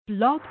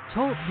Blog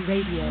Talk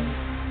Radio.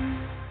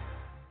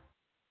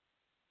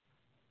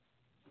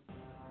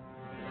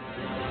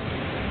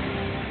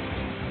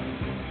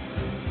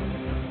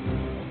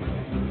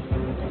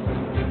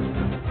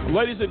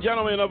 Ladies and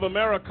gentlemen of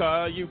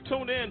America, you've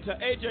tuned in to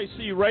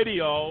AJC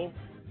Radio.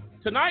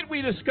 Tonight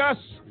we discuss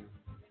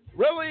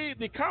really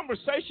the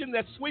conversation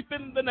that's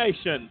sweeping the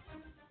nation.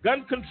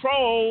 Gun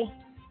control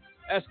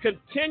as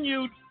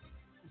continued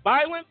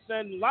violence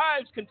and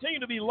lives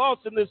continue to be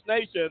lost in this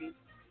nation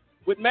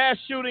with mass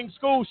shootings,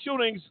 school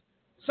shootings.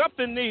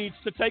 Something needs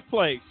to take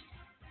place.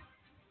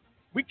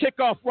 We kick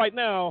off right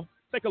now.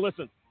 Take a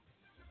listen.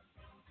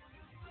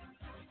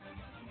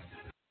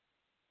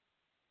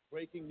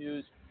 Breaking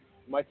news.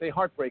 You might say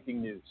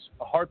heartbreaking news.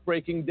 A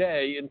heartbreaking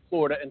day in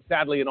Florida, and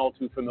sadly an all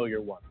too familiar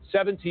one.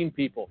 17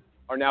 people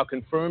are now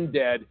confirmed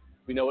dead.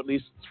 We know at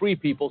least 3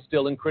 people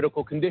still in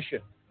critical condition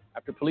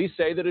after police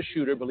say that a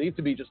shooter, believed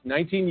to be just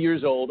 19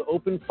 years old,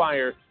 opened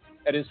fire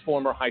at his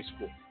former high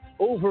school.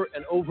 Over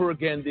and over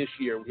again this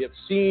year, we have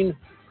seen,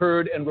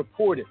 heard, and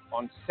reported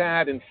on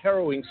sad and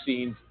harrowing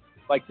scenes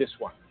like this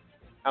one.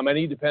 How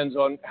many depends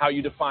on how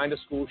you define a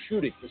school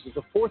shooting. This is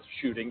the 4th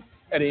shooting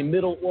at a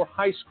middle or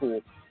high school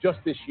just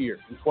this year,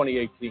 in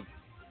 2018.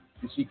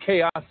 You see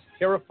chaos,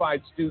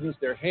 terrified students,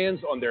 their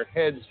hands on their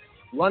heads,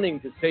 running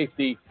to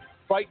safety,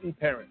 frightened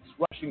parents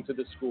rushing to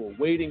the school,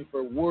 waiting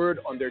for word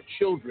on their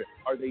children.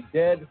 Are they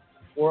dead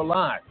or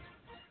alive?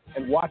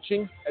 And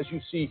watching, as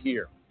you see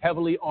here,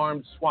 heavily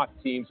armed SWAT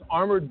teams,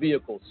 armored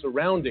vehicles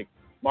surrounding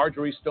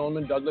Marjory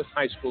Stoneman Douglas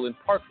High School in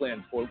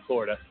Parkland,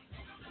 Florida.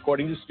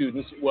 According to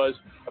students, it was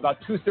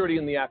about 2:30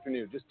 in the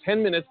afternoon, just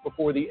 10 minutes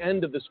before the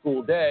end of the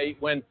school day,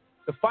 when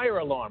the fire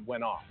alarm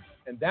went off.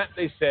 And that,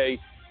 they say,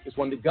 is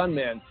when the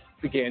gunman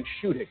began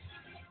shooting.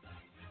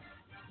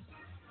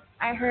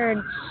 I heard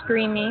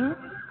screaming.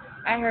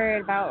 I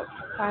heard about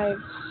 5,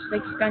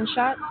 6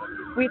 gunshots.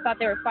 We thought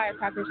they were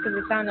firecrackers because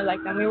it sounded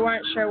like them. We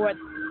weren't sure what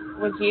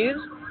was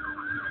used.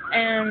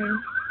 And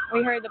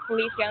we heard the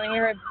police yelling. We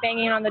heard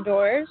banging on the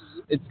doors.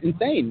 It's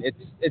insane.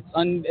 It's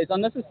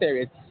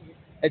unnecessary.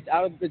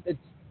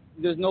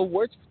 There's no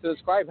words to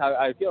describe how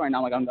I feel right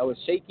now. Like I was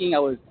shaking. I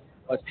was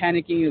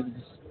panicking. It was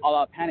just all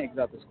out panic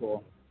about the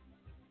school.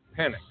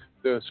 Panic.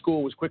 The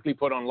school was quickly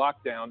put on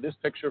lockdown. This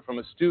picture from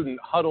a student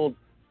huddled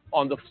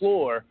on the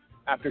floor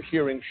after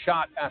hearing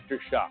shot after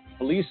shot.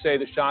 Police say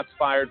the shots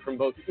fired from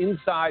both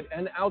inside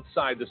and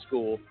outside the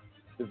school.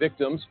 The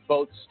victims,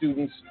 both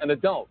students and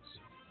adults.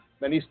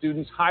 Many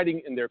students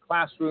hiding in their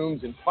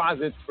classrooms and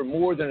closets for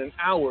more than an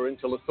hour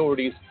until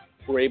authorities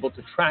were able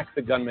to track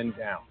the gunman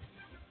down.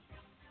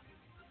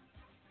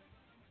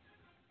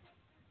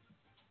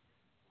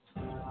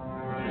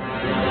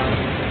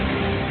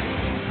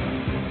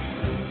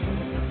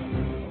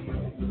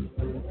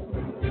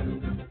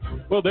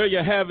 Well, there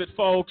you have it,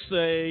 folks.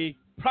 A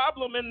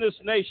problem in this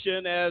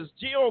nation as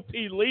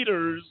GOP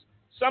leaders,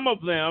 some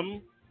of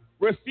them,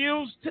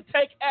 refuse to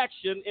take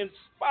action in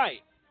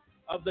spite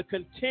of the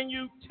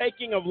continued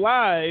taking of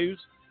lives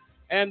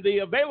and the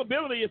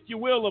availability, if you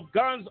will, of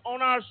guns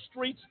on our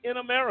streets in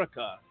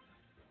America.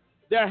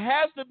 There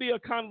has to be a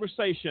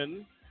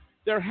conversation.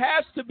 There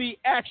has to be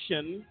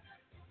action.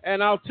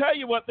 And I'll tell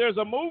you what, there's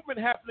a movement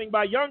happening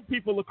by young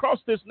people across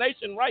this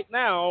nation right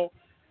now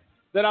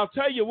that I'll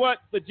tell you what,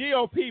 the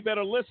GOP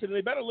better listen.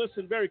 They better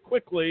listen very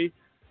quickly.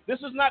 This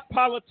is not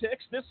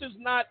politics. This is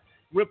not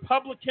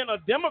Republican or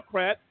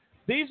Democrat.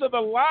 These are the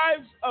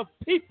lives of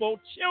people,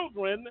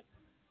 children,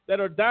 that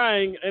are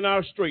dying in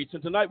our streets.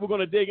 And tonight we're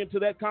going to dig into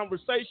that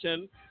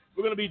conversation.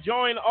 We're going to be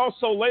joined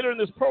also later in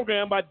this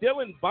program by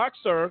Dylan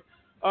Boxer.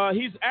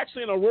 He's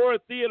actually an Aurora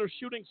Theater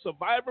shooting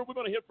survivor. We're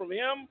going to hear from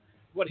him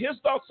what his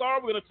thoughts are.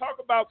 We're going to talk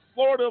about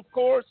Florida, of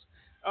course.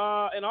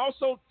 And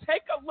also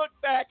take a look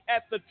back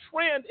at the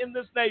trend in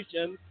this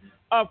nation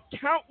of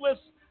countless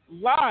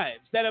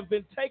lives that have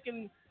been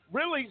taken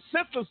really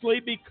senselessly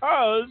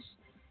because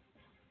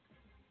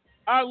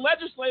our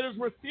legislators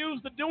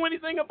refuse to do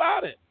anything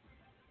about it.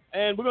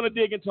 And we're going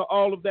to dig into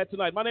all of that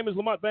tonight. My name is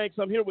Lamont Banks.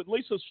 I'm here with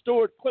Lisa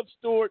Stewart, Cliff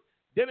Stewart,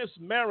 Dennis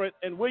Merritt,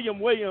 and William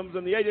Williams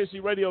and the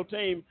AJC radio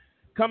team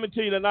coming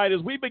to you tonight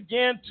as we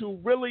begin to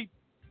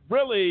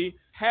really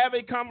have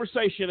a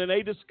conversation and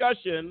a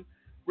discussion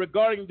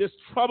regarding this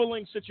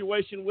troubling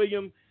situation,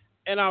 William.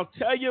 And I'll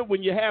tell you,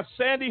 when you have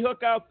Sandy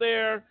Hook out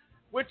there,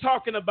 we're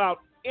talking about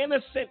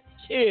innocent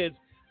kids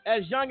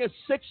as young as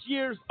 6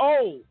 years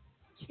old,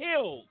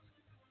 killed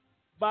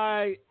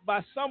by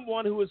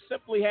someone who has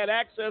simply had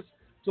access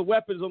to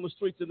weapons on the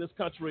streets in this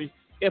country.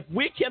 If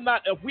we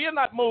are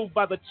not moved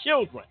by the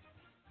children,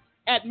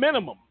 at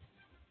minimum,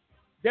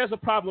 there's a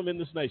problem in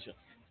this nation.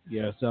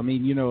 Yes, I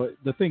mean,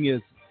 the thing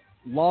is,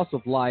 loss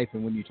of life,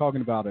 and when you're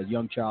talking about a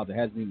young child that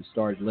hasn't even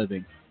started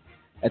living,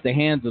 at the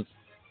hands of,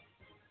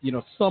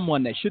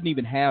 someone that shouldn't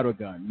even have a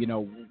gun,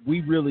 we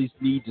really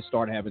need to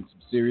start having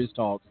some serious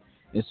talks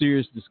and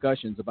serious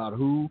discussions about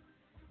who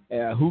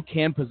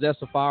can possess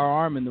a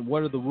firearm and then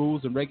what are the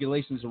rules and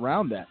regulations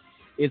around that.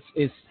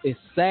 It's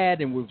sad,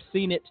 and we've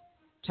seen it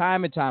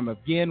time and time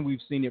again.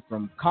 We've seen it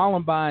from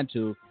Columbine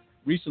to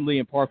recently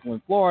in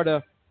Parkland,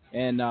 Florida.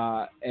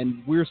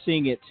 and we're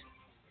seeing it,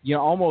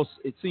 almost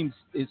it seems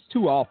it's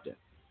too often.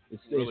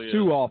 It's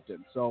too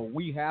often. So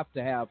we have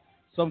to have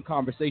some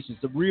conversations,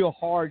 the real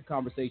hard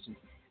conversations,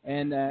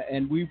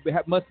 and we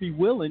must be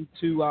willing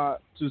to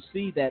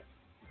see that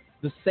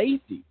the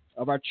safety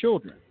of our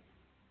children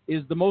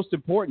is the most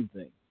important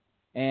thing,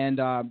 and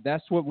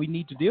that's what we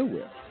need to deal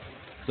with.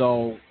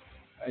 So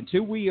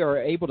until we are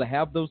able to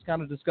have those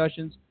kind of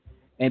discussions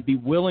and be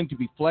willing to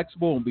be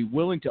flexible and be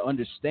willing to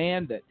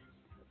understand that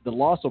the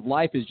loss of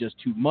life is just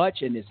too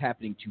much and it's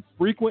happening too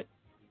frequent,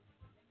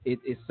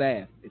 it's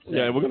sad. It's sad.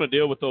 Yeah, we're going to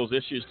deal with those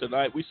issues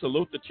tonight. We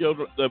salute the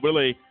children,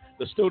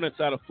 the students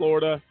out of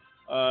Florida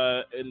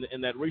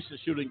in that recent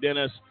shooting,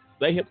 Dennis.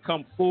 They have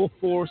come full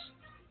force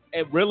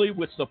and really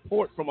with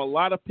support from a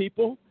lot of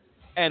people.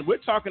 And we're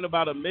talking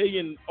about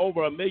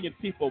over a million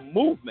people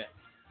movement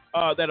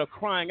that are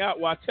crying out.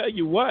 Well, I tell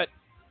you what,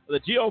 the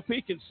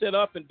GOP can sit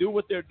up and do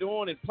what they're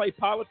doing and play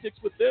politics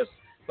with this.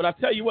 But I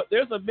tell you what,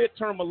 there's a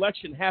midterm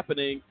election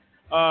happening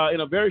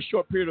in a very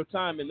short period of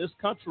time in this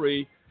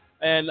country.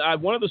 And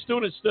one of the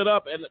students stood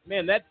up, and,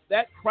 man,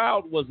 that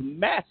crowd was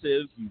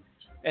massive.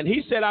 And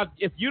he said,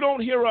 if you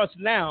don't hear us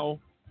now,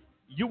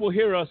 you will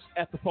hear us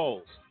at the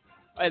polls.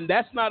 And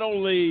that's not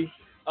only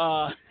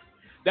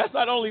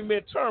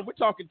midterm. We're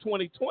talking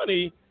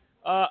 2020.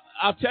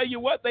 I'll tell you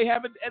what, they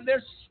haven't, and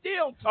they're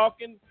still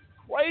talking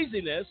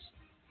craziness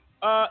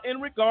in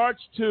regards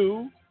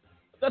to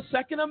the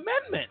Second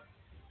Amendment.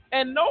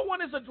 And no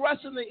one is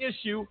addressing the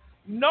issue.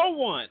 No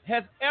one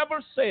has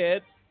ever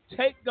said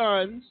take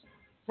guns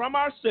from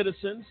our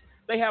citizens.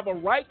 They have a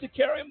right to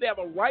carry them. They have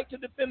a right to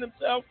defend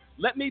themselves.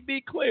 Let me be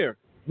clear.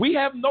 We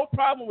have no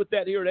problem with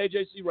that here at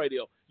AJC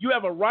Radio. You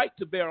have a right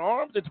to bear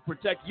arms and to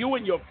protect you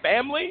and your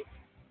family.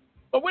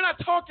 But we're not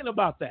talking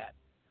about that.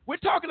 We're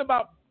talking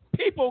about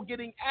people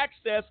getting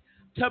access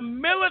to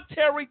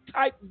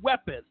military-type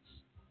weapons,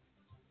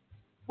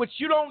 which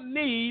you don't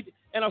need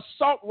an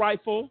assault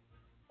rifle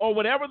or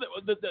whatever.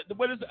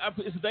 What is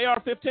it the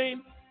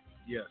AR-15?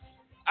 Yes.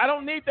 I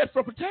don't need that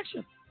for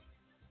protection.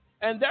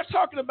 And they're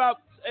talking about,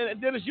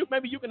 and Dennis,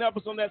 maybe you can help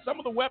us on that. Some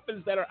of the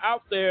weapons that are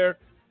out there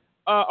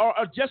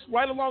are just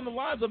right along the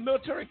lines of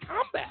military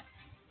combat.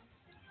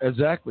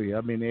 Exactly. I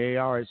mean, the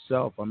AR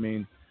itself. I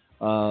mean,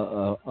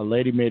 a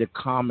lady made a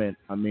comment.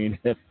 I mean,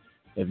 if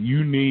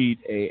you need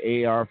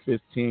a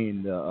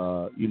AR-15,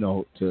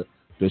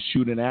 to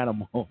shoot an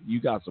animal, you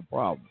got some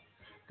problems.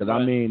 Because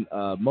I mean,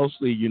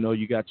 mostly,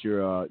 you got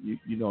your,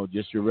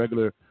 just your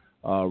regular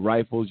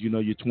rifles,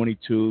 your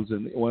 22s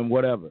and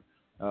whatever.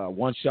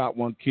 One shot,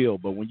 one kill.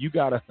 But when you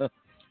got to,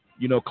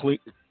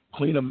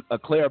 clean a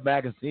clear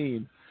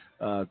magazine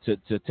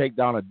to take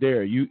down a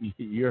deer,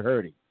 you're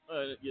hurting.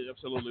 You're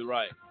absolutely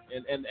right.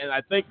 And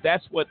I think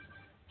that's what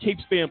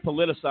keeps being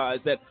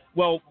politicized, that,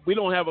 well, we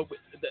don't have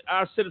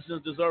our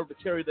citizens deserve to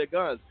carry their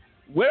guns.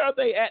 Where are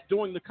they at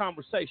during the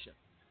conversation?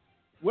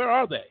 Where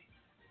are they?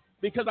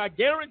 Because I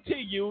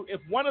guarantee you,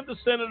 if one of the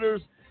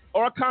senators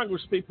or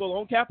congresspeople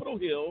on Capitol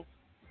Hill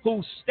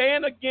who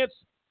stand against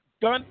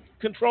gun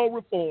control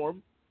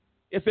reform,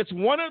 if it's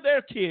one of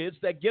their kids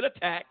that get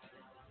attacked,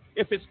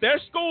 if it's their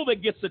school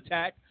that gets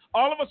attacked,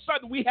 all of a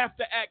sudden we have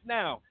to act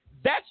now.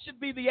 That should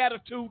be the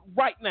attitude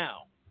right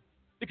now.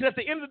 Because at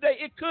the end of the day,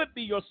 it could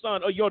be your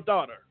son or your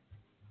daughter.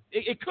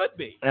 It could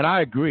be. And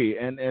I agree.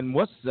 And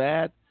what's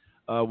sad,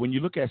 when you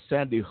look at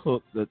Sandy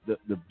Hook, the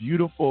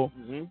beautiful,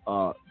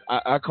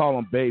 I call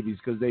them babies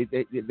because they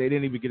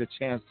didn't even get a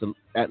chance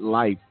at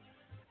life.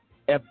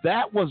 If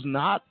that was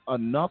not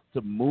enough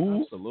to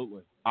move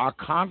our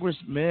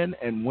congressmen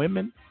and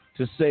women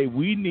to say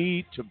we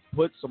need to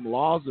put some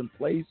laws in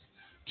place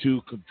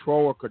to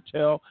control or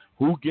curtail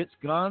who gets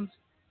guns,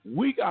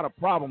 we got a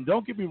problem.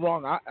 Don't get me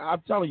wrong.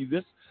 I'm telling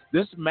you,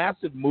 this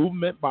massive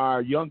movement by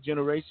our young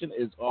generation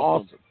is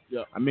awesome.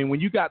 Yeah. I mean, when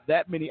you got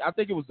that many, I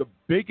think it was the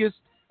biggest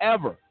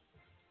ever.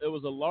 It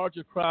was a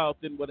larger crowd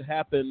than what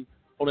happened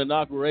on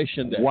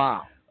Inauguration Day.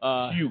 Wow.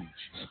 Huge.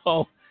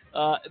 So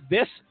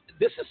this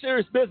is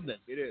serious business.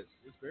 It is.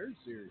 It's very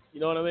serious.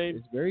 You know what I mean?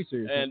 It's very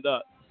serious. And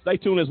stay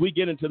tuned as we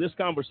get into this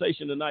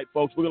conversation tonight,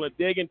 folks. We're going to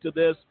dig into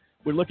this.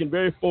 We're looking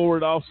very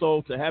forward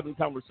also to having a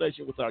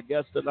conversation with our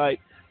guest tonight.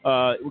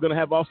 We're going to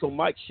have also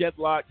Mike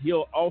Shedlock.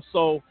 He'll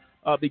also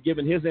be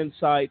giving his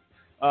insight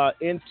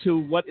into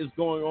what is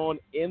going on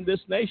in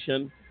this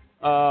nation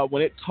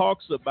when it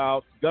talks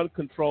about gun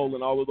control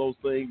and all of those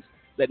things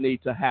that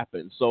need to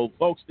happen. So,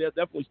 folks,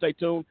 definitely stay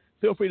tuned.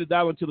 Feel free to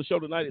dial into the show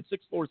tonight at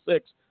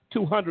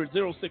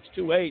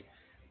 646-200-0628,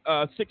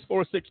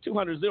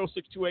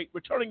 646-200-0628.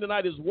 Returning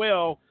tonight as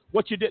well,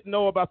 what you didn't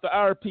know about the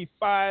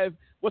IRP-5,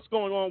 what's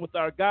going on with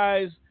our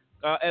guys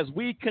as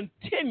we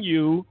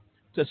continue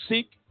to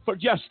seek for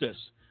justice.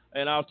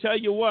 And I'll tell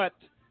you what,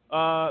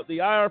 the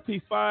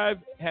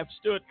IRP-5 have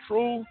stood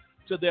true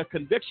to their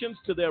convictions,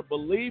 to their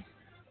belief,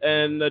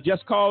 and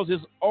Just Cause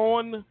is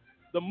on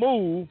the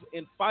move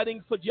in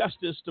fighting for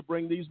justice to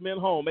bring these men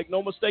home. Make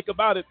no mistake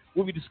about it,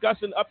 we'll be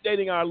discussing,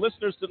 updating our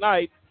listeners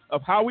tonight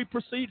of how we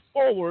proceed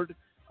forward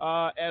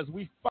as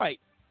we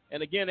fight.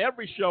 And again,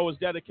 every show is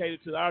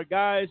dedicated to our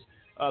guys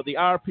the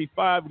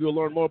IRP5. We'll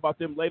learn more about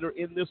them later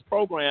in this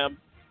program,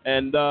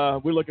 and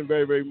we're looking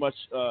very, very much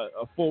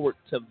forward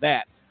to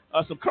that.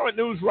 Some current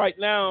news right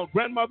now.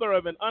 Grandmother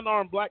of an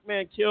unarmed black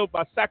man killed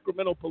by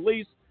Sacramento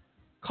police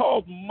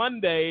called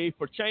Monday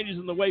for changes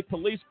in the way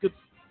police could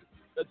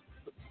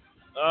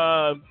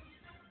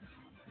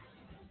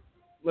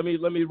let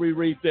me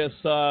reread this.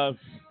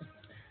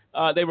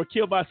 They were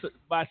killed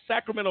by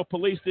Sacramento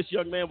police. This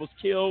young man was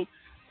killed,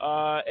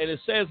 and it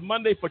says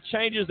Monday for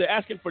changes. They're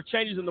asking for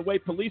changes in the way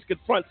police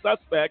confront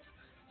suspects,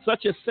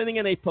 such as sending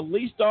in a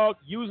police dog,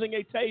 using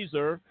a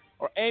taser,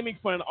 or aiming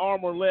for an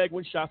arm or leg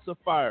when shots are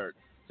fired.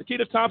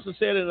 Sakita Thompson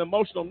said in an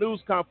emotional news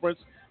conference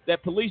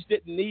that police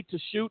didn't need to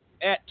shoot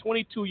at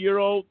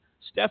 22-year-old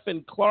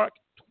Stephen Clark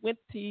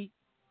 20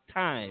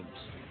 times,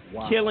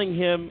 killing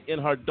him in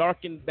her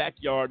darkened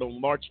backyard on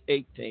March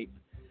 18th.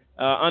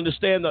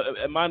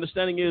 My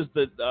understanding is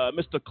that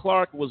Mr.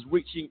 Clark was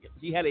reaching,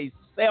 he had a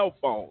cell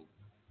phone.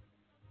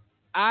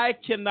 I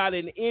cannot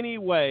in any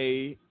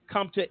way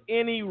come to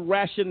any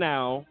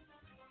rationale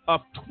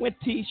of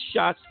 20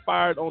 shots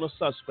fired on a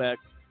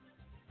suspect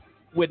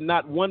with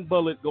not one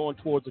bullet going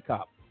towards a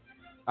cop.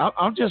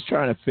 I'm just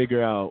trying to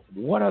figure out,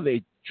 what are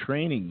they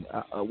training?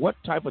 What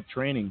type of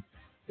training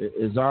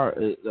is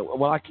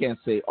well, I can't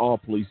say all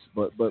police,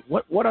 but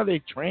what are they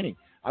training?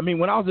 I mean,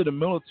 when I was in the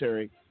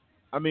military,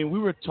 I mean, we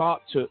were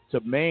taught to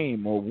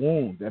maim or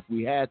wound if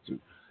we had to.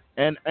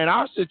 And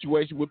our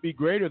situation would be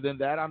greater than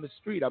that on the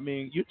street. I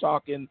mean, you're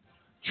talking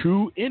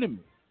true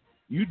enemy.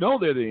 You know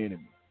they're the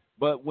enemy.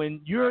 But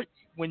when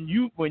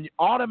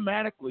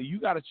automatically you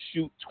got to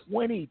shoot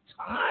 20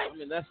 times, I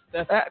mean,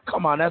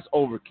 come on, that's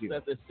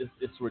overkill.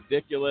 It's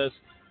ridiculous.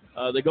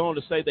 They're going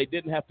to say they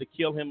didn't have to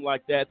kill him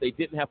like that. They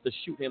didn't have to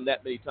shoot him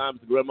that many times,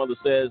 the grandmother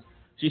says.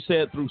 She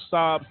said through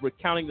sobs,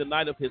 recounting the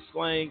night of his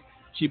slaying,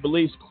 she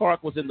believes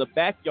Clark was in the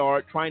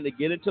backyard trying to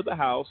get into the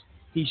house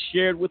he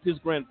shared with his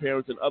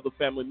grandparents and other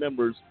family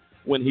members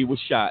when he was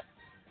shot.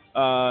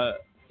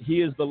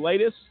 He is the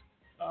latest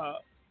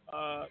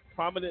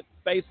prominent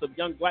face of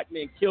young black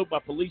men killed by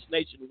police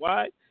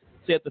nationwide,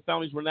 said the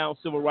family's renowned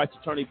civil rights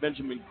attorney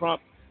Benjamin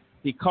Crump.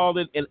 He called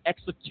it an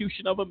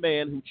execution of a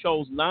man who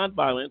chose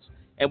nonviolence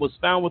and was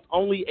found with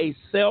only a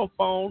cell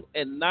phone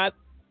and not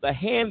the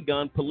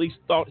handgun police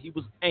thought he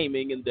was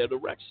aiming in their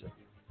direction.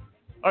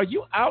 Are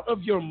you out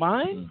of your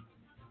mind?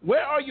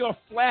 Where are your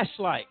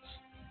flashlights?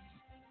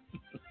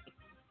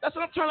 That's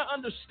what I'm trying to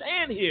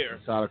understand here.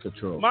 It's out of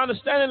control. My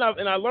understanding of,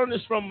 and I learned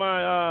this from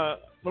our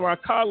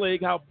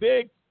colleague, how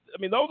big,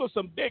 I mean, those are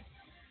some big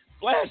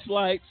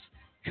flashlights.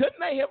 Couldn't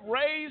they have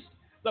raised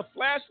the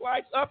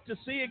flashlights up to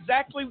see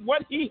exactly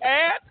what he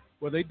had?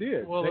 Well, they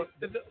did. Well,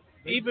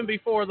 even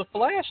before the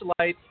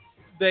flashlight,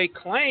 they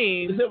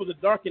claimed it was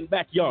a darkened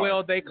backyard.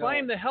 Well, they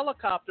claimed the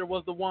helicopter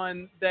was the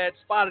one that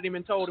spotted him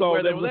and told him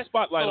where they were. So there was a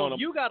spotlight on him.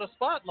 You got a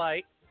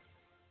spotlight.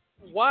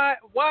 Why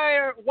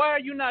are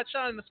you not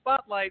shining the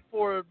spotlight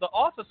for the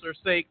officer's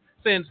sake?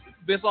 Since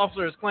this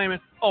officer is claiming,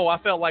 I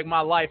felt like my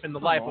life and the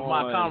life of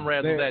my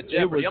comrades was at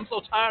jeopardy. I'm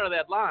so tired of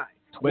that line.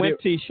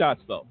 20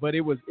 shots though. But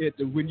it was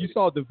when you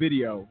saw the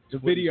video.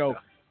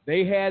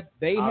 They had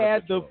their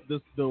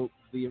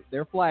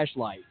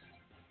flashlights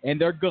and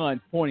their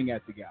guns pointing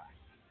at the guy.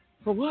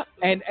 For what?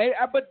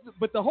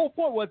 But the whole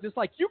point was, it's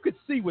like you could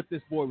see what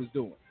this boy was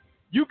doing.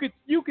 You could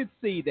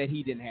see that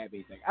he didn't have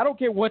anything. I don't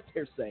care what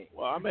they're saying.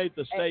 Well, I made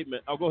the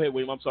statement. Go ahead,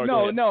 William. I'm sorry.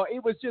 No.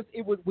 It was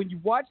when you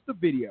watch the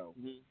video,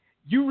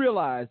 you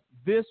realize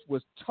this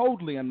was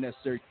totally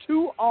unnecessary.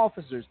 2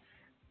 officers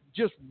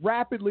just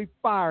rapidly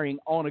firing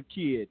on a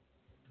kid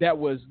that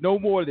was no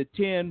more than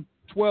 10,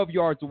 12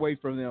 yards away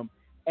from them,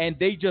 and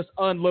they just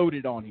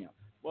unloaded on him.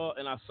 Well,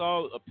 and I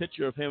saw a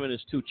picture of him and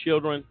his 2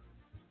 children.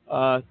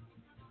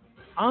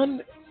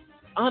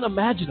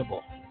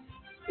 Unimaginable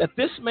that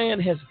this man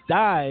has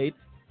died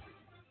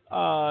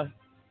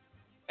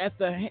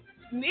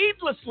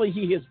needlessly.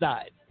 He has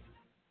died.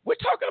 We're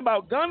talking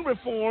about gun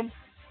reform.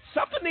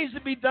 Something needs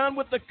to be done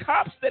with the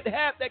cops that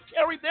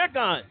carry their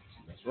guns.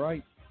 That's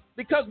right.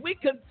 Because we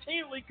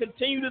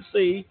continue to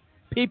see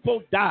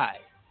people die.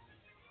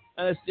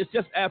 And it's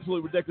just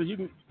absolutely ridiculous.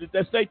 You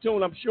can stay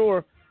tuned. I'm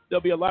sure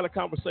there'll be a lot of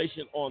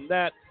conversation on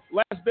that.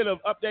 Last bit of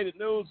updated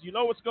news. You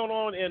know what's going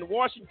on in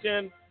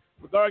Washington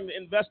regarding the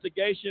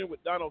investigation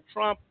with Donald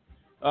Trump.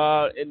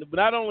 And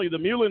not only the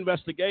Mueller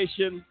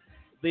investigation,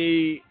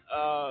 the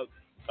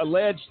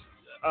alleged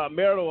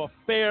marital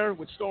affair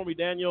with Stormy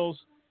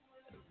Daniels.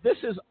 This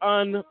is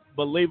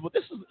unbelievable.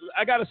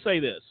 I got to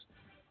say this.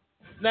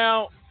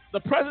 Now,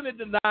 the president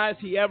denies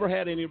he ever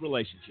had any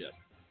relationship.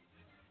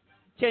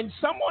 Can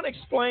someone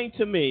explain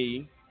to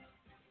me,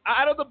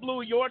 out of the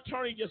blue, your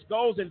attorney just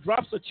goes and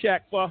drops a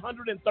check for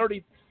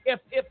 $130,000?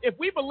 If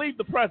we believe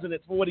the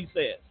president for what he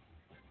says,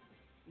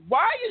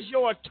 why is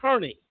your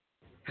attorney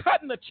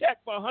cutting a check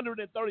for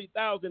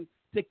 $130,000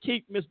 to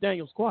keep Miss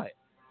Daniels quiet?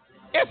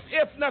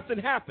 If nothing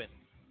happened,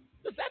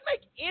 does that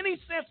make any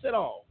sense at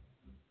all?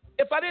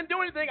 If I didn't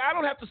do anything, I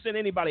don't have to send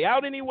anybody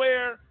out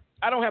anywhere.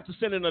 I don't have to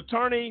send an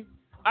attorney.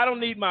 I don't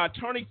need my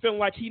attorney feeling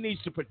like he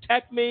needs to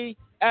protect me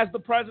as the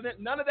president.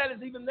 None of that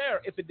is even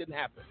there if it didn't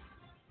happen.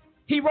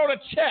 He wrote a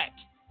check,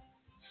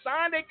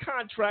 signed a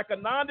contract, a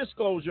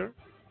non-disclosure.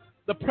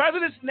 The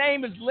president's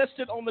name is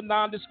listed on the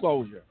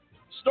non-disclosure.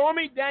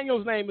 Stormy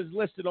Daniels' name is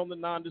listed on the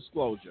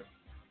non-disclosure.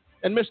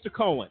 And Mr.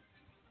 Cohen.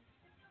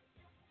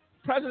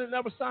 The president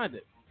never signed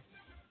it.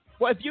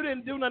 Well, if you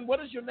didn't do nothing, what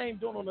is your name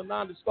doing on the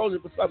non-disclosure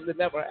for something that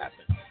never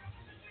happened?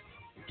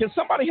 Can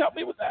somebody help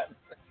me with that?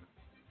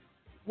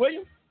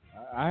 William?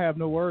 I have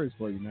no words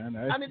for you, man.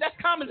 I mean, that's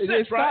common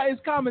sense, right?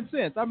 It's common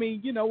sense. I mean,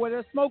 you know, where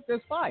there's smoke,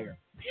 there's fire.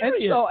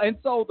 Period. And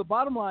so the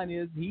bottom line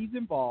is he's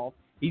involved.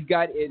 He's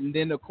got it. And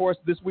then, of course,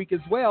 this week as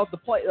well, the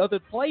other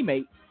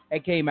playmate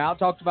that came out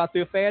talked about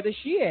the affair that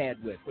she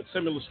had with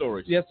similar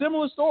stories. Yeah,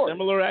 similar stories.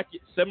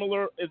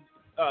 Similar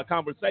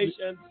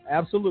conversations.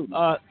 Absolutely.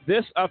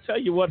 I'll tell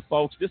you what,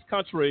 folks, this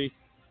country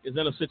is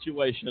in a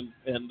situation,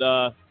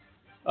 and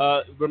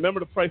remember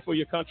to pray for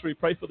your country,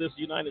 pray for this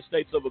United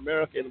States of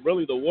America and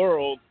really the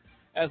world,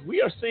 as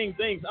we are seeing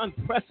things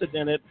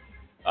unprecedented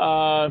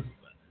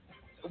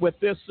with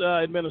this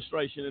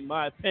administration. In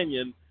my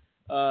opinion,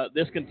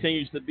 this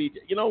continues to be.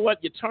 You know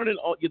what? You're turning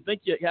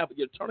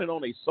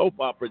on a soap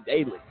opera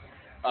daily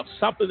of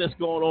something that's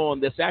going on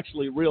that's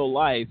actually real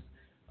life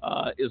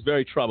is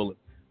very troubling.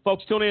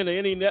 Folks, tune in to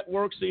any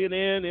network,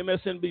 CNN,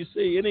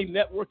 MSNBC, any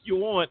network you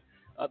want.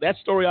 That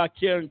story, I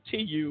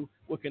guarantee you,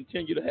 will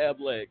continue to have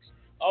legs.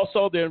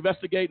 Also, they're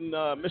investigating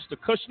Mr.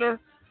 Kushner,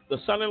 the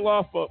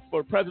son-in-law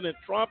for President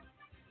Trump,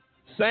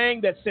 saying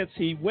that since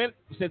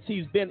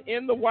he's been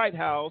in the White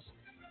House,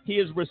 he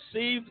has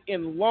received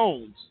in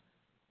loans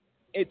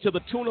to the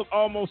tune of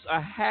almost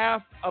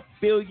 $500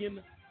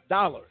 million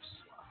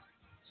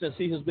since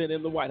he has been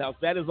in the White House.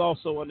 That is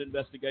also under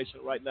investigation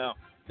right now.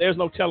 There's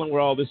no telling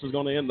where all this is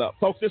going to end up.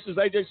 Folks, this is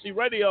AJC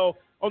Radio.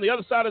 On the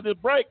other side of the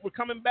break, we're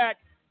coming back.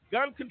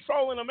 Gun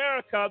control in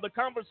America, the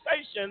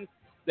conversation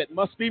that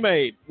must be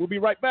made. We'll be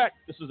right back.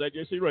 This is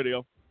AJC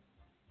Radio.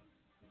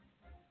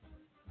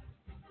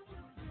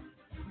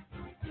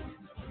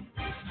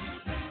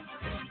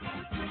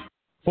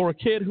 For a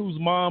kid whose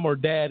mom or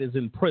dad is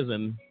in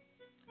prison,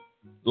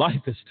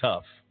 life is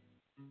tough.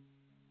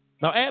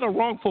 Now add a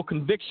wrongful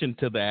conviction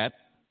to that.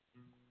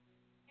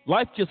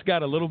 Life just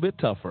got a little bit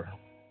tougher.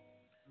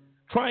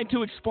 Trying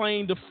to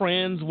explain to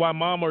friends why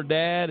mom or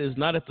dad is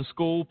not at the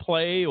school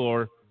play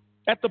or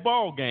at the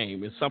ball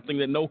game is something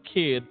that no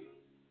kid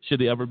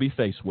should ever be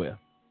faced with.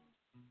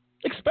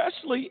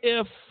 Especially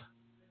if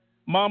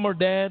mom or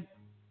dad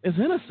is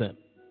innocent.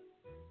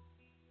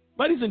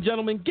 Ladies and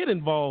gentlemen, get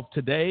involved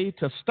today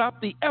to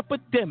stop the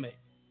epidemic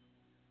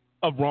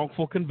of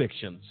wrongful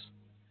convictions.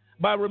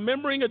 By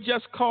remembering a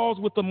Just Cause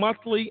with a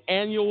monthly,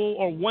 annual,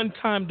 or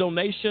one-time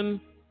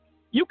donation,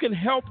 you can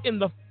help in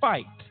the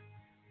fight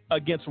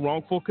against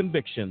wrongful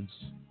convictions.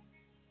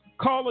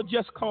 Call a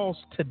Just Cause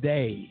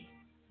today.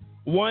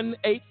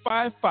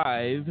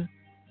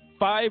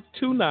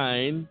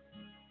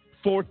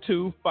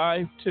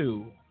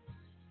 1-855-529-4252.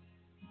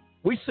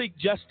 We seek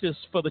justice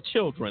for the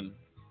children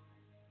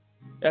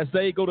as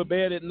they go to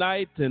bed at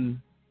night and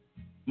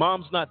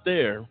mom's not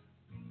there.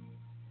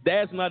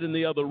 Dad's not in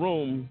the other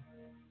room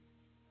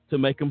to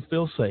make them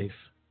feel safe.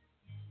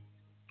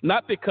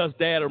 Not because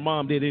dad or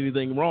mom did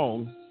anything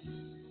wrong,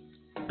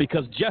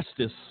 because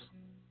justice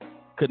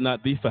could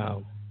not be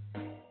found.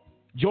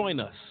 Join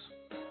us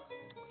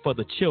for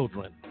the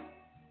children,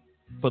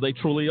 for they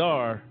truly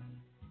are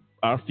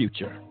our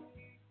future.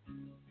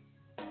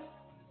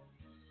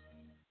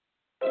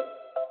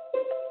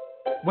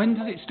 When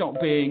does it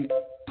stop being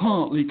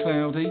partly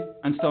cloudy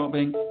and start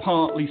being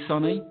partly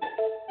sunny?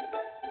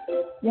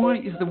 Why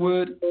is the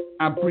word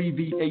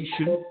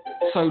abbreviation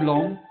so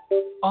long?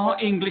 Are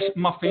English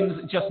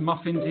muffins just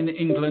muffins in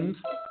England?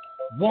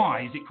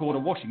 Why is it called a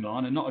washing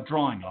line and not a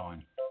drying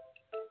line?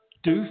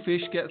 Do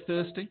fish get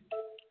thirsty?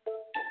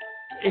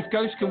 If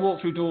ghosts can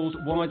walk through doors,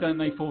 why don't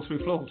they fall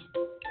through floors?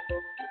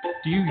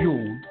 Do you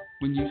yawn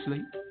when you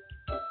sleep?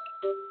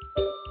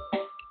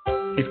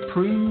 If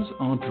prunes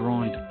are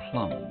dried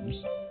plums,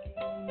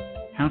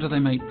 how do they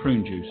make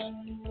prune juice?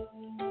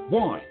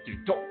 Why do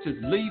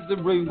doctors leave the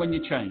room when you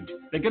change?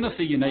 They're going to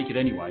see you naked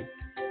anyway.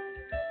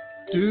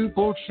 Do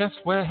bald chefs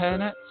wear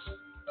hairnets?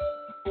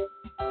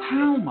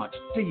 How much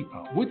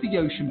deeper would the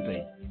ocean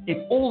be if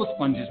all the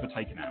sponges were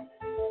taken out?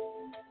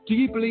 Do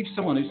you believe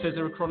someone who says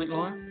they're a chronic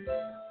liar?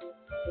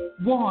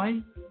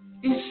 Why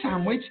is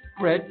sandwich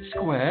bread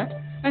square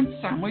and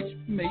sandwich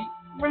meat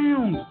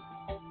round?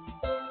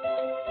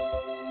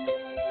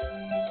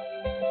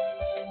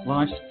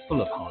 Life's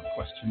full of hard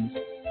questions.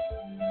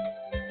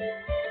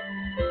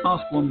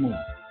 Ask one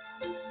more.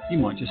 You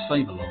might just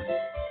save a life.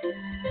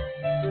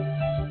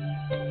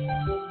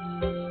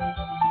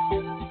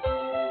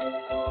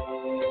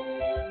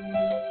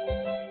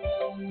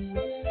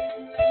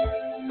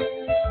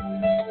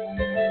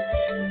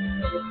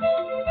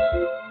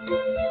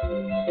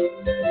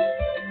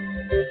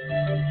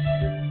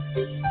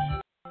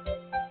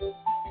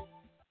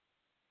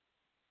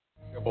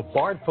 A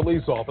BART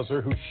police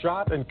officer who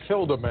shot and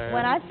killed a man.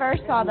 When I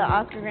first saw the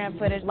Oscar Grant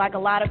footage, like a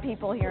lot of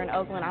people here in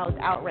Oakland, I was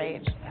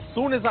outraged.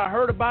 soon as I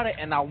heard about it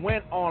and I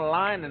went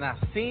online and I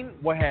seen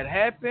what had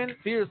happened,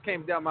 tears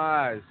came down my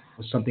eyes. It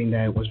was something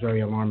that was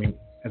very alarming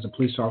as a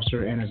police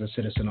officer and as a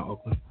citizen of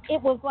Oakland.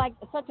 It was like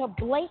such a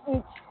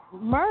blatant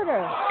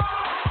murder.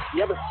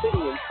 You have a city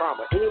in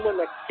trauma. Anyone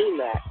that's seen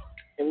that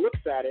and looks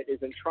at it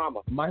is in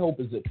trauma. My hope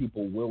is that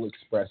people will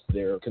express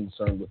their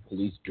concern with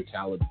police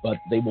brutality, but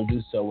they will do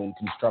so in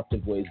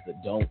constructive ways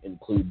that don't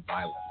include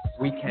violence.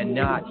 We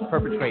cannot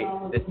perpetrate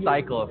this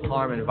cycle of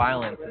harm and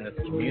violence in this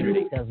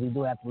community. Because we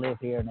do have to live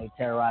here and they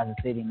terrorize the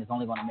city and it's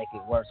only going to make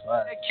it worse for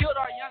us. They killed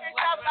our young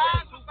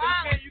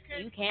black men.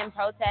 You can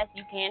protest,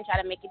 you can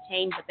try to make a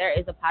change, but there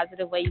is a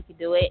positive way you can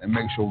do it. And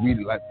make sure we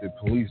let the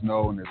police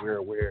know and that we're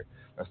aware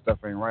that stuff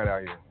ain't right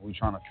out here. We're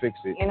trying to fix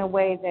it. In a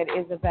way that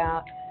is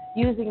about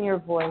using your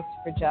voice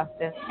for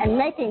justice. And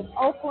making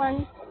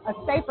Oakland a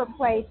safer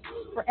place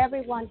for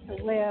everyone to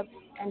live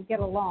and get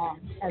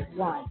along as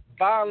one.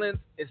 Violence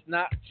is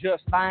not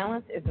just.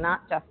 Violence is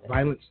not justice.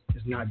 Violence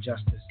is not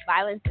justice.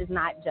 Violence is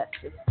not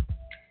justice.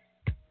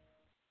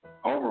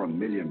 Over 1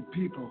 million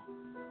people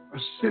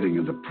are sitting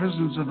in the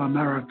prisons of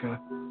America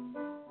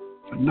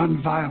for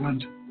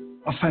nonviolent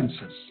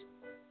offenses.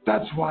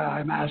 That's why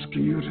I'm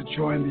asking you to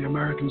join the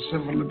American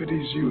Civil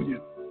Liberties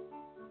Union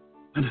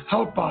and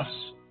help us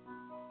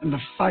in the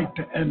fight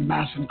to end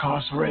mass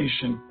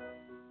incarceration.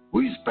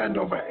 We spend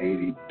over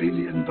 $80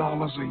 billion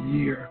a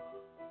year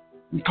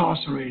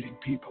incarcerating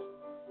people.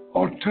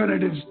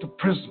 Alternatives to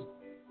prison,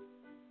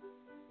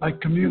 like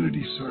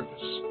community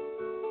service,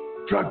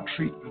 drug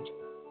treatment,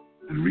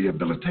 and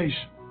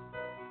rehabilitation,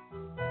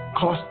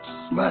 costs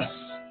less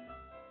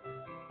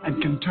and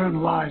can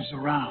turn lives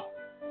around.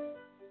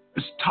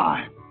 It's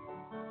time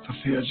for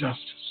fair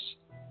justice.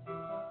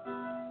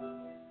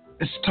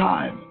 It's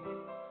time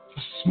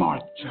for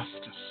smart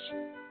justice.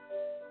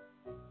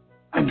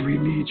 And we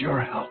need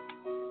your help.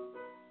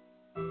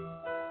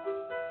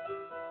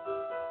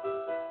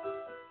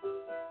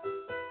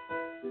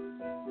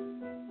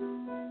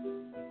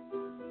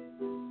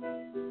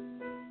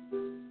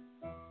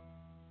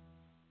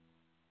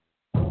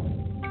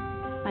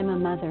 I'm a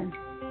mother.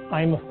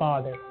 I'm a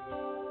father.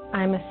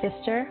 I'm a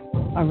sister.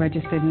 A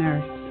registered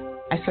nurse.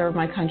 I serve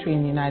my country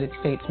in the United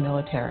States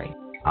military.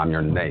 I'm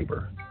your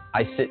neighbor.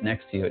 I sit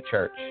next to you at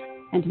church.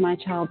 And my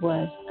child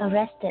was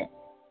arrested,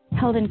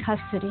 held in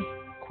custody,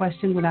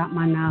 questioned without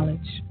my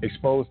knowledge,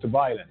 exposed to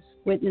violence,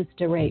 witnessed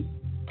to rape,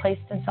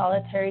 placed in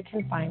solitary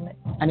confinement,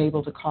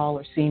 unable to call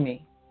or see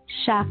me,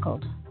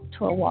 shackled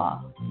to a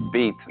wall,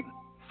 beaten,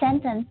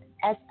 sentenced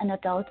as an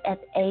adult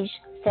at age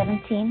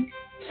 17,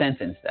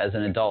 sentenced as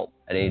an adult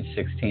at age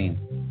 16,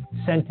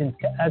 sentenced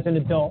as an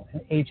adult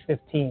at age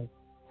 15.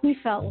 We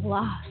felt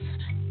lost,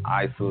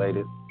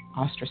 isolated,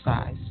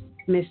 ostracized,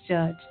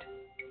 misjudged,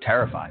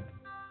 terrified.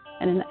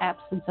 And in the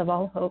absence of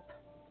all hope,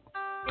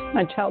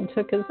 my child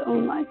took his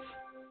own life.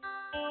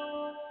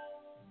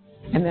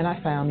 And then I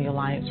found the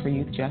Alliance for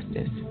Youth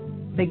Justice.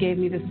 They gave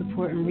me the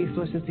support and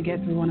resources to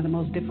get through one of the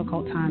most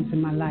difficult times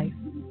in my life.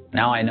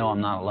 Now I know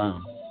I'm not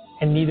alone.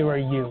 And neither are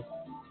you.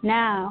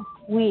 Now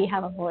we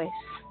have a voice.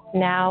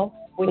 Now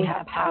we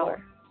have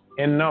power.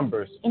 In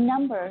numbers. In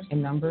numbers.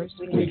 In numbers,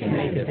 we can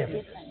make a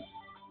difference.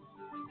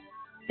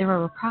 There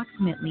are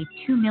approximately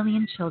 2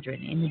 million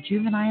children in the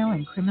juvenile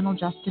and criminal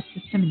justice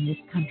system in this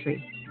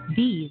country.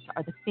 These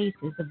are the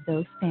faces of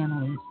those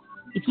families.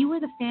 If you are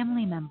the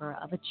family member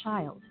of a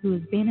child who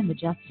has been in the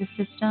justice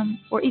system,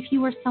 or if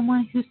you are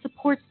someone who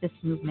supports this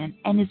movement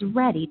and is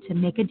ready to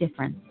make a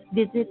difference,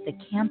 visit the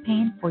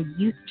Campaign for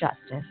Youth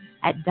Justice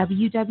at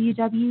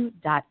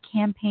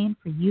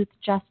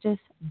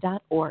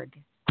www.campaignforyouthjustice.org.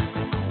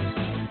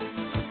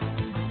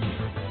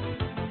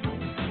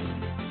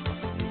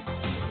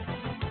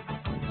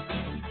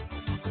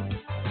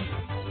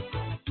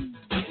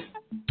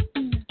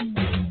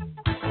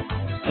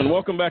 And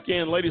welcome back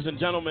in, ladies and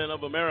gentlemen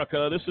of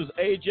America. This is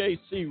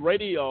AJC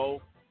Radio,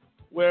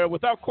 where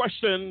without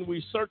question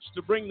we search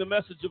to bring the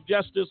message of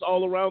justice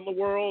all around the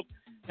world.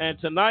 And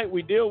tonight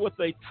we deal with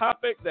a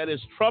topic that is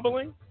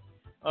troubling,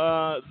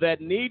 that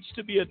needs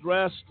to be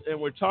addressed.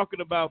 And we're talking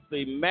about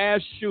the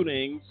mass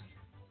shootings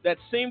that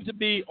seem to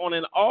be on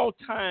an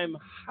all-time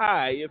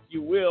high, if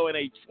you will, and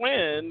a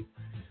trend.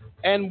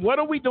 And what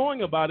are we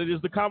doing about it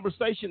is the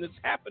conversation that's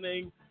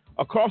happening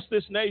across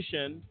this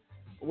nation,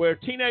 where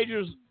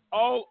teenagers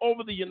all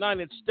over the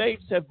United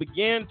States have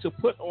begun to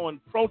put on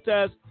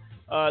protests.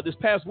 This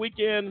past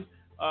weekend,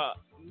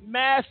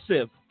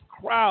 massive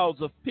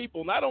crowds of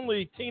people, not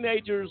only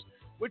teenagers,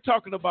 we're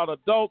talking about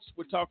adults,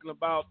 we're talking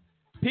about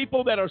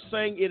people that are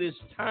saying it is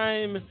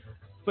time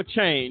for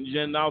change.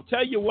 And I'll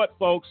tell you what,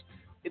 folks,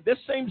 this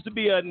seems to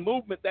be a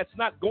movement that's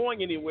not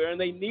going anywhere, and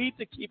they need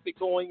to keep it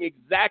going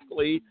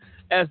exactly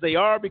as they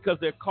are, because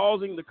they're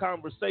causing the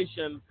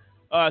conversation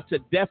to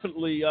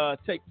definitely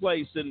take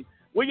place. And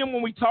William,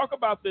 when we talk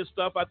about this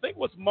stuff, I think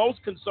what's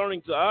most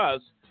concerning to us,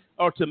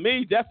 or to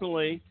me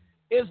definitely,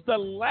 is the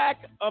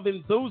lack of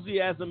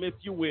enthusiasm, if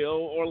you will,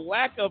 or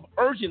lack of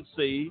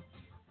urgency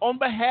on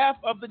behalf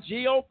of the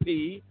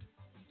GOP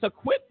to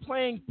quit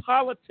playing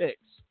politics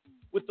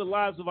with the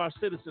lives of our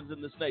citizens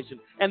in this nation.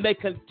 And they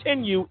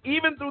continue,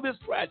 even through this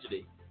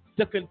tragedy,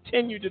 to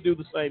continue to do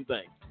the same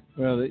thing.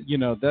 Well, you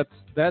know,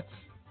 that's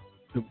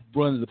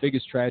one of the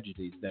biggest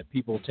tragedies, that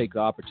people take the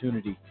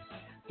opportunity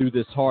through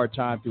this hard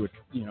time, through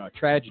a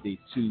tragedy,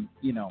 to,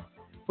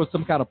 for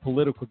some kind of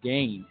political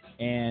gain.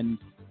 And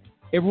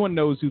everyone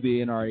knows who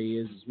the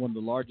NRA is. It's one of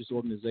the largest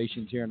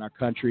organizations here in our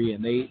country,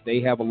 and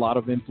they have a lot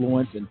of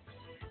influence.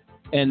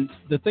 And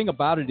the thing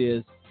about it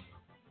is,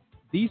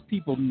 these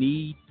people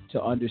need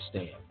to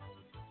understand,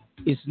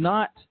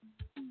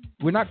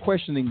 we're not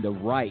questioning the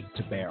right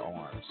to bear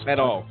arms at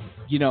all,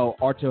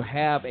 or to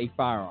have a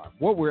firearm.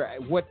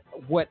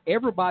 What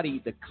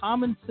everybody, the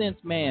common sense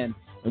man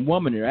and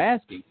woman, are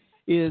asking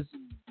is,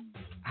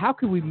 how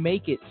can we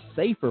make it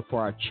safer for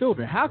our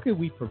children? How can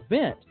we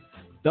prevent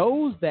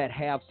those that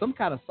have some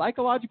kind of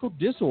psychological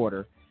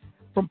disorder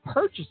from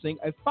purchasing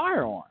a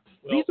firearm?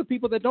 Well, these are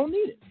people that don't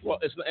need it. Well,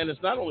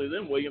 it's not only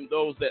them, William.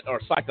 Those that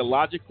are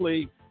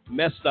psychologically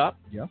messed up.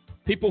 Yeah.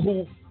 People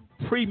who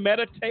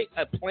premeditate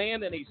a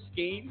plan and a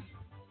scheme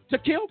to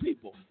kill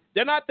people.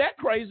 They're not that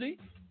crazy.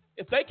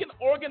 If they can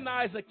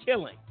organize a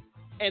killing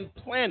and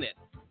plan it,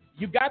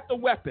 you got the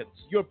weapons.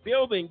 You're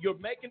building. You're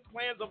making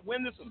plans of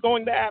when this is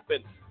going to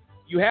happen.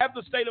 You have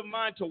the state of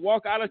mind to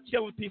walk out of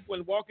killing people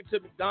and walk into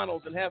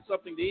McDonald's and have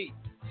something to eat.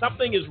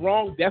 Something is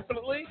wrong,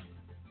 definitely.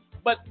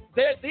 But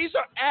these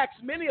are acts,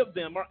 many of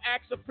them are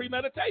acts of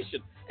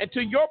premeditation. And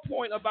to your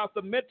point about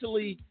the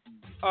mentally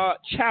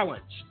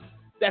challenged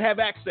that have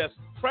access,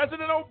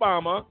 President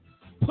Obama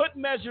put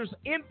measures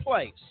in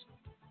place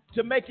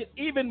to make it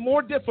even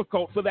more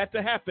difficult for that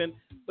to happen.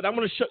 But I'm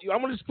going to show you. I'm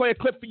going to just play a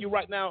clip for you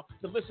right now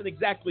to listen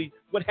exactly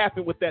what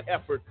happened with that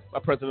effort by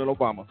President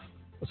Obama.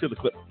 Let's hear the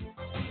clip.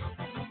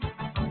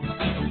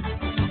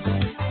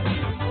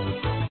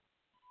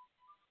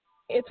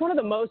 It's one of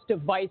the most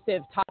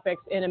divisive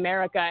topics in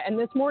America, and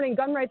this morning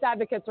gun rights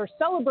advocates are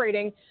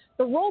celebrating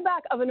the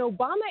rollback of an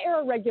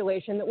Obama-era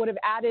regulation that would have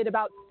added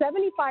about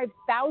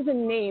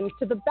 75,000 names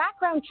to the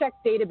background check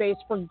database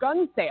for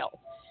gun sales.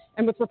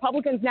 And with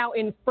Republicans now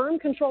in firm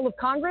control of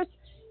Congress,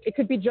 it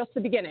could be just the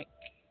beginning.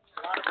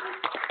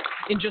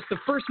 In just the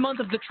first month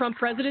of the Trump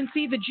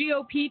presidency, the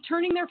GOP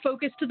turning their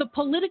focus to the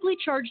politically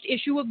charged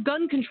issue of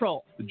gun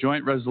control. The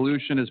joint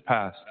resolution is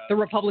passed. The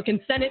Republican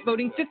Senate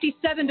voting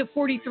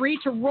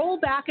 57-43 to roll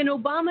back an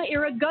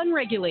Obama-era gun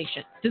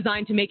regulation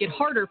designed to make it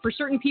harder for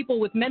certain people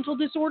with mental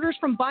disorders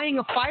from buying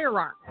a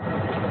firearm.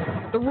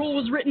 The rule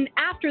was written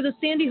after the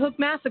Sandy Hook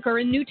massacre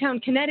in Newtown,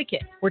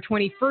 Connecticut, where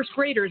 20 first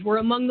graders were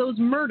among those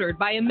murdered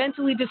by a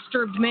mentally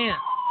disturbed man.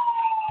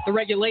 The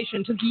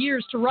regulation took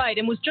years to write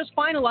and was just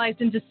finalized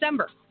in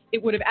December.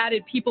 It would have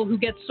added people who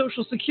get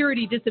Social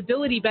Security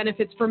disability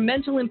benefits for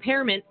mental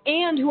impairment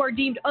and who are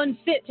deemed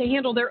unfit to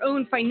handle their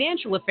own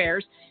financial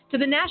affairs to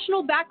the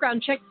National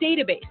Background Check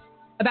Database,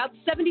 about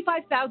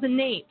 75,000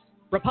 names.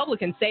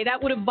 Republicans say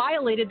that would have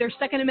violated their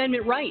Second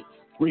Amendment rights.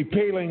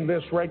 Repealing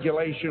this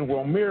regulation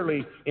will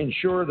merely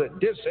ensure that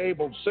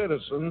disabled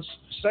citizens'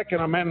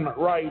 Second Amendment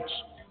rights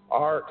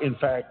are, in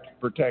fact,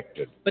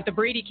 protected. But the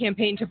Brady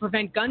campaign to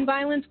prevent gun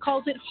violence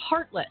calls it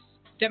heartless.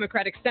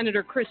 Democratic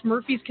Senator Chris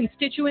Murphy's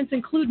constituents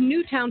include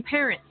Newtown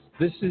parents.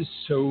 This is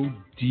so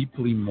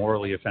deeply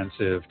morally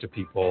offensive to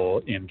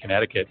people in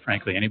Connecticut,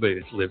 frankly, anybody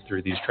that's lived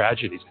through these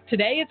tragedies.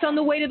 Today, it's on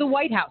the way to the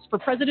White House for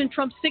President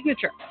Trump's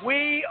signature.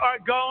 We are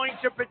going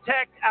to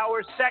protect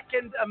our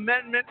Second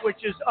Amendment,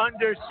 which is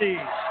under siege.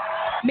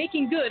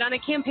 Making good on a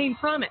campaign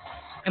promise.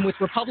 And with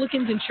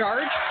Republicans in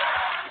charge,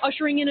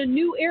 ushering in a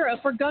new era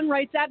for gun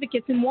rights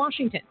advocates in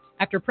Washington,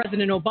 after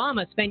President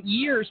Obama spent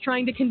years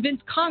trying to convince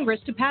Congress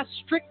to pass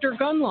stricter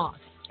gun laws.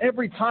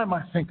 Every time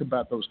I think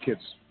about those kids,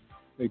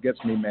 it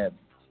gets me mad.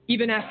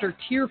 Even after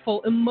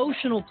tearful,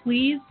 emotional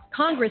pleas,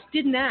 Congress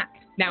didn't act.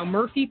 Now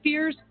Murphy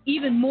fears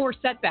even more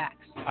setbacks.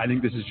 I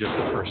think this is just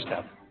the first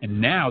step. And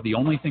now the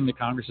only thing that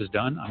Congress has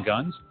done on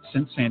guns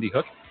since Sandy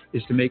Hook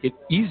is to make it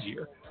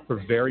easier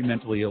for very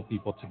mentally ill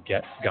people to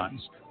get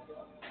guns.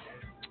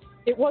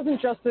 It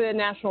wasn't just the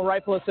National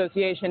Rifle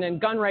Association and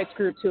gun rights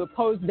groups who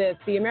opposed this.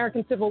 The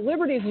American Civil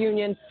Liberties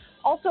Union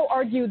also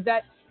argued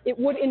that it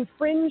would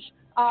infringe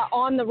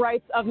on the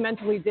rights of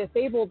mentally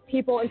disabled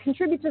people and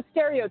contribute to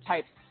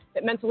stereotypes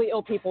that mentally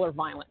ill people are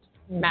violent.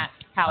 Matt,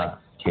 Hallie.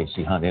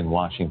 Casey Hunt in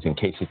Washington.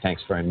 Casey,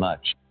 thanks very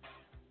much.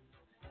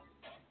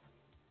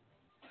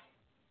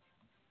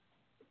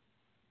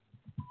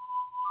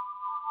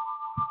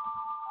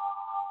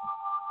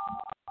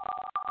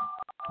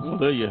 Well,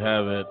 there you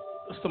have it.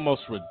 It's the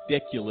most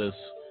ridiculous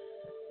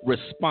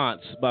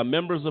response by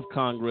members of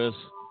Congress.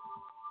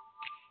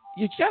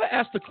 You got to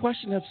ask the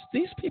question, have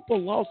these people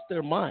lost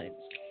their minds?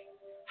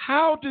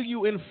 How do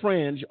you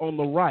infringe on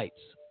the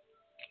rights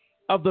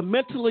of the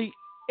mentally,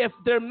 if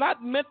they're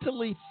not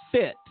mentally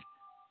fit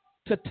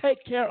to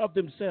take care of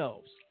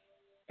themselves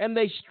and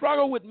they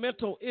struggle with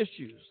mental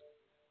issues?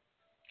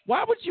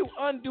 Why would you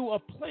undo a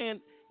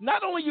plan?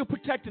 Not only are you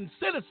protecting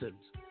citizens,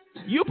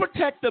 you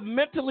protect the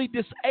mentally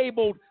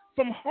disabled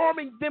from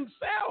harming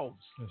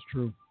themselves. That's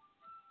true.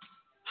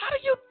 How do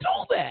you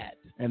do that.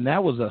 And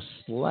that was a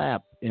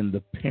slap in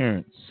the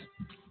parents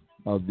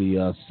of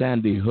the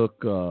Sandy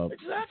Hook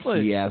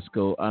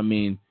fiasco. I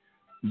mean,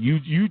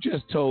 you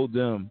just told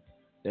them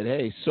that,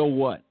 hey, so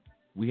what?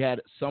 We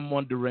had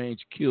someone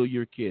deranged kill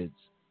your kids.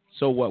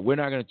 So what? We're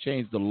not going to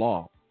change the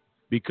law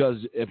because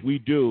if we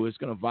do, it's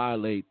going to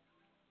violate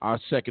our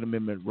Second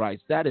Amendment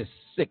rights. That is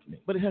sickening.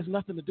 But it has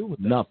nothing to do with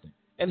that. Nothing.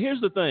 And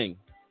here's the thing.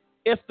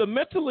 If the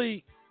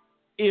mentally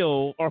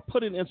ill are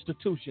put in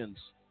institutions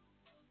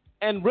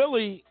and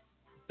really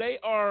they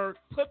are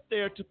put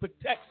there to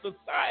protect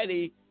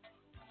society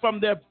from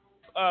their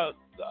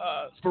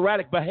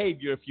sporadic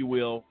behavior, if you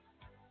will,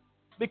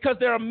 because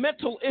there are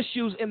mental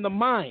issues in the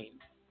mind.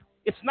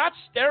 It's not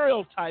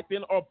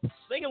stereotyping or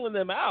singling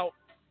them out.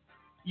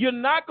 You're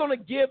not going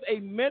to give a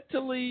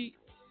mentally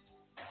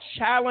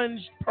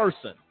challenged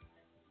person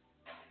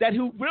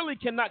who really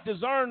cannot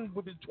discern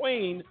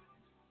between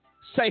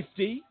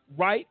safety,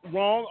 right,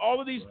 wrong, all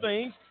of these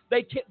things.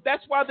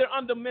 That's why they're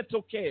under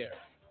mental care.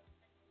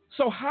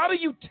 So how do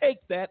you take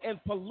that and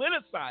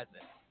politicize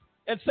it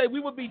and say we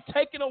would be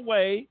taking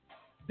away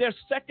their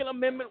Second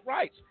Amendment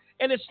rights?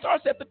 And it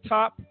starts at the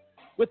top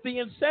with the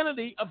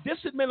insanity of this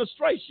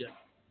administration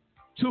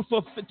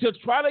to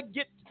try to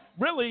get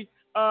really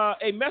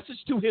a message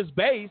to his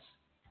base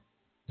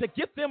to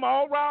get them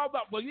all riled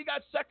up. Well, you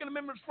got Second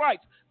Amendment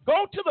rights.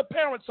 Go to the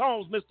parents'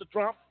 homes, Mr.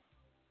 Trump,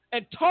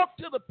 and talk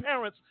to the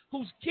parents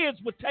whose kids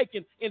were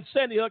taken in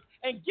Sandy Hook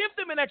and give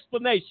them an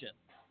explanation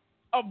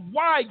of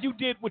why you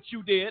did what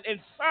you did and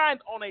signed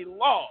on a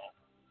law.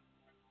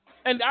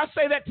 And I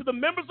say that to the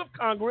members of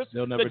Congress, the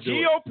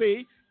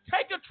GOP,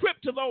 take a trip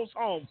to those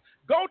homes.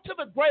 Go to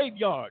the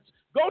graveyards.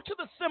 Go to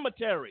the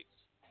cemeteries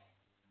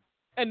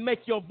and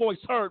make your voice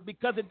heard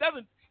because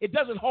it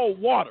doesn't hold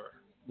water.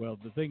 Well,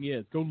 the thing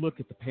is, go look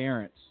at the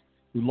parents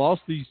who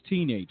lost these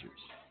teenagers,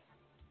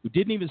 who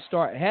hadn't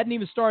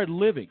even started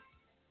living,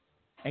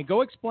 and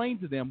go explain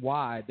to them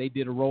why they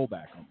did a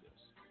rollback on this.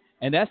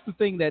 And that's the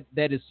thing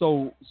that is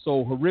so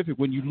horrific.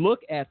 When you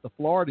look at the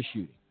Florida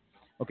shooting,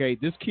 okay,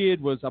 this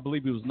kid was, I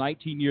believe he was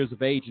 19 years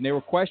of age, and they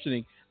were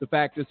questioning the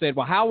fact that said,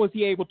 well, how was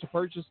he able to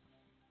purchase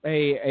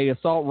a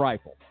assault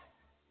rifle?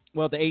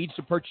 Well, the age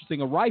of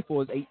purchasing a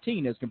rifle is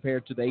 18 as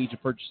compared to the age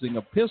of purchasing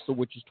a pistol,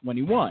 which is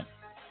 21.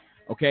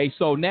 Okay,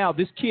 so now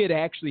this kid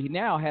actually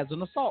now has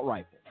an assault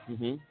rifle.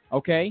 Mm-hmm.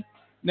 Okay,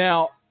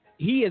 now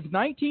he is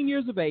 19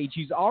 years of age.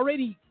 He's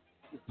already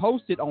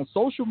posted on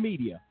social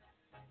media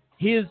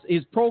his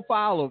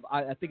profile of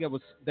I think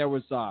there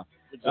was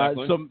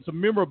some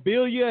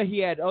memorabilia. He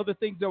had other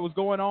things that was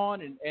going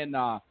on, and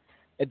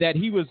that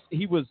he was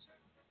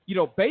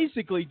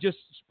basically just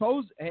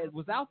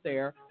was out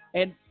there,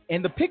 and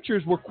the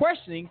pictures were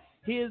questioning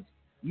his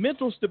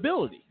mental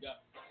stability. Yeah.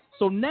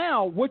 So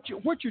now what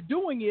you're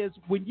doing is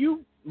when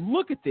you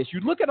look at this, you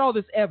look at all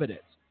this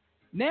evidence.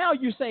 Now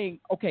you're saying,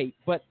 okay,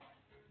 but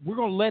we're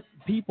going to let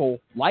people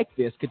like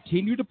this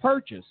continue to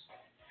purchase.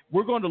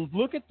 We're going to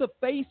look at the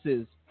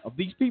faces of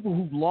these people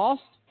who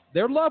lost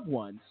their loved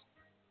ones,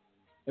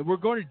 and we're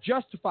going to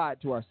justify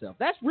it to ourselves.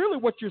 That's really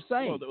what you're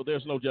saying. Well,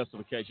 there's no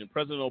justification.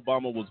 President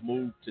Obama was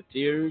moved to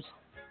tears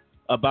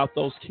about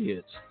those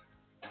kids.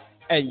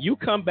 And you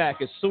come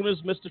back as soon as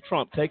Mr.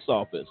 Trump takes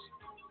office,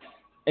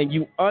 and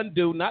you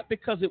undo, not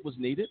because it was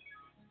needed.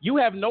 You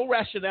have no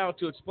rationale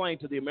to explain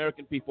to the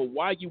American people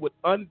why you would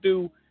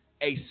undo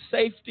a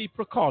safety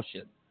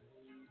precaution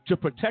to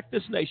protect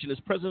this nation as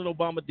President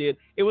Obama did.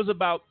 It was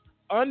about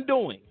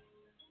undoing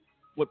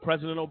what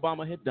President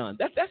Obama had done.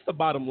 That's the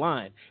bottom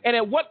line. And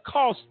at what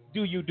cost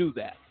do you do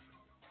that?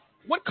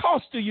 What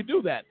cost do you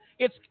do that?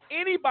 It's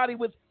anybody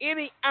with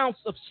any ounce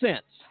of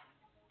sense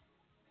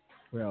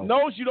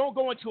knows you don't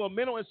go into a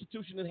mental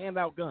institution and hand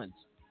out guns.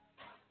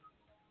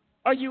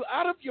 Are you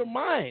out of your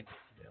mind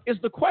is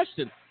the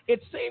question.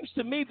 It seems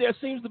to me there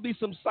seems to be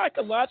some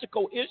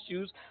psychological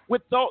issues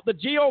with the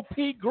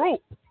GOP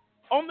group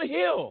on the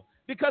Hill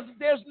because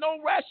there's no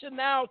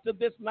rationale to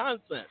this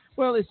nonsense.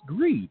 Well, it's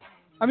greed.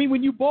 I mean,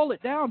 when you boil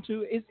it down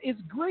to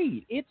it's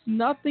greed. It's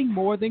nothing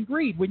more than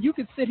greed. When you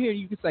can sit here and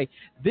you can say,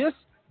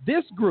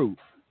 this group,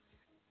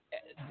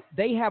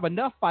 they have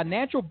enough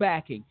financial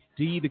backing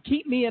to either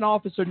keep me in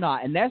office or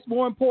not, and that's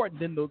more important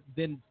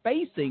than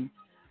facing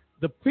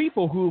the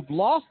people who've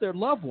lost their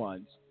loved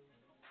ones,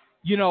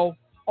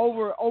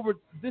 over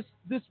this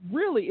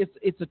really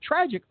it's a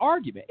tragic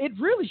argument. It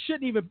really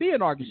shouldn't even be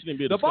an argument.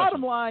 The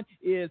bottom line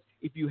is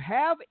if you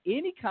have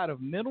any kind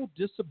of mental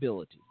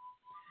disability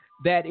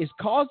that is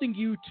causing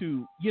you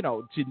to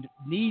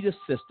need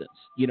assistance,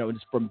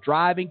 from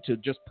driving to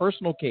just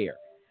personal care,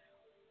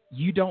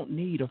 you don't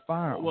need a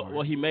firearm.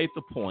 Well, he made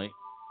the point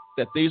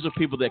that these are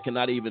people that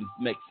cannot even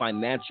make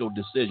financial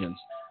decisions.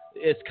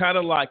 It's kind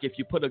of like if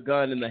you put a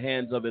gun in the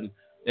hands of an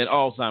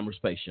Alzheimer's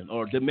patient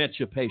or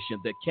dementia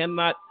patient that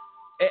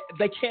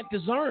they can't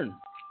discern.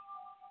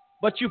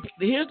 But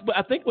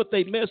I think what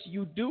they miss,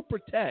 you do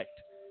protect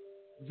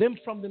them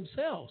from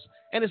themselves.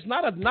 And it's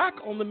not a knock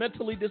on the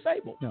mentally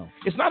disabled. No.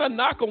 It's not a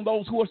knock on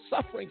those who are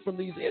suffering from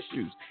these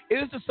issues. It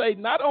is to say,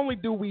 not only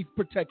do we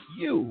protect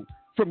you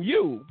from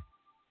you,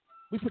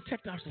 We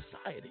protect our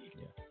society.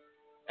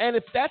 And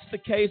if that's the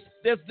case,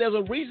 there's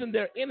a reason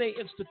they're in an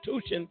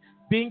institution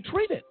being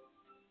treated.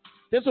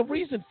 There's a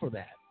reason for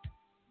that.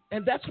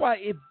 And that's why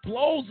it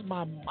blows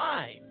my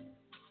mind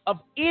of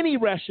any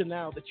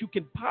rationale that you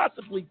can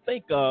possibly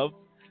think of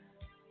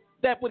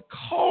that would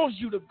cause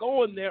you to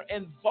go in there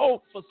and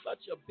vote for such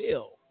a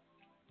bill.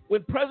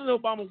 When President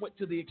Obama went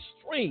to the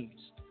extremes,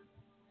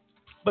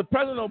 but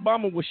President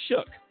Obama was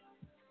shook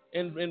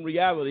in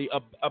reality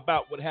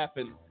about what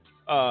happened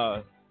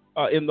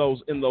in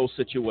those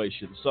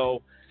situations.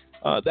 So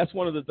that's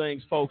one of the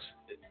things, folks.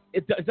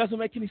 It doesn't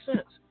make any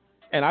sense,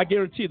 and I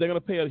guarantee they're going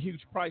to pay a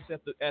huge price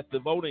at the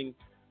voting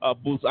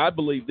booths. I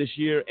believe this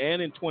year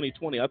and in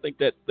 2020. I think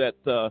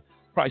that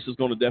price is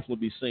going to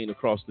definitely be seen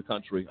across the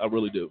country. I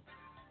really do.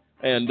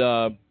 And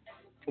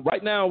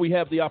right now we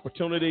have the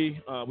opportunity.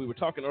 We were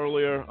talking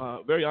earlier.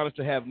 Very honored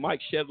to have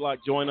Mike Shedlock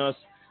join us,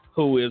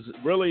 who is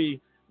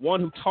really one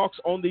who talks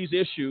on these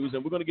issues,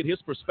 and we're going to get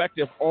his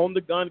perspective on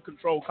the gun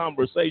control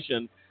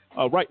conversation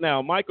right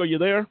now. Mike, are you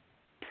there?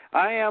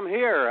 I am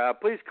here.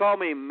 Please call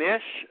me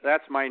Mish.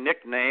 That's my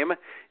nickname,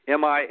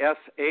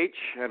 M-I-S-H,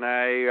 and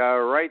I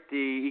write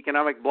the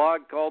economic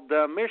blog called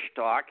Mish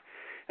Talk,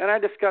 and I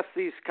discuss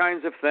these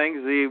kinds of things,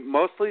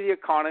 mostly the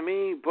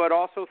economy, but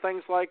also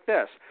things like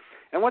this.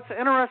 And what's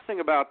interesting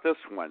about this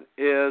one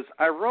is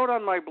I wrote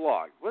on my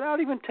blog,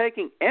 without even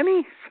taking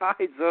any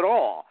sides at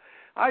all,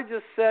 I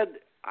just said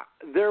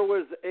there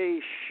was a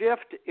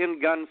shift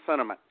in gun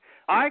sentiment.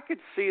 I could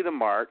see the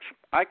march.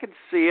 I could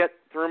see it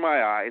through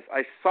my eyes.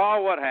 I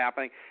saw what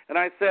happened, and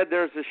I said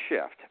there's a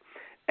shift.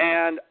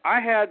 And I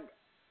had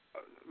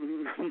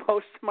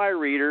most of my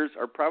readers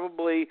are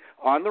probably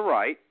on the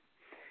right,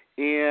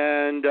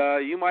 and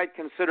you might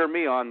consider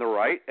me on the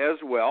right as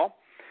well.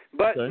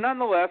 But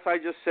nonetheless, I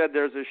just said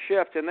there's a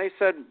shift, and they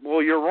said,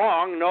 well, you're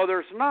wrong. No,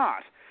 there's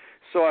not.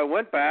 So I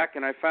went back,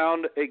 and I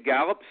found a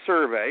Gallup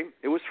survey.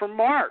 It was from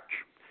March.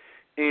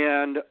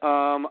 And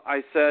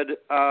I said,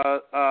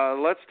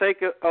 let's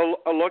take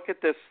a look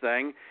at this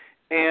thing.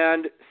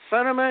 And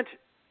sentiment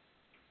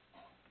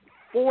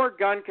for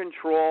gun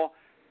control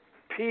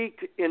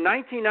peaked in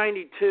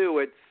 1992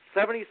 at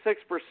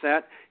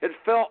 76%. It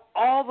fell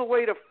all the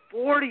way to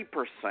 40%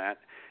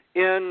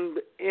 in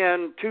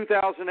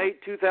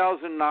 2008,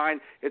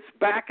 2009. It's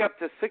back up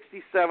to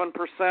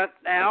 67%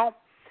 now.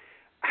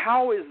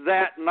 How is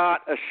that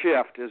not a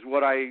shift is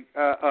what I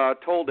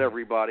told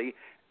everybody.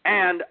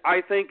 And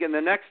I think in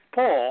the next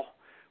poll,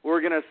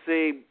 we're going to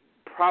see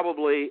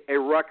probably a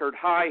record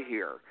high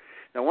here.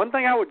 Now, one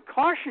thing I would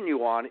caution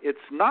you on, it's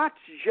not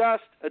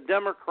just a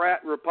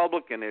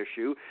Democrat-Republican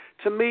issue.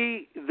 To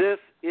me, this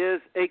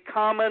is a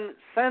common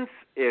sense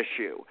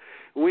issue.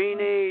 We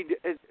need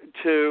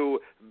to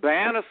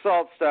ban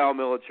assault-style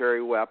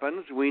military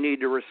weapons. We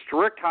need to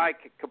restrict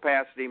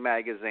high-capacity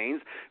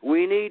magazines.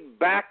 We need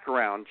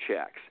background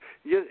checks.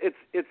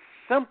 It's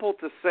simple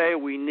to say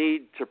we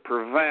need to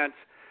prevent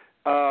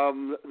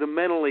the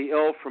mentally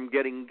ill from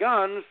getting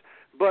guns,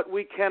 but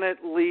we can at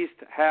least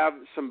have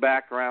some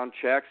background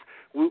checks.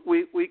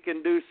 We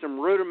can do some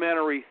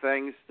rudimentary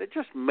things that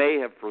just may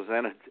have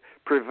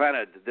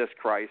prevented this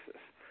crisis.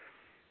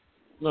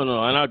 No,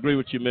 and I agree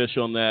with you, Mish,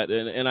 on that.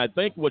 And I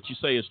think what you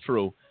say is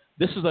true.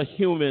 This is a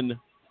human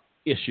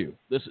issue.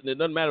 It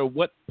doesn't matter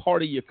what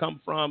party you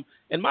come from.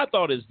 And my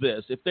thought is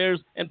this: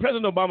 and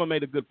President Obama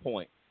made a good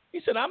point.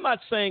 He said, I'm not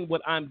saying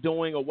what I'm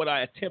doing or what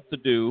I attempt to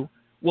do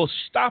will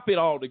stop it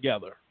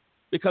altogether,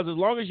 because as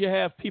long as you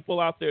have people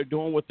out there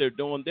doing what they're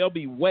doing, there'll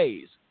be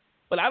ways.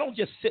 But I don't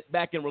just sit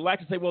back and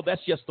relax and say, well,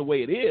 that's just the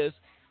way it is.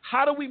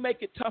 How do we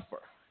make it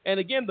tougher? And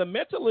again, the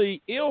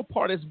mentally ill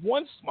part is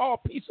one small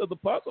piece of the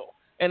puzzle.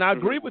 And I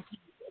agree with you,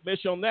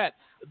 Mish, on that.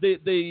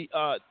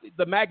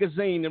 The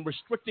magazine and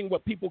restricting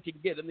what people can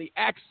get and the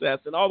access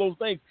and all those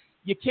things.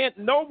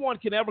 No one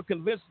can ever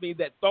convince me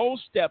that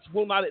those steps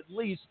will not at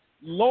least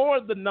lower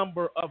the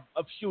number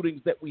of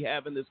shootings that we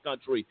have in this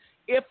country.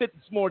 If it's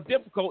more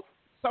difficult,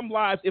 some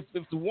lives, if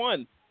it's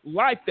one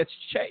life that's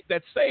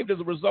saved as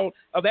a result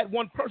of that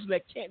one person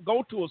that can't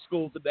go to a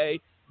school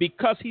today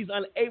because he's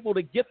unable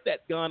to get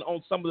that gun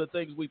on some of the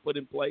things we put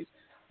in place,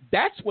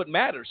 that's what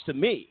matters to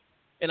me.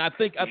 And I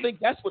think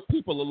that's what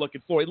people are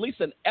looking for, at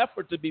least an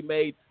effort to be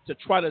made to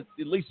try to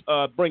at least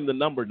bring the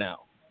number down.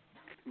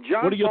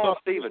 John Paul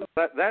Stevens,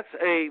 that's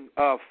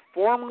a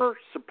former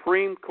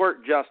Supreme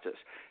Court justice,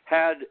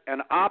 had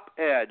an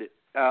op-ed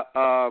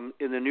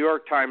in the New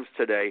York Times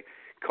today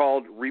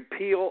called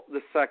Repeal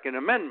the Second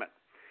Amendment.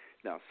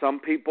 Now, some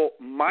people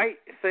might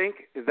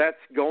think that's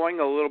going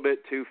a little bit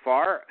too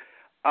far.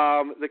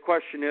 The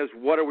question is,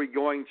 what are we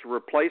going to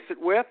replace it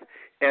with?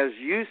 As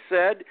you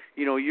said,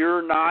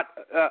 you're not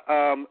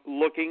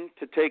looking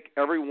to take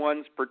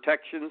everyone's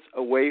protections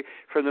away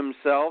from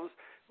themselves.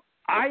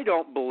 I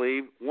don't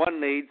believe one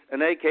needs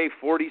an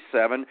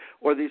AK-47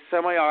 or these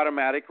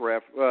semi-automatic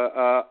weapons,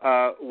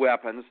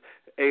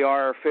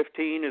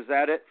 AR-15, is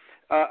that it,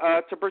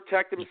 to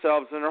protect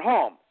themselves in their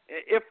home.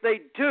 If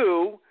they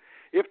do,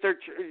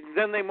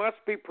 then they must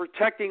be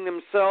protecting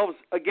themselves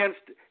against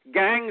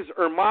gangs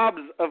or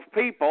mobs of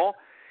people.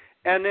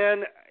 And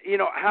then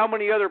how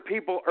many other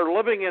people are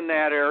living in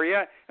that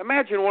area.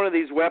 Imagine one of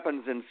these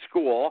weapons in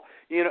school,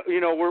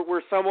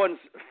 where someone's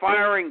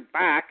firing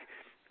back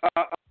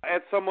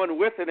at someone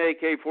with an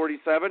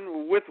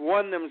AK-47, with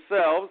one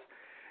themselves.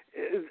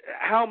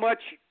 How much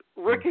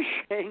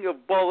ricocheting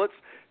of bullets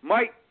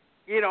might,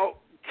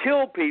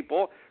 kill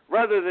people,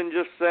 rather than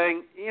just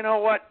saying, you know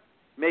what,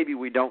 maybe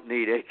we don't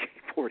need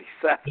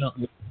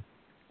AK-47.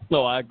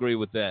 No, I agree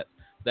with that.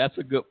 That's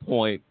a good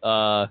point.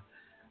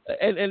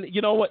 And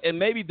you know what? And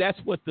maybe that's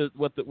what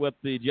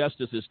the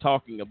justice is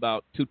talking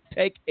about, to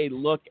take a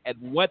look at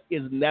what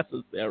is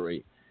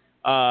necessary.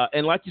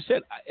 And like you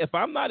said, if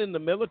I'm not in the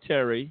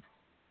military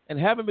and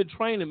haven't been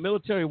trained in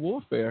military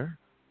warfare,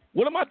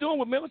 what am I doing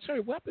with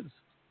military weapons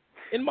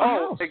in my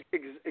house?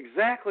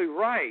 Exactly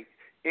right.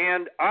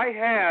 And I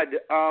had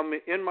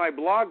in my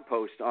blog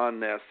post on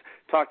this,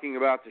 talking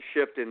about the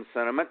shift in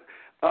sentiment,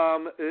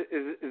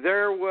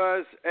 there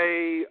was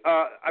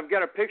I've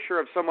got a picture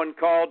of someone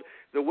called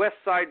the West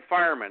Side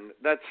Fireman.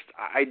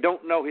 I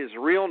don't know his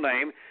real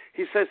name.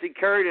 He says he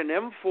carried an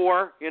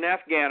M4 in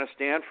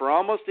Afghanistan for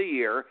almost a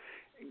year.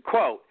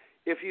 Quote,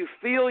 if you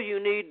feel you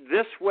need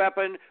this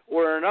weapon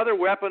or another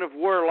weapon of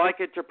war like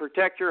it to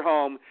protect your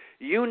home,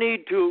 you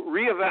need to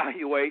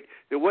reevaluate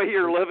the way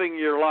you're living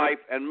your life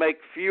and make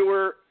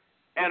fewer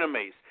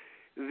enemies.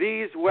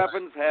 These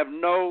weapons have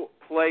no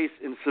place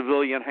in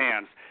civilian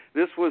hands.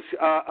 This was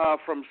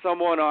from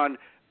someone on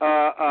 #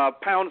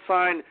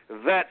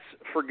 Vets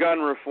for Gun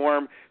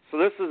Reform. So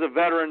this is a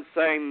veteran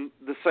saying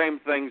the same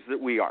things that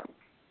we are.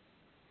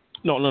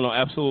 No,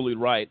 absolutely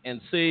right. And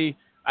see,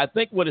 I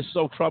think what is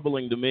so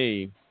troubling to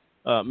me,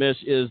 Mish,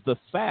 is the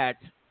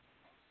fact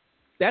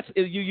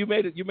you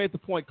made the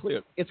point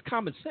clear. It's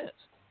common sense.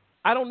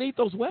 I don't need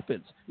those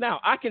weapons. Now,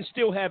 I can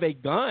still have a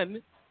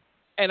gun,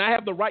 and I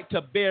have the right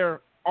to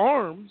bear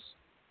arms,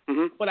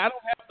 but I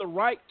don't have the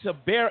right to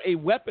bear a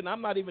weapon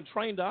I'm not even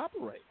trained to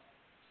operate.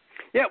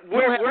 Yeah,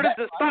 where does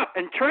it stop?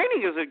 And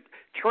training is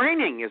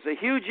a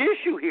huge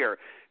issue here.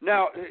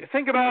 Now,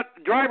 think about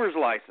driver's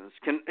license.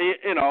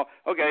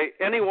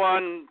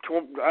 Anyone,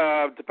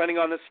 depending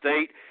on the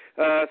state,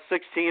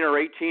 16 or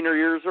 18 or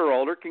years or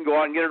older, can go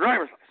out and get a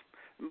driver's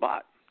license.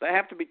 But they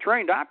have to be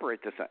trained to operate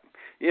the thing.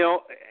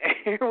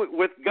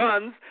 With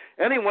guns,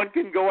 anyone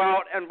can go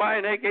out and buy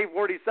an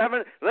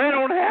AK-47. They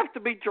don't have to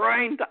be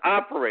trained to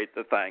operate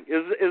the thing.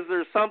 Is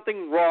there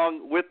something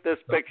wrong with this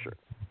picture?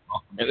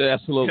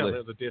 Absolutely. Yeah,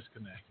 there's a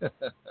disconnect.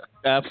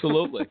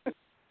 Absolutely.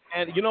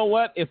 And you know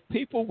what? If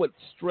people would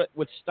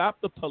stop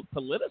the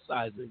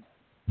politicizing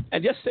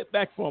and just sit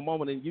back for a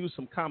moment and use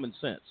some common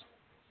sense,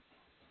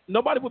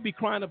 nobody would be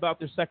crying about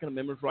their Second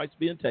Amendment rights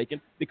being taken,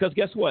 because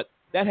guess what?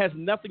 That has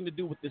nothing to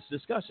do with this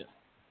discussion.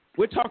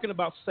 We're talking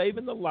about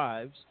saving the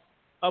lives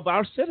of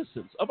our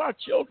citizens, of our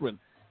children,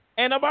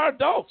 and of our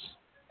adults,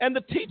 and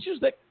the teachers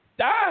that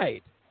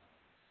died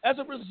as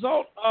a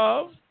result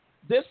of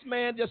this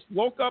man just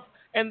woke up,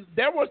 and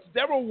there were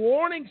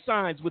warning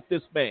signs with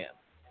this man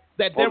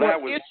that there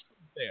were issues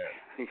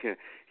there.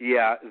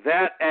 Yeah,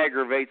 that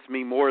aggravates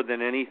me more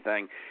than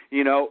anything.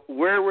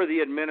 Where were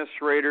the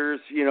administrators?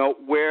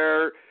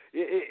 Where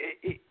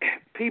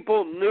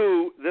people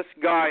knew this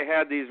guy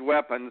had these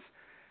weapons,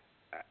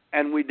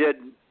 and we did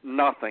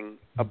nothing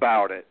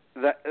about it.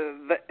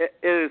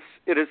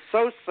 It is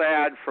so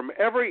sad from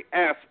every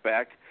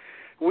aspect.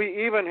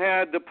 We even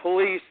had the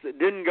police that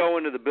didn't go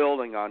into the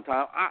building on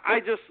time. I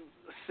just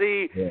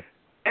see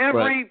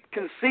every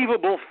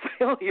conceivable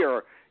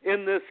failure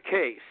in this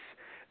case.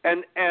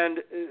 And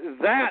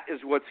that is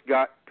what's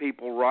got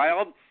people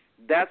riled.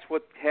 That's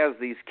what has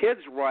these kids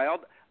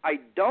riled. I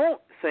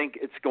don't think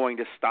it's going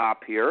to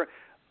stop here.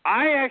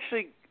 I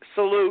actually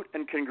salute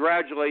and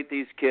congratulate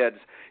these kids.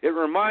 It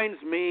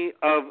reminds me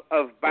of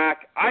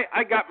back,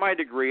 I got my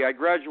degree. I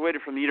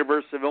graduated from the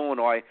University of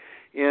Illinois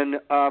in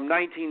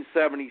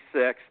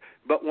 1976.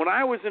 But when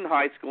I was in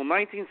high school,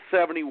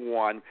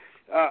 1971,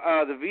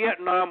 the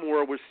Vietnam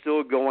War was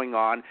still going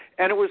on,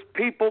 and it was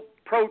people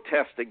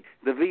protesting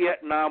the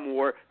Vietnam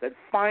War that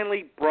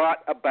finally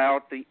brought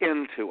about the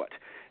end to it.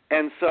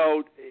 And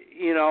so,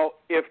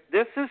 if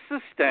this is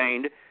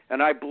sustained,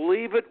 and I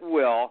believe it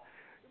will,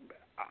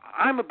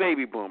 I'm a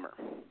baby boomer,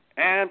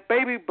 and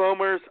baby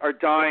boomers are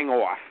dying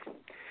off.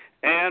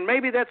 And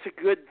maybe that's a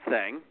good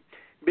thing,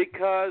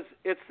 because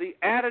it's the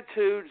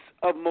attitudes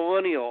of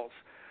millennials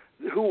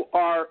who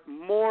are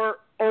more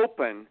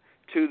open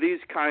to these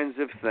kinds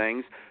of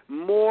things,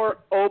 more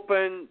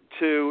open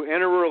to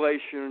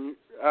interracial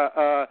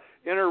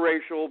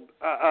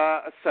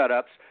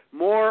setups,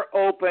 more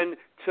open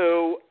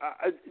to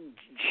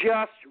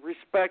just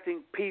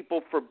respecting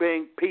people for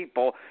being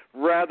people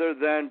rather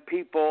than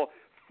people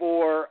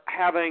for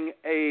having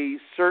a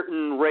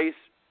certain race,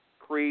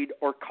 creed,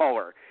 or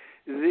color.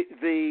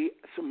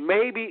 So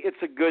maybe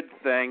it's a good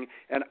thing,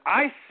 and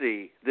I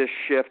see this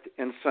shift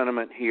in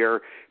sentiment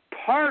here.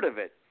 Part of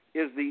it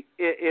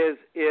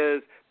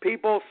is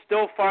people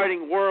still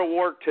fighting World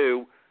War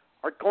II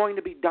are going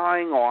to be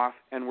dying off,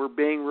 and we're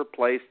being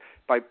replaced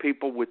by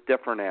people with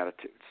different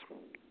attitudes.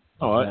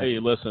 Oh, hey,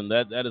 listen,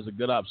 that is a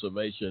good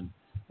observation.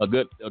 a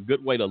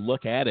good way to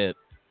look at it.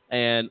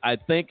 And I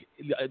think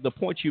the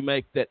point you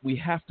make that we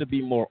have to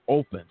be more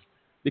open,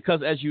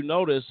 because as you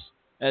notice,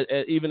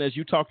 even as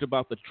you talked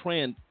about the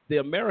trend, the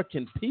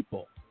American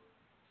people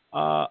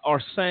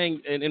are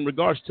saying, and in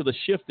regards to the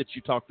shift that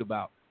you talked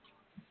about,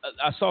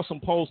 I saw some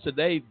polls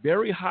today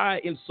very high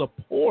in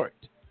support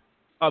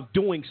of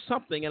doing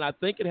something, and I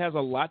think it has a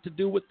lot to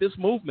do with this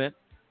movement,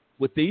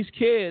 with these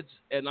kids.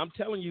 And I'm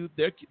telling you,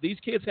 these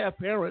kids have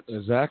parents.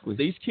 Exactly.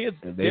 These kids,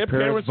 their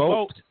parents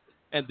vote,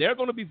 and they're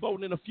going to be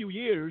voting in a few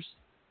years.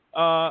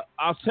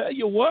 I'll tell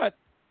you what,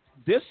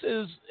 this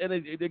is, and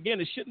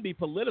again, it shouldn't be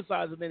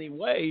politicized in any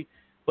way,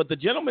 but the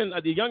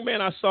young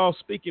man I saw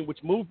speaking, which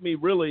moved me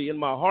really in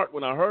my heart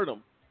when I heard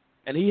him,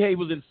 and he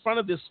was in front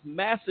of this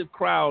massive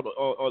crowd,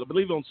 or I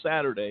believe on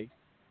Saturday,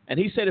 and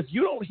he said, if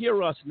you don't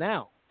hear us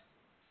now,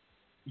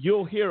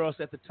 you'll hear us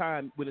at the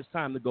time when it's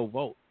time to go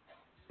vote.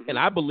 And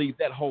I believe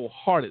that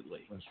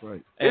wholeheartedly. That's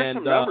right. Here's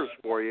some numbers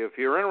for you. If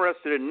you're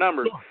interested in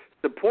numbers,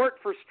 support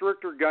for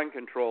stricter gun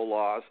control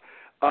laws,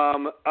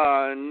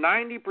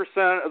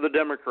 90% of the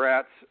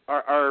Democrats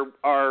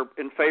are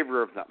in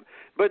favor of them.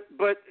 But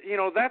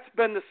that's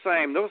been the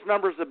same. Those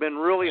numbers have been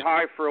really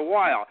high for a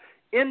while.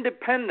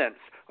 Independents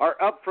are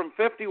up from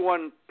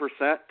 51%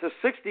 to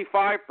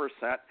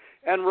 65%,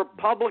 and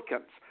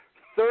Republicans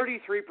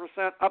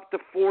 33% up to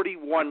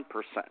 41%.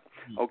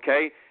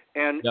 Okay,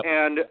 and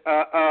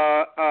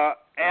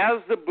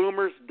as the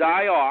boomers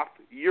die off,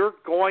 you're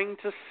going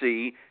to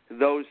see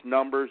those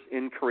numbers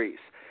increase.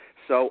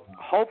 So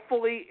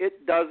hopefully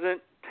it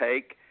doesn't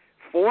take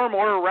 4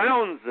 more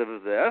rounds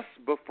of this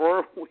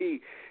before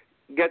we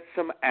get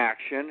some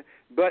action,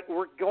 but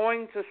we're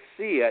going to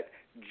see it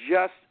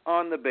just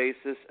on the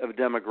basis of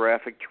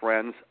demographic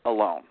trends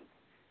alone.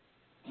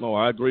 No,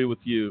 I agree with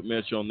you,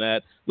 Mitch, on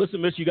that.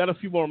 Listen, Mitch, you got a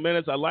few more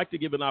minutes. I'd like to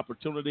give an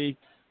opportunity.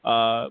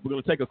 We're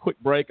going to take a quick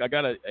break. I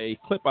got a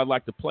clip I'd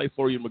like to play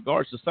for you in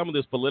regards to some of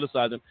this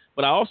politicizing,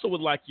 but I also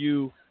would like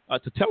you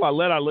to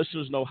let our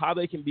listeners know how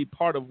they can be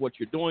part of what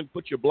you're doing.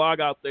 Put your blog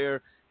out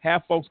there.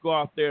 Have folks go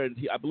out there, and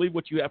I believe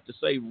what you have to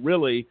say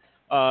really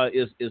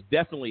is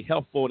definitely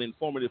helpful and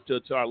informative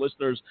to our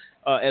listeners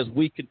as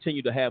we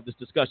continue to have this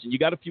discussion. You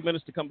got a few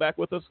minutes to come back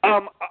with us?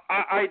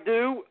 I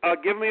do.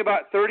 Give me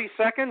about 30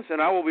 seconds,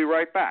 and I will be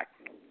right back.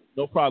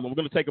 No problem. We're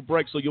going to take a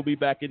break, so you'll be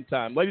back in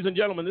time. Ladies and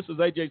gentlemen, this is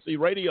AJC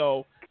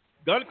Radio,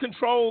 Gun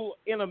Control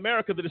in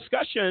America, the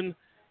discussion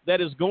that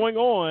is going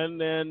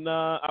on. And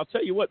I'll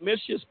tell you what,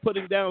 Mitch is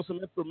putting down some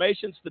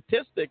information,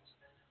 statistics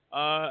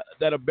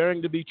that are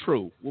bearing to be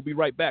true. We'll be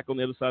right back on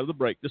the other side of the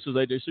break. This is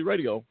AJC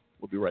Radio.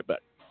 We'll be right back.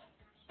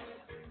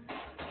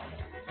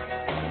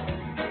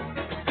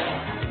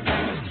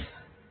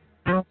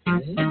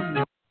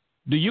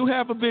 Do you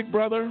have a big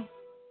brother?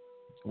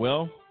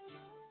 Well,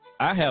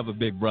 I have a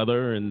big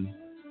brother, and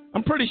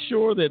I'm pretty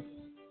sure that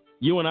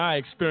you and I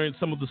experience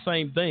some of the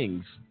same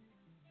things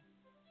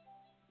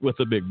with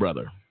a big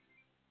brother.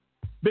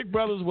 Big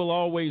brothers will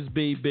always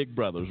be big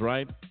brothers,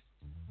 right?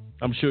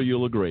 I'm sure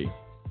you'll agree.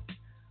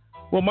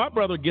 Well, my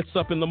brother gets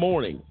up in the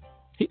morning.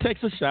 He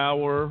takes a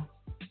shower,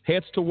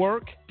 heads to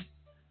work,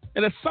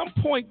 and at some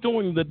point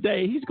during the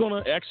day, he's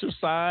going to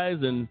exercise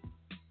and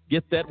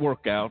get that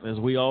workout, as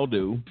we all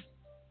do.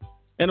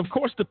 And, of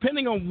course,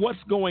 depending on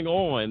what's going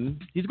on,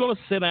 he's going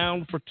to sit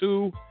down for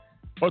 2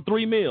 or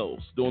 3 meals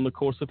during the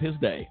course of his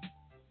day.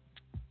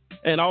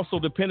 And also,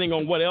 depending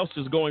on what else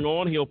is going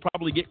on, he'll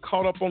probably get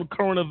caught up on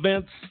current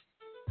events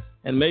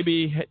and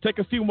maybe take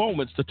a few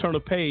moments to turn a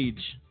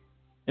page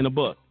in a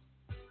book.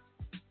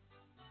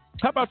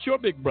 How about your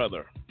big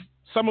brother?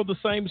 Some of the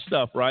same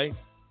stuff, right?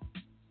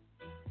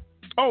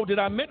 Oh, did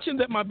I mention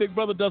that my big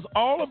brother does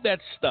all of that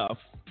stuff,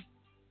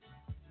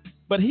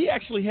 but he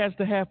actually has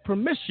to have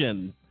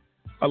permission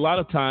a lot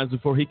of times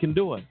before he can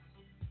do it?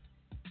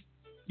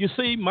 You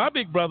see, my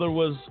big brother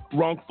was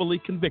wrongfully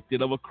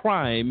convicted of a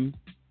crime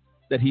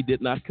that he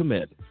did not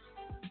commit.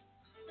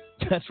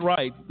 That's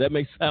right. That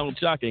may sound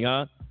shocking,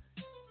 huh?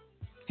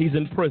 He's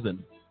in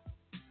prison.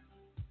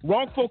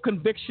 Wrongful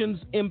convictions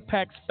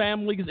impact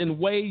families in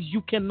ways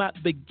you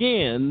cannot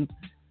begin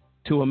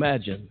to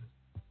imagine.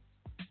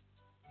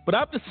 But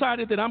I've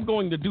decided that I'm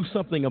going to do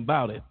something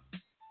about it.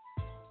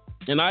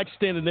 And I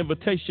extend an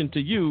invitation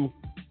to you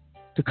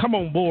to come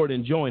on board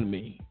and join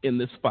me in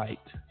this fight.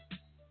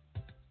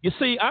 You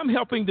see, I'm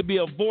helping to be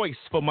a voice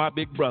for my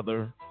big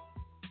brother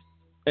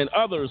and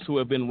others who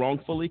have been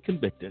wrongfully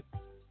convicted.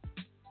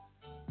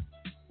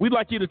 We'd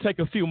like you to take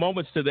a few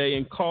moments today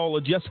and call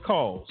a Just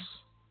Cause,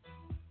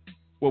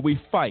 where we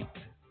fight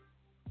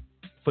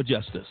for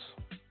justice.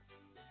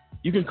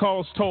 You can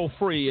call us toll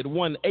free at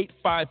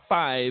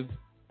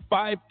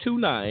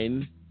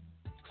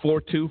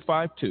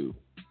 1-855-529-4252.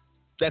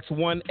 That's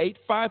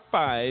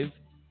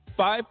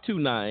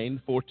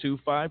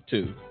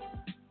 1-855-529-4252.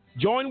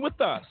 Join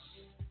with us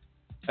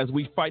as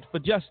we fight for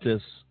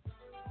justice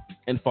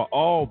and for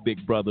all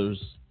big brothers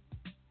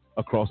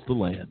across the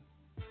land.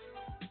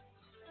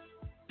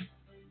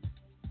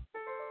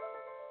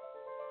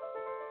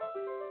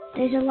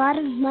 There's a lot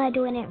of mud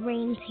when it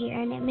rains here,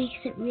 and it makes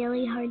it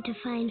really hard to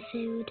find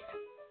food.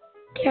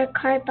 There are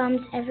car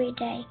bombs every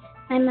day.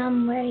 My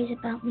mom worries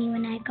about me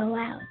when I go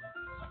out.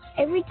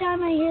 Every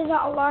time I hear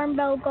the alarm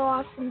bell go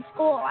off in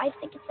school, I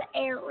think it's an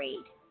air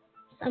raid.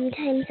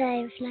 Sometimes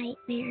I have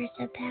nightmares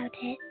about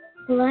it.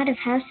 A lot of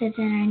houses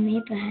in our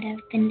neighborhood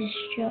have been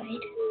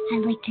destroyed. I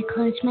like to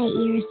close my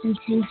ears and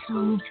sing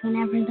songs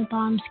whenever the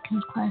bombs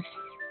come close.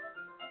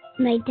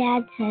 My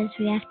dad says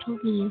we have to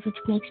leave,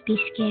 which makes me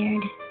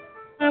scared.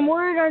 I'm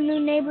worried our new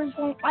neighbors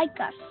won't like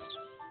us.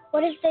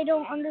 What if they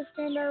don't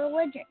understand our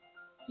religion?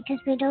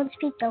 Because we don't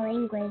speak the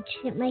language,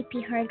 it might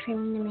be hard for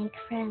me to make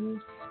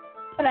friends.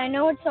 But I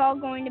know it's all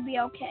going to be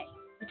okay.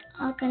 It's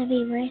all going to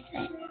be worth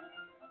it.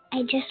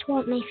 I just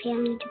want my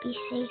family to be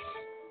safe.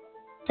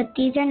 But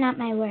these are not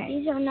my words.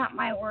 These are not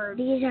my words.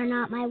 These are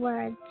not my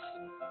words.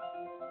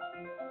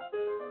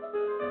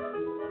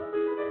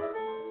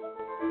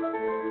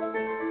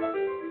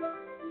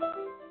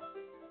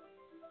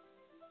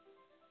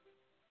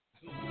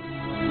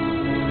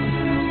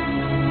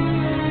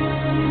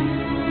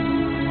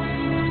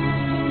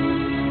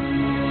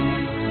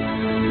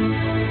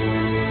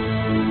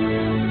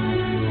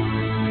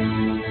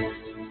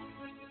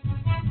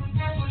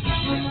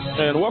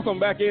 And welcome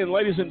back in,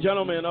 ladies and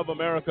gentlemen of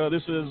America.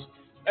 This is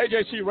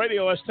AJC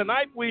Radio. As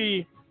tonight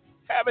we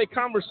have a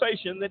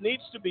conversation that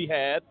needs to be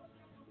had,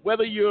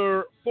 whether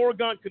you're for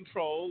gun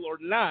control or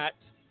not.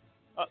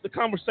 The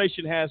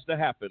conversation has to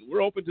happen.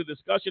 We're open to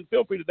discussion.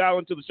 Feel free to dial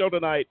into the show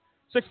tonight,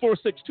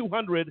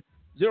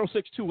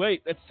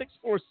 646-200-0628. That's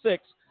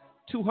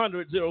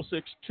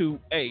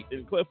 646-200-0628.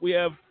 And Cliff, we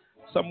have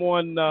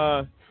someone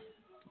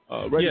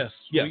ready. Yes,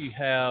 we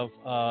have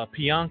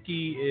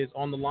Pianki is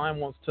on the line,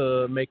 wants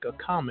to make a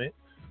comment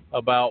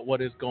about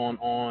what is going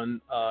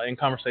on in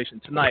conversation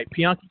tonight.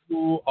 Pianki,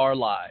 you are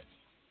live.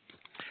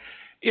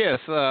 Yes,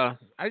 I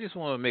just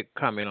want to make a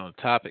comment on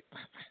the topic.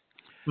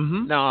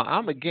 Mm-hmm. Now,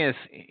 I'm against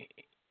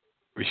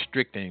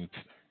restricting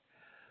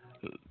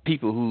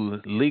people who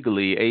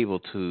legally able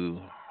to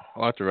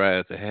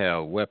authorize to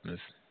have weapons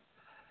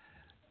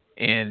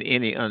and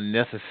any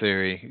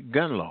unnecessary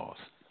gun laws.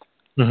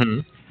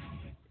 Mm-hmm.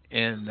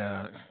 And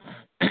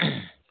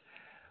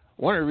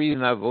one of the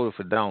reasons I voted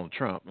for Donald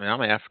Trump, and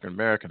I'm an African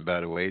American,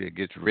 by the way, that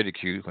gets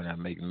ridiculed when I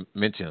make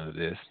mention of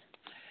this,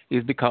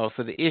 is because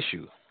of the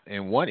issue.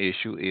 And one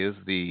issue is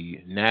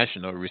the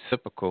national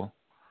reciprocal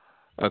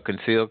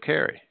concealed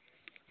carry.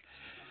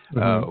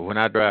 Mm-hmm. When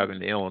I drive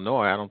into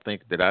Illinois, I don't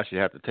think that I should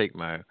have to take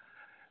my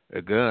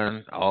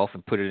gun off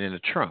and put it in the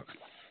trunk.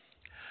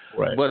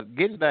 Right. But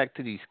getting back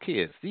to these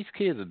kids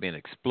have been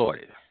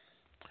exploited.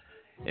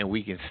 And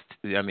we can,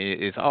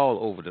 it's all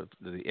over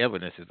the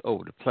evidence is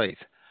over the place.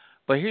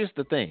 But here's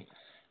the thing.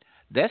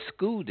 That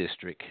school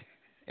district,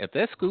 if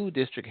that school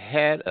district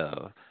had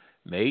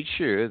made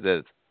sure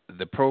that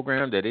the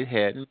program that it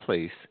had in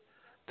place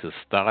to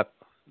stop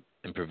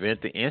and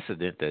prevent the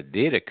incident that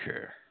did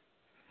occur,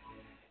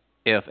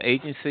 if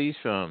agencies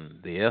from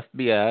the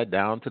FBI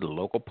down to the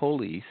local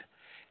police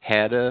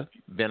had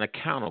been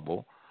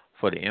accountable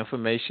for the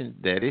information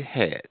that it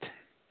had,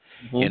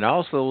 mm-hmm. and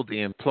also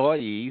the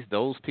employees,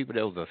 those people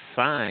that was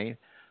assigned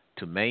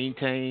to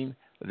maintain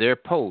their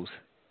posts,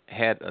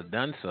 had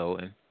done so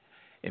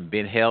and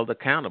been held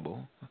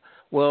accountable,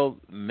 well,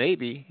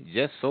 maybe,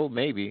 just so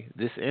maybe,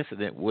 this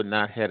incident would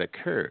not have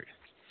occurred.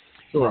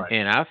 Right.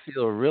 And I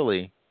feel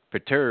really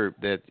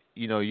perturbed that,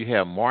 you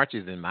have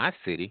marches in my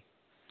city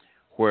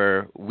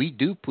where we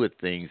do put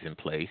things in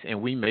place and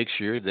we make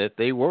sure that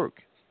they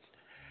work.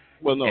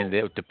 Well, no. And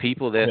that the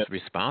people that's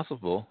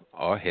responsible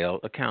are held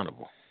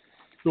accountable.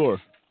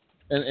 Sure.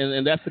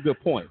 And that's a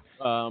good point.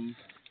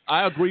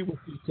 I agree with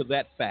you to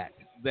that fact,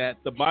 that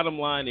the bottom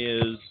line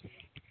is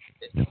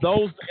it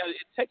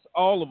takes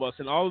all of us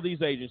and all of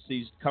these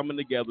agencies coming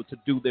together to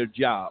do their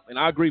job. And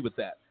I agree with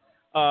that.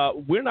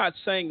 We're not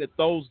saying that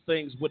those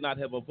things would not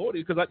have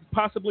avoided, because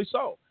possibly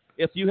so.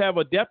 If you have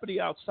a deputy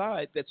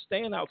outside that's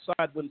staying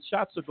outside when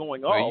shots are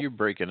going off. Well, you're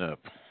breaking up.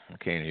 I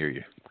can't hear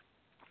you.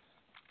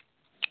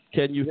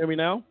 Can you hear me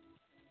now?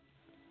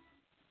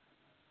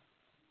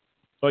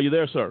 Are you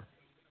there, sir?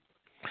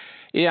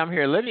 Yeah, I'm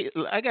here.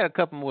 I got a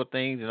couple more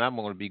things, and I'm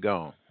going to be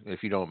gone,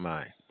 if you don't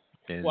mind.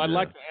 And, well, I'd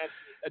like to ask.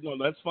 No,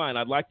 that's fine.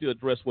 I'd like to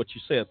address what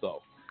you said,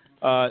 though.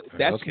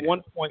 That's okay.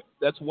 one point.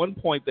 That's one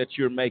point that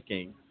you're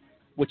making,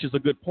 which is a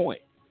good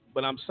point.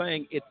 But I'm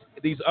saying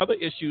these other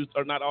issues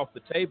are not off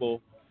the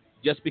table,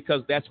 just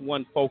because that's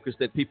one focus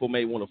that people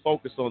may want to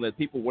focus on, that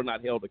people were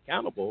not held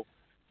accountable.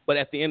 But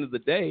at the end of the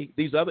day,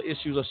 these other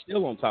issues are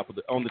still on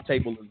the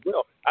table as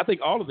well. I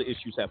think all of the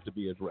issues have to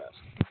be addressed.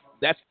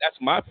 That's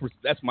my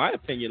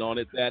opinion on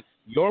it. That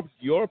your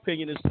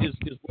opinion is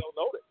well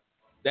noted.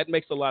 That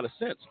makes a lot of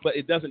sense, but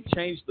it doesn't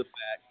change the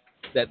fact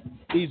that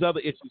these other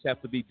issues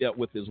have to be dealt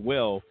with as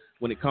well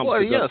when it comes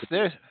to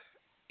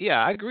yes,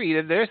 I agree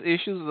that there's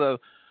issues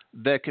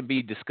that can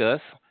be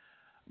discussed,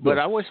 but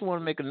I just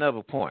want to make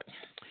another point.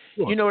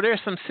 Sure.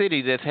 There's some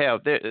cities that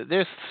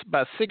there's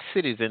about 6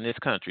 cities in this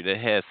country that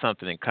have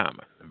something in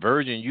common.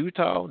 Virgin,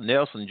 Utah,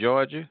 Nelson,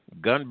 Georgia,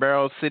 Gun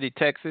Barrel City,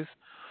 Texas,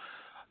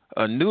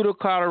 Noodle,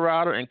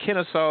 Colorado, and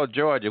Kennesaw,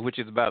 Georgia, which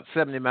is about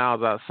 70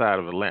 miles outside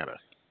of Atlanta.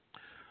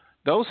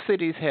 Those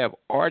cities have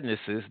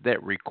ordinances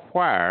that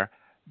require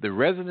the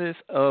residents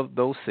of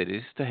those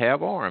cities to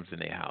have arms in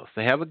their house,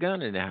 to have a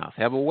gun in their house,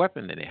 have a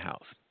weapon in their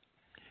house.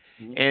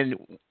 Mm-hmm. And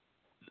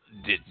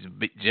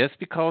just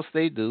because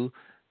they do,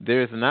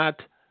 there's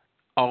not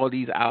all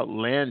these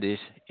outlandish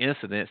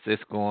incidents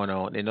that's going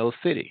on in those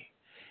cities.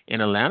 In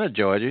Atlanta,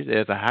 Georgia,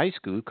 there's a high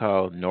school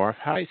called North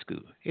High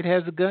School. It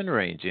has a gun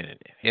range in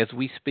it as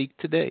we speak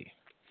today.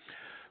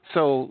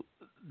 So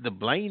to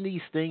blame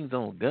these things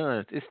on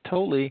guns is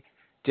totally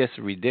just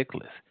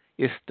ridiculous.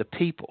 It's the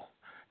people.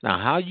 Now,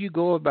 how you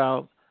go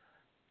about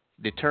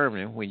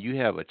determining when you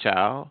have a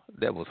child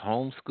that was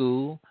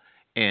homeschooled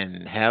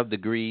and have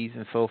degrees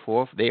and so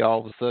forth, they all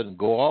of a sudden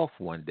go off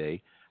one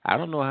day. I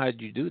don't know how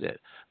you do that,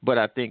 but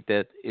I think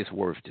that it's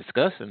worth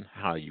discussing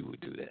how you would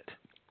do that.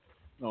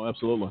 Oh,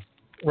 absolutely.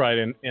 Right,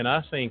 and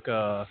I think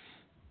those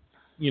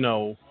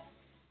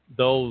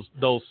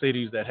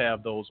cities that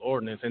have those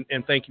ordinances,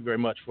 and thank you very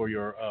much for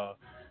your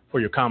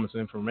comments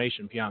and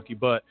information, Bianchi.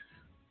 But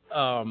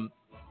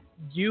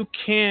you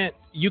can't.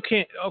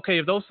 Okay,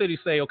 if those cities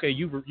say, okay,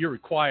 you're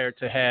required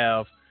to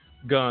have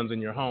guns in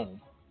your home,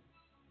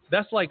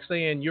 that's like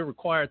saying you're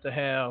required to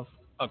have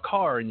a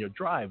car in your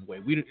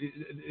driveway.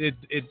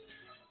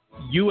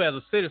 You as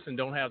a citizen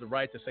don't have the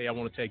right to say I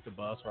want to take the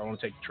bus or I want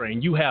to take the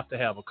train. You have to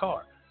have a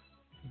car.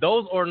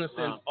 Those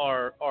ordinances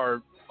are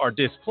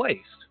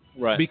displaced,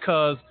 right?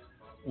 Because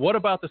what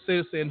about the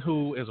citizen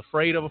who is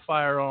afraid of a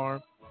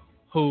firearm,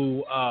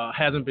 who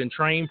hasn't been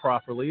trained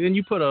properly? And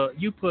you put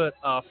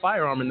a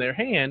firearm in their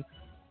hand,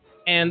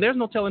 and there's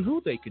no telling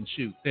who they can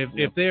shoot.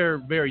 If they're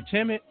very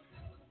timid,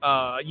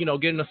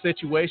 get in a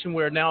situation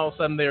where now all of a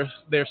sudden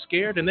they're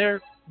scared and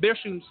they're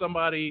shooting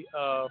somebody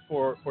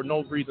for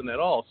no reason at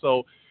all.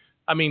 So,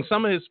 I mean,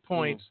 some of his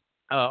points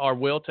are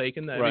well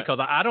taken, right, because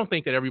I don't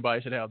think that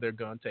everybody should have their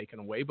gun taken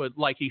away. But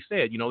like he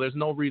said, there's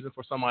no reason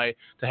for somebody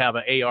to have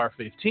an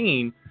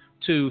AR-15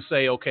 to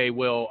say, okay,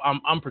 well,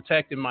 I'm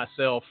protecting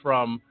myself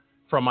from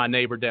my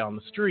neighbor down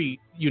the street,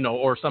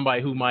 or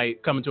somebody who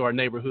might come into our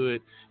neighborhood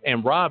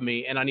and rob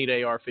me, and I need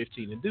an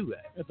AR-15 to do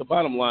that. The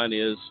bottom line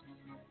is,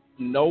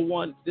 no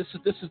one. This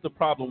is the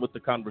problem with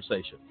the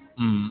conversation.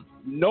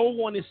 No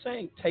one is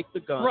saying take the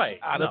gun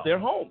out of their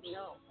homes.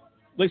 No.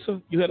 Lisa,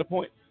 you had a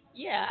point.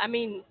 Yeah, I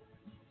mean,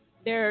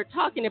 they're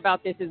talking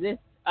about this as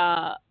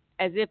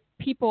if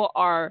people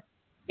are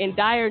in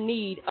dire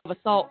need of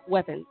assault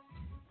weapons.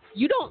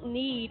 You don't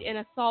need an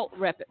assault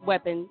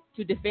weapon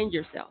to defend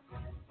yourself.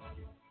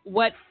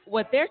 What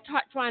they're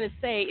trying to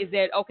say is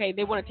that, okay,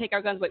 they want to take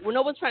our guns away. Well,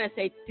 no one's trying to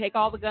say take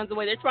all the guns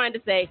away.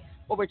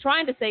 What we're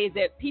trying to say is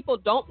that people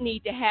don't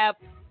need to have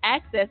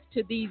access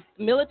to these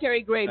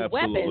military-grade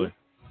weapons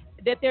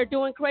that they're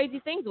doing crazy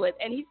things with.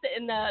 And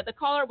the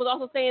caller was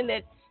also saying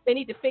that they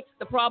need to fix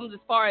the problems as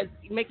far as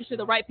making sure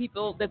the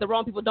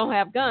wrong people don't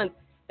have guns.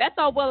 That's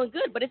all well and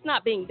good, but it's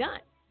not being done.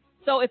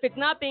 So if it's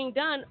not being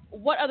done,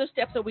 what other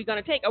steps are we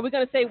going to take? Are we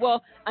going to say,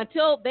 well,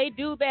 until they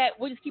do that,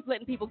 we'll just keep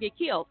letting people get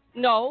killed?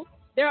 No,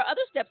 there are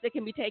other steps that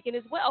can be taken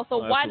as well. So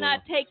why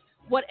not take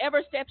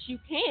whatever steps you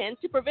can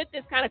to prevent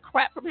this kind of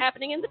crap from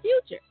happening in the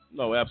future?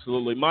 No,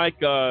 absolutely.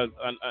 Mike, I'm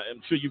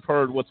sure you've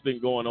heard what's been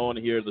going on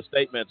here, the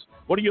statements.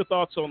 What are your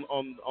thoughts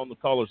on the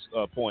caller's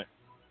point?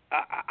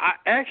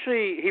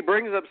 Actually, he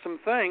brings up some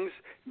things,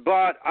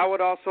 but I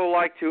would also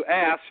like to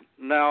ask,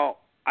 now,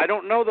 I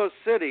don't know those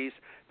cities,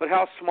 but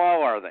how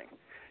small are they?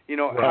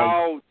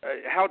 Right.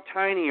 How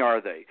tiny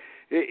are they?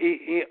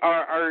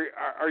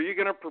 Are you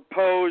going to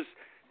propose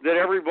that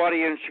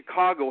everybody in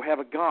Chicago have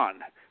a gun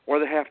or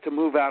they have to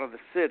move out of the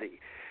city?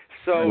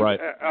 So right.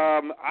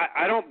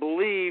 I don't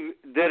believe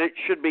that it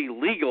should be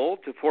legal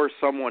to force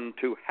someone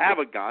to have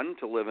a gun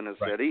to live in a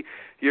city.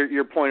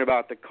 Your point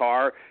about the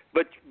car,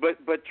 but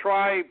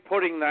try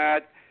putting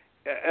that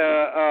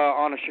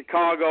on a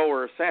Chicago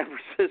or a San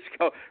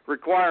Francisco,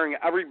 requiring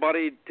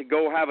everybody to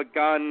go have a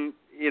gun.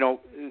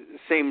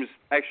 Seems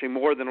actually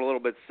more than a little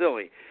bit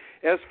silly.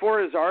 As for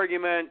his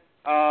argument,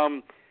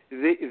 and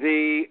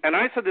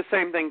I said the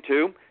same thing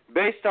too.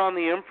 Based on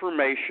the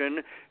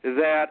information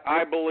that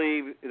I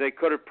believe they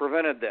could have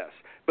prevented this.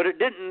 But it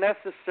didn't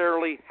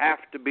necessarily have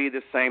to be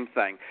the same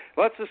thing.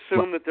 Let's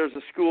assume that there's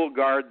a school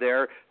guard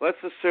there. Let's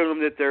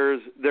assume that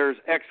there's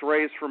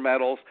X-rays for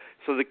metals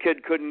so the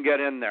kid couldn't get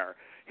in there.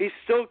 He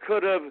still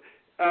could have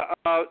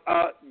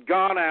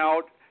gone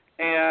out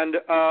and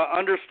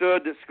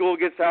understood that school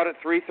gets out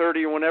at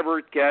 3:30 or whenever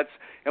it gets,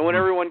 and when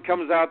everyone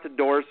comes out the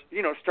doors,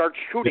 start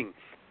shooting.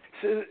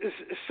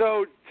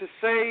 So to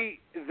say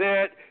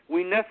that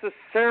we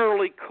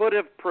necessarily could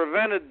have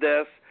prevented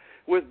this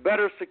with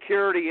better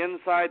security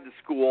inside the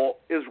school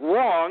is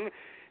wrong,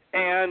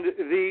 and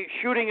the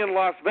shooting in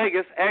Las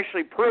Vegas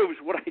actually proves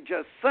what I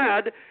just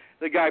said.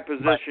 The guy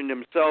positioned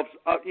himself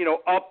up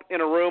in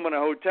a room in a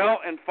hotel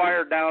and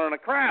fired down on a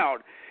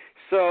crowd.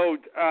 So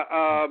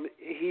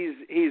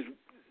he's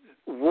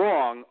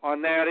wrong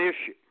on that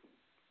issue.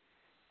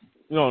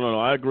 No,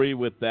 I agree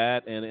with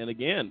that. And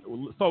again,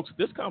 folks,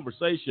 this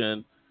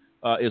conversation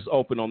is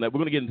open on that. We're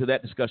going to get into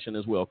that discussion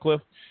as well. Cliff?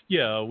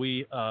 Yeah,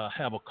 we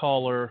have a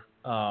caller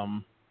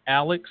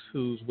Alex,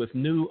 who's with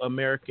New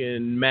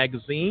American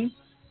Magazine,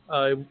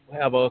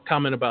 have a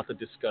comment about the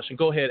discussion.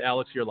 Go ahead,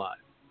 Alex, you're live.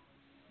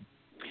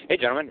 Hey,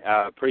 gentlemen.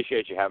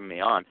 Appreciate you having me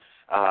on.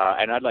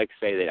 And I'd like to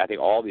say that I think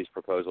all these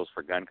proposals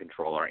for gun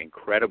control are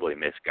incredibly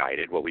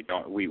misguided. We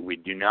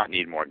do not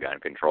need more gun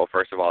control.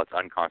 First of all, it's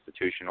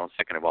unconstitutional.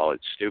 Second of all,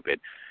 it's stupid.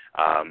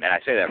 And I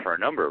say that for a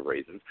number of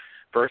reasons.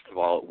 First of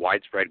all,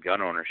 widespread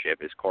gun ownership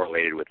is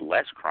correlated with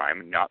less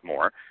crime, not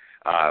more.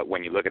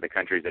 When you look at the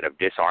countries that have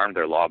disarmed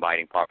their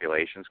law-abiding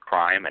populations,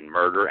 crime and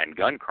murder and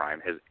gun crime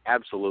has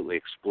absolutely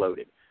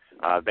exploded.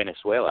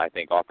 Venezuela, I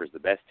think, offers the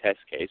best test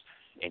case.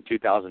 In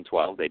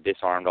 2012, they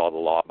disarmed all the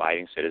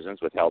law-abiding citizens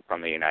with help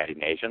from the United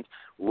Nations.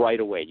 Right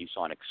away, you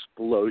saw an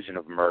explosion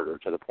of murder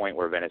to the point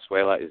where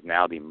Venezuela is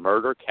now the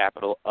murder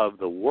capital of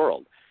the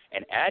world.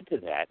 And add to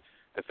that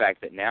the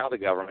fact that now the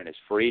government is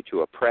free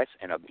to oppress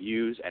and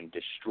abuse and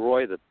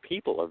destroy the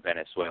people of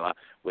Venezuela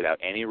without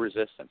any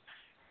resistance.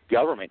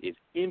 Government is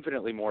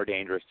infinitely more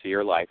dangerous to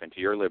your life and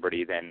to your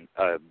liberty than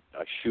a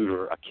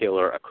shooter, a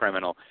killer, a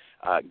criminal.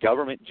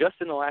 Government, just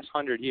in the last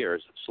 100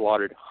 years,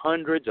 slaughtered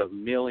hundreds of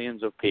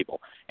millions of people.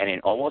 And in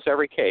almost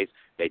every case,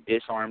 they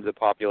disarmed the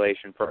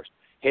population first.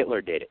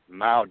 Hitler did it.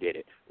 Mao did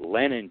it.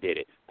 Lenin did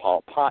it.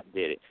 Pol Pot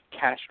did it.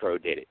 Castro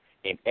did it.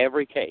 In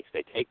every case,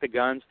 they take the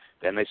guns,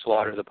 then they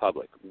slaughter the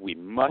public. We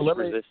must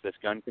resist this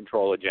gun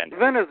control agenda.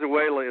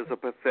 Venezuela is a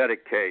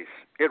pathetic case.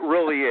 It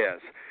really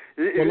is.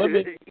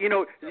 You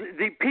know,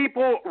 the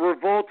people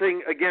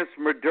revolting against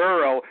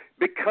Maduro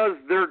because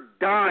they're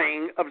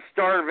dying of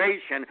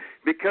starvation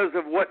because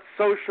of what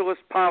socialist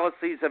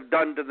policies have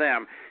done to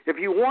them. If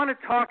you want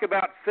to talk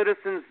about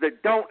citizens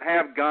that don't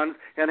have guns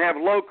and have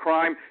low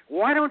crime,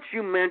 why don't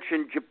you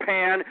mention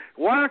Japan?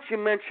 Why don't you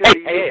mention the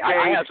UK?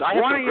 I have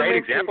why some great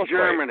examples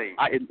Germany?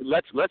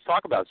 Let's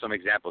talk about some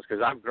examples,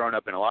 because I've grown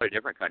up in a lot of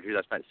different countries.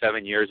 I spent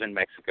 7 years in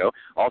Mexico,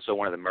 also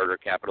one of the murder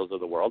capitals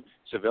of the world.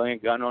 Civilian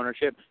gun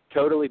ownership,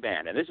 totally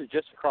banned. And this is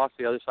just across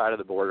the other side of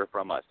the border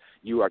from us.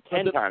 You are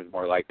 10 times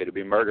more likely to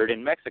be murdered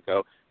in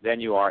Mexico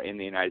than you are in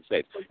the United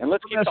States. And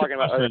let's keep talking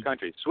about other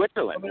countries.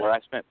 Switzerland, where I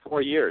spent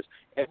 4 years,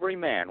 every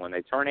man, when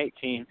they turn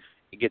 18,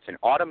 he gets an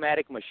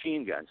automatic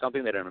machine gun,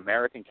 something that an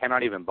American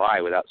cannot even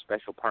buy without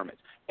special permits.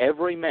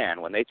 Every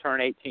man, when they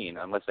turn 18,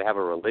 unless they have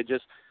a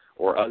religious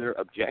or other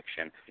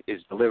objection,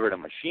 is delivered a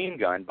machine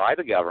gun by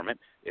the government.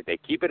 If they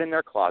keep it in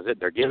their closet,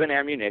 they're given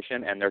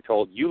ammunition, and they're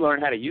told, you learn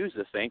how to use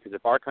this thing, because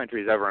if our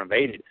country is ever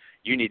invaded,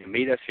 you need to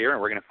meet us here,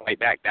 and we're going to fight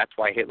back. That's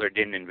why Hitler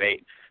didn't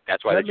invade.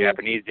 That's why the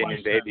Japanese didn't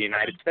invade the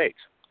United States.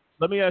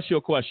 Let me ask you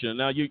a question.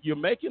 Now, you're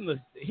making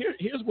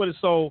here's what is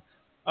so,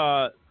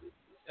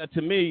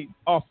 to me,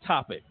 off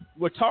topic.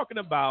 We're talking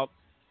about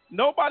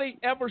nobody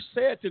ever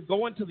said to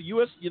go into the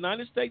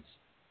United States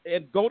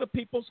and go to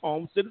people's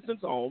homes, citizens'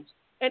 homes,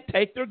 and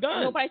take their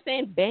guns. Nobody's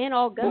saying ban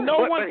all guns.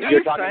 But he's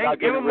saying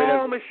give them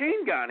all a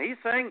machine gun. He's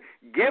saying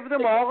give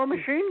them all a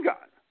machine gun.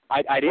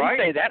 I didn't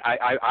say that.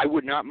 I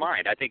would not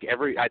mind. I think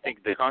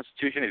the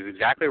Constitution is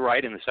exactly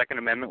right in the Second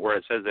Amendment, where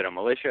it says that a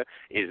militia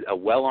is a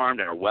well-armed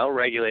and a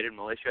well-regulated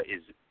militia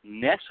is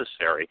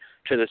necessary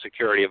to the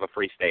security of a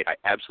free state. I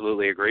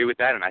absolutely agree with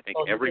that, and I think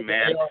every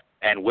man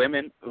and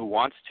woman who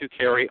wants to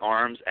carry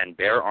arms and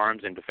bear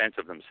arms in defense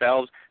of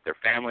themselves, their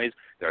families,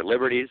 their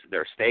liberties,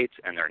 their states,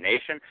 and their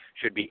nation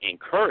should be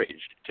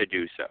encouraged to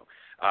do so.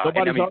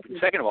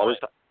 Second of all,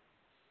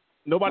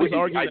 nobody's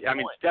arguing. I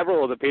mean,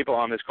 several of the people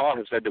on this call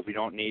have said that we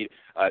don't need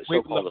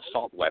so-called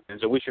assault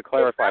weapons, and we should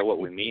clarify what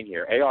we mean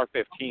here.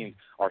 AR-15s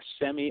are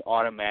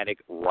semi-automatic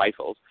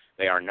rifles.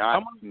 They are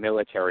not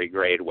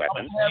military-grade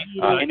weapons.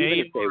 And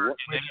even if they were,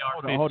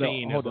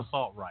 AR-15 is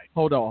assault rifle.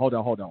 Hold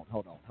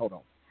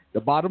on.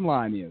 The bottom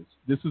line is,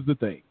 this is the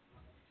thing.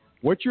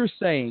 What you're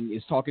saying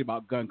is talking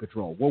about gun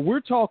control. What we're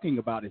talking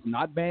about is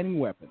not banning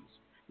weapons.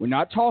 We're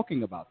not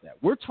talking about that.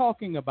 We're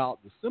talking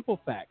about the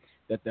simple fact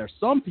that there are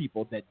some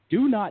people that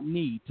do not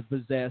need to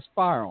possess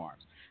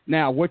firearms.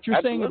 Now, what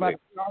you're saying about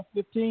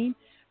AR-15,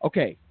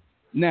 okay,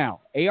 now,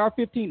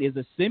 AR-15 is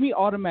a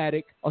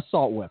semi-automatic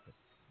assault weapon.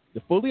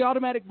 The fully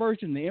automatic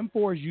version, the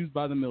M4, is used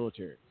by the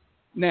military.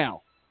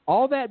 Now,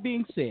 all that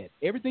being said,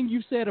 everything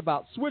you said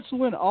about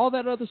Switzerland, all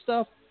that other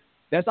stuff,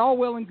 that's all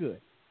well and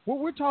good. What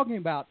we're talking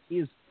about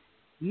is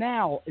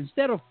now,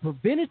 instead of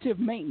preventative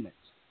maintenance,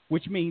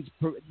 which means,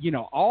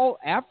 all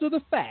after the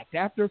fact,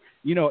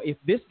 if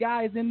this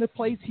guy is in the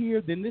place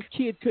here, then this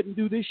kid couldn't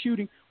do this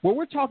shooting. What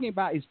we're talking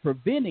about is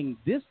preventing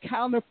this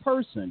kind of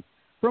person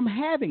from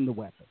having the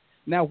weapon.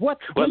 Now,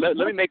 let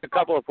me make a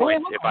couple of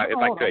points, if I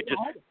could.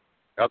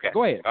 Okay.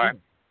 Go ahead. All right.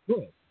 Go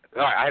ahead.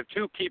 All right, I have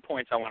two key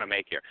points I want to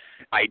make here.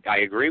 I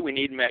agree we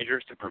need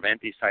measures to prevent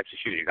these types of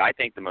shootings. I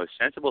think the most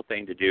sensible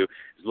thing to do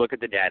is look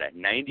at the data.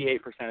 98%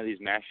 of these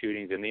mass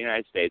shootings in the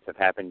United States have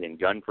happened in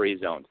gun-free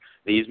zones.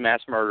 These mass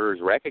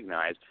murderers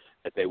recognize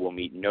that they will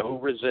meet no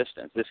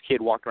resistance. This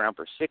kid walked around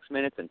for 6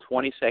 minutes and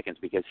 20 seconds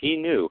because he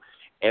knew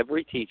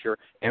every teacher,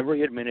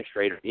 every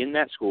administrator in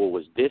that school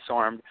was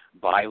disarmed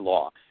by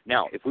law.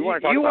 Now, if we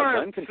want to talk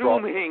about gun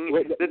control,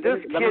 that this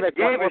kid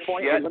gave a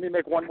shit. Let me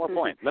make one more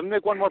point. Let me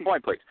make one more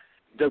point, please.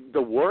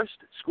 The worst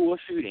school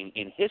shooting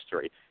in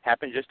history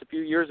happened just a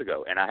few years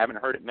ago, and I haven't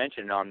heard it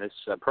mentioned on this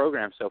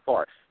program so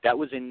far. That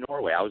was in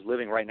Norway. I was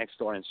living right next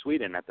door in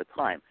Sweden at the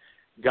time.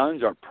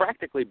 Guns are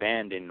practically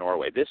banned in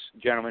Norway. This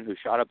gentleman who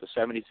shot up the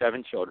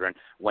 77 children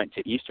went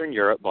to Eastern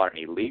Europe, bought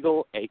an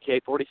illegal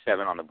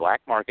AK-47 on the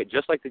black market,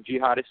 just like the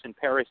jihadists in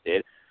Paris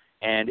did,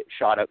 and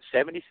shot up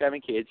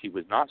 77 kids. He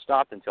was not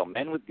stopped until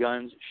men with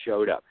guns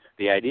showed up.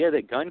 The idea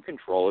that gun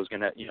control is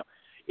going to,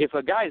 if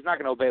a guy is not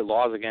going to obey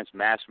laws against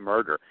mass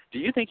murder, do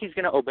you think he's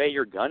going to obey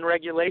your gun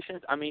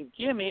regulations? I mean,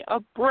 give me a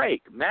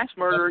break. Mass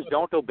murderers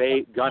don't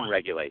obey gun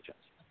regulations.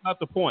 That's not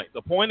the point.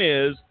 The point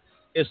is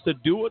to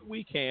do what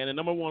we can. And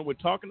number one, we're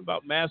talking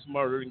about mass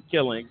murder and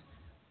killing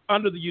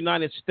under the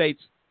United States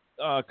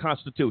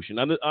Constitution,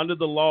 under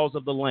the laws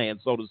of the land,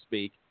 so to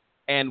speak.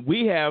 And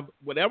we have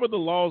whatever the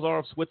laws are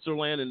of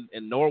Switzerland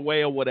and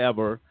Norway or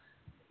whatever,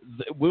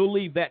 we'll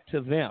leave that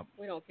to them.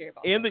 We don't care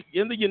about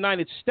in the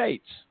United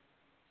States,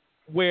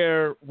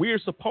 where we're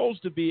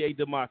supposed to be a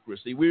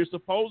democracy. We're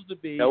supposed to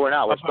be... No, we're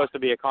not. We're supposed to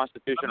be a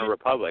constitutional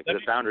republic. The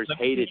founders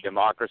hated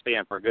democracy,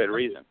 and for good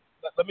reason.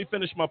 Let me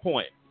finish my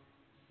point.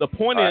 The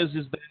point is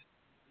that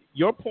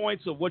your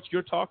points of what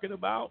you're talking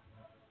about,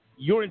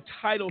 you're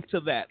entitled to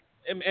that.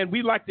 And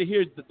we like to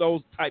hear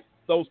those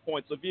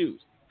points of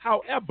views.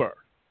 However,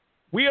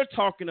 we are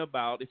talking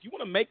about, if you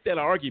want to make that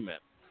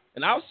argument,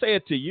 and I'll say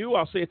it to you,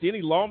 I'll say it to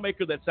any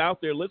lawmaker that's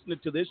out there listening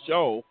to this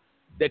show,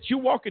 that you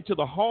walk into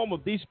the home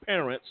of these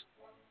parents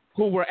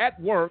who were at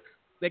work,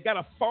 they got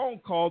a phone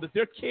call that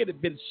their kid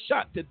had been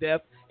shot to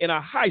death in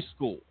a high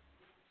school.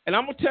 And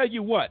I'm going to tell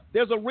you what,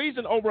 there's a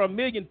reason over 1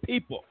 million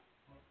people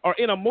are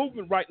in a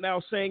movement right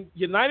now saying the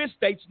United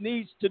States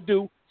needs to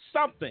do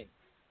something.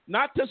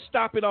 Not to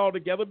stop it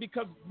altogether,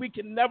 because we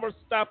can never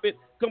stop it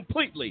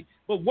completely.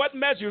 But what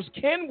measures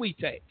can we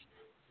take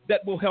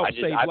that will help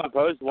save lives? I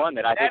proposed one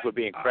that I think would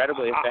be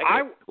incredibly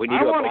effective. We need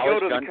to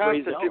abolish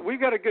gun-free zones. We've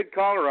got a good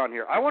caller on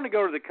here. I want to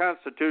go to the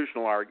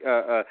constitutional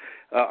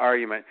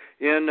argument.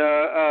 In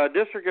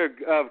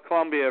District of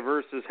Columbia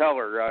versus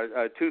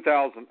Heller,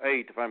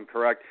 2008, if I'm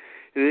correct,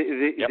 they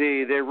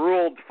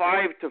ruled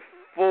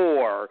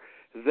 5-4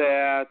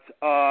 that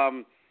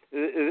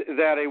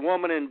a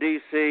woman in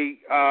D.C.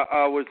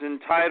 was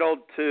entitled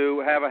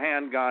to have a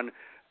handgun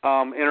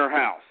in her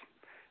house.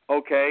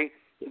 Okay?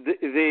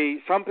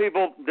 Some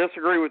people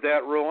disagree with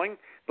that ruling,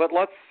 but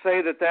let's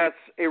say that that's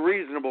a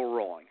reasonable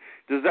ruling.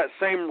 Does that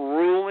same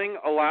ruling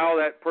allow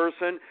that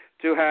person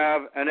to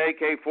have an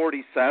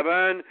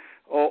AK-47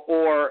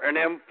 or an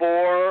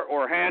M4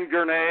 or hand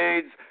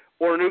grenades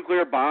or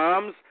nuclear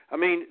bombs? I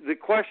mean, the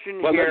question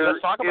here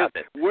is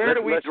where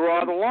do we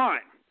draw the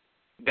line?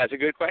 That's a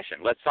good question.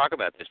 Let's talk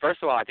about this.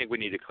 First of all, I think we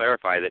need to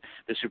clarify that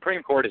the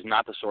Supreme Court is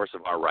not the source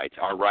of our rights.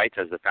 Our rights,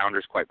 as the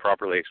founders quite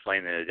properly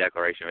explained in the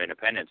Declaration of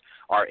Independence,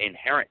 are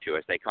inherent to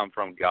us. They come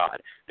from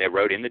God. They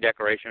wrote in the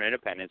Declaration of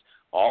Independence,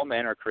 all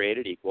men are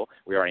created equal.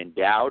 We are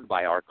endowed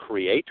by our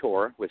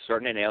Creator with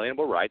certain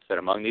inalienable rights, that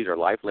among these are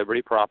life,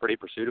 liberty, property,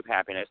 pursuit of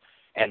happiness.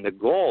 And the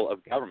goal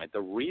of government,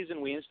 the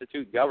reason we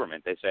institute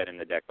government, they said in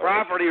the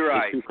Declaration, property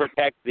rights, is to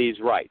protect these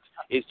rights,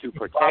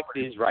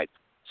 these rights.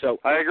 So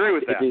I agree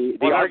with that.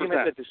 The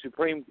argument that the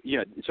Supreme,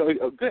 So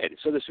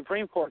the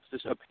Supreme Court's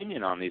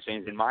opinion on these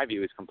things, in my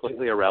view, is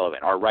completely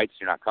irrelevant. Our rights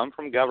do not come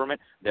from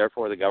government,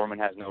 therefore the government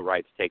has no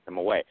right to take them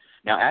away.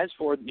 Now, as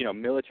for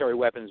military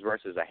weapons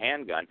versus a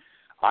handgun,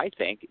 I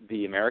think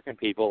the American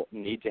people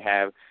need to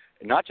have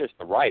not just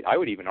the right, I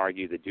would even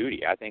argue the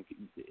duty. I think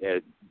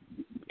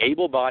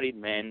able-bodied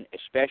men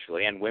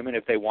especially, and women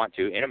if they want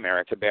to, in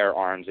America, bear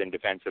arms in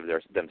defense of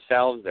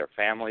themselves, their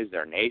families,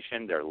 their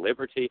nation, their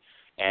liberty.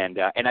 And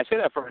I say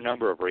that for a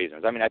number of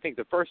reasons. I mean, I think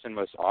the first and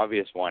most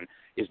obvious one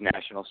is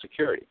national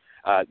security.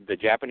 The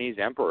Japanese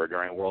emperor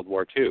during World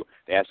War II,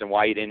 they asked him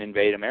why he didn't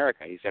invade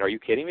America. He said, "Are you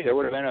kidding me? There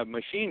would have been a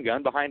machine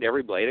gun behind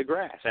every blade of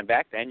grass." And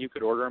back then, you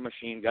could order a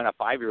machine gun. A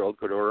 5-year-old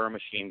could order a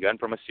machine gun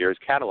from a Sears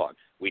catalog.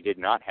 We did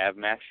not have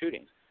mass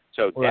shootings.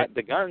 So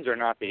the guns are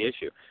not the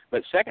issue.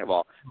 But second of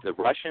all, the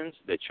Russians,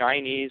 the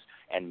Chinese,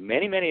 and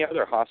many, many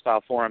other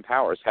hostile foreign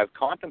powers have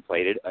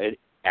contemplated an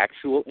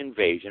actual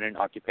invasion and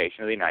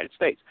occupation of the United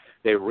States.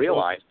 They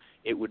realized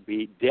it would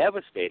be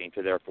devastating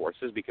to their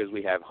forces because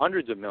we have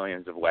hundreds of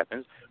millions of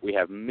weapons, we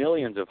have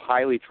millions of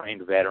highly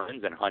trained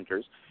veterans and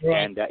hunters,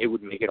 and it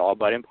would make it all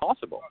but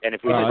impossible. And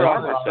if we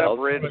disarm ourselves,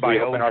 we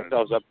open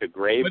ourselves up to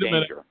grave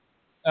danger.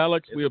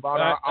 Alex, we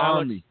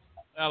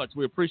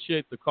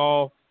appreciate the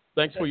call.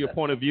 Thanks for your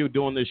point of view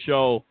doing this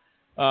show.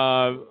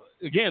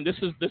 Again, this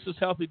is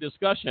healthy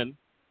discussion,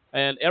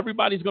 and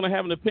everybody's going to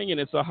have an opinion.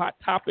 It's a hot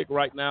topic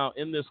right now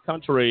in this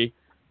country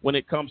when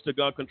it comes to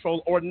gun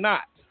control or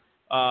not.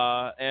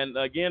 And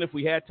again, if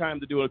we had time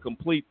to do a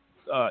complete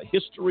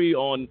history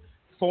on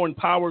foreign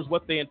powers,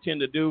 what they intend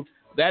to do,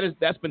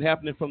 that's been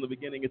happening from the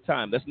beginning of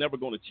time. That's never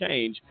going to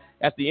change.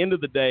 At the end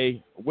of the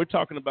day, we're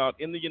talking about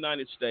in the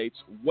United States,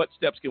 what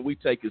steps can we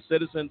take as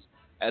citizens,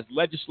 as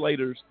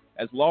legislators,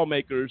 as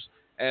lawmakers,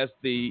 as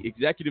the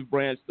executive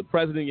branch, the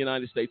President of the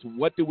United States,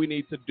 what do we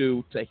need to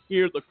do to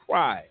hear the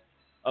cry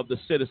of the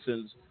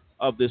citizens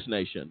of this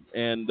nation?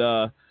 And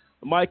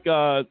Mike,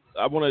 I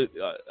want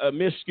to,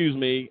 Miss, excuse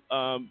me,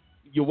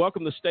 you're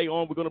welcome to stay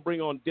on. We're going to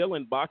bring on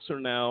Dylan Boxer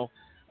now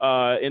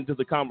into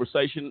the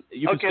conversation.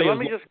 Okay, let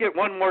me just get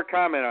one more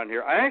comment on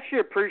here. I actually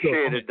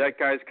appreciated that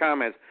guy's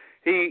comments.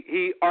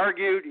 He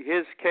argued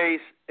his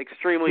case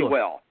extremely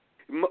well.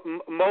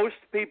 Most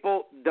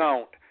people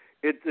don't.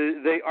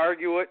 They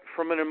argue it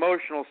from an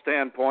emotional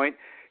standpoint.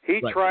 He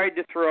tried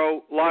to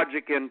throw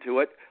logic into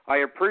it. I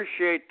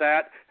appreciate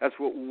that. That's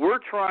what we're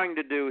trying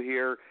to do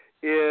here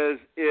is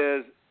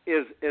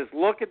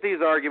look at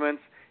these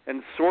arguments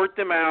and sort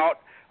them out.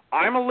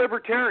 I'm a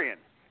libertarian.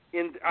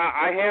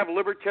 I have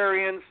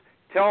libertarians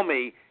tell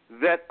me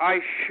that I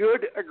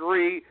should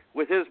agree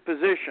with his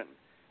position.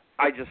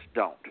 I just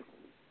don't.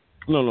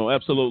 No,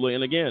 absolutely.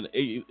 And again,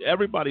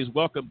 everybody's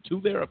welcome to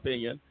their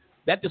opinion.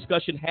 That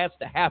discussion has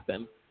to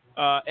happen.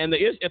 And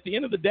at the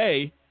end of the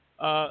day,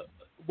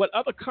 what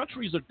other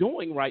countries are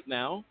doing right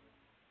now,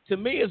 to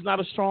me, is not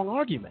a strong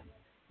argument.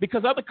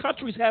 Because other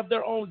countries have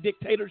their own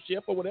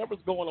dictatorship or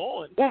whatever's going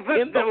on. Well,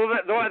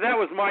 that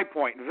was my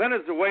point.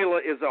 Venezuela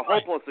is a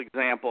hopeless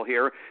example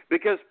here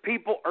because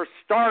people are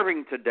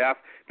starving to death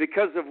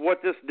because of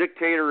what this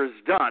dictator has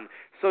done.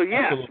 So,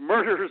 yes, absolutely.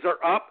 Murders are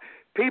up.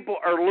 People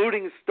are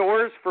looting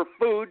stores for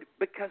food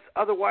because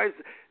otherwise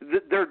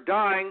they're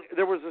dying.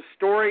 There was a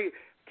story,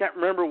 can't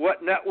remember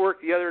what network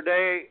the other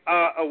day,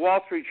 a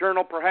Wall Street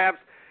Journal perhaps.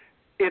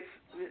 It's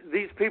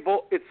these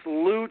people, it's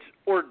loot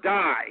or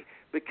die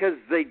because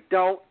they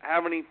don't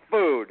have any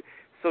food.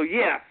 So,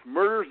 yes,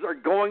 murders are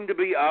going to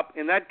be up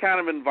in that kind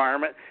of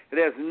environment. It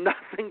has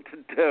nothing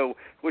to do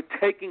with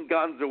taking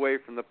guns away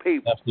from the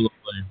people.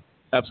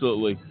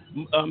 Absolutely.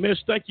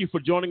 Mish, thank you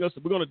for joining us.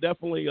 We're going to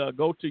definitely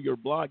go to your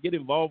blog, get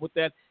involved with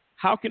that.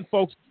 How can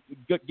folks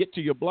get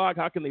to your blog?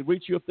 How can they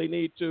reach you if they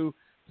need to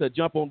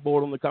jump on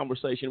board on the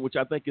conversation, which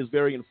I think is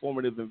very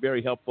informative and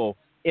very helpful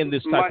in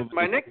this type of...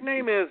 My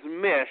nickname is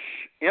Mish,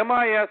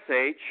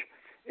 M-I-S-H,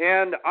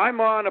 and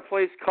I'm on a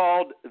place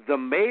called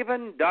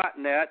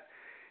themaven.net,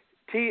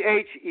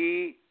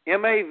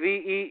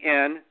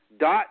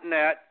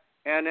 THEMAVEN.net,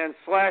 and then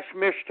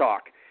 /MishTalk.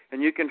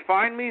 And you can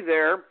find me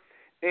there.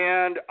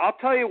 And I'll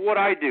tell you what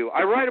I do.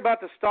 I write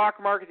about the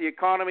stock market, the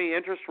economy,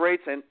 interest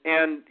rates,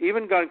 and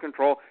even gun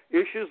control,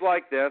 issues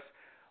like this.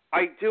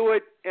 I do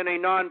it in a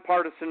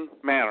nonpartisan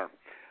manner.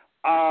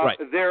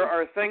 There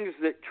are things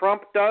that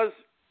Trump does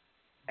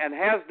and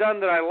has done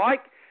that I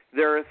like.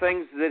 There are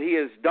things that he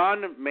has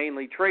done,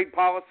 mainly trade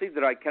policy,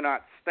 that I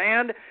cannot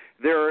stand.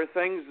 There are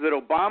things that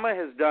Obama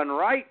has done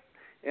right,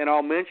 and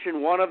I'll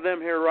mention one of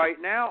them here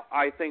right now.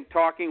 I think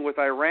talking with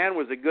Iran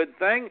was a good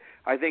thing.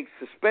 I think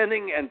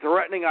suspending and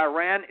threatening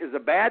Iran is a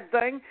bad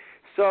thing.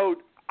 So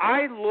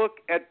I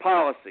look at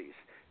policies,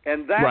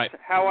 and that's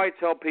how I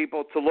tell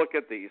people to look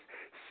at these.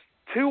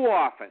 Too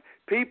often,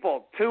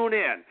 people tune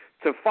in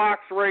to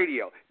Fox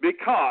Radio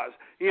because,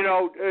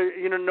 no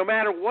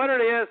matter what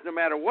it is, no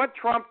matter what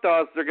Trump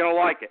does, they're going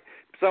to like it.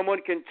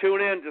 Someone can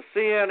tune in to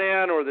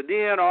CNN or the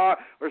DNR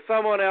or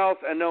someone else,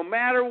 and no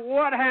matter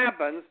what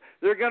happens,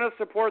 they're going to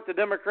support the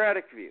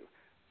Democratic view.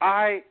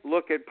 I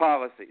look at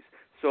policies.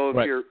 So if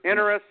you're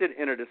interested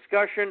in a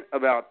discussion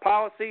about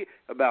policy,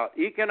 about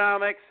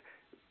economics,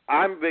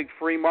 I'm a big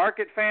free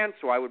market fan,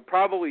 so I would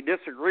probably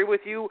disagree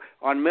with you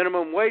on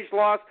minimum wage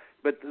laws,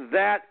 but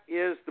that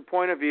is the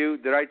point of view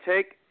that I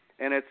take,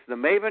 and it's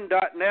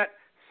themaven.net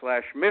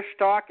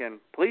 /MishTalk, and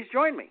please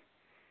join me.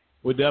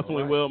 We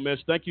definitely will, Mish.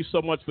 Thank you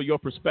so much for your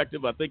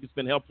perspective. I think it's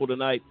been helpful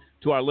tonight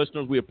to our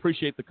listeners. We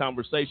appreciate the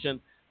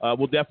conversation.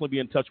 We'll definitely be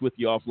in touch with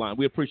you offline.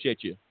 We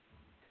appreciate you.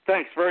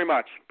 Thanks very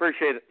much.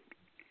 Appreciate it.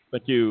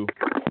 Thank you.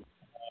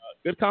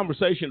 Good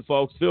conversation,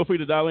 folks. Feel free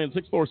to dial in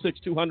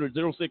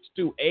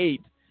 646-200-0628.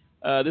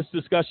 This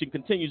discussion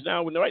continues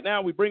now. Right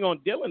now, we bring on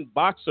Dylan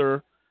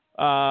Boxer,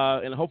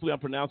 and hopefully I'm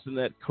pronouncing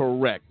that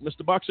correct.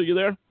 Mr. Boxer, you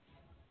there?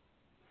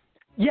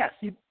 Yes.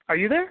 Are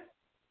you there?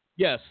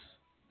 Yes.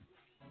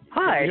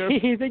 Hi.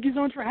 Thank you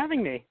so much for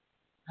having me.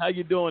 How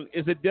you doing?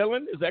 Is it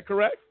Dylan? Is that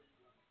correct?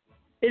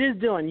 It is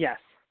Dylan, yes.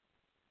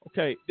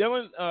 Okay.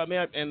 Dylan,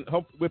 and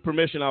hope with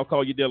permission, I'll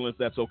call you Dylan if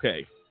that's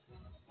okay.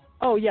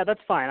 Oh, yeah, that's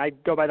fine. I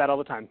go by that all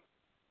the time.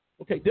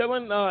 Okay,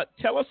 Dylan,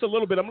 tell us a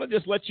little bit. I'm going to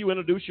just let you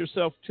introduce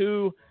yourself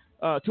to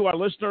our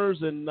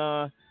listeners and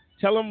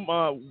tell them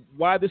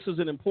why this is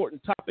an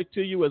important topic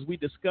to you as we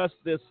discuss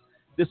this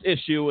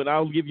issue, and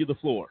I'll give you the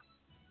floor.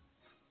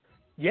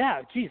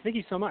 Yeah, geez, thank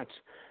you so much.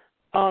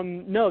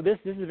 No, this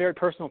is a very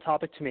personal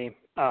topic to me.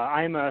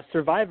 I am a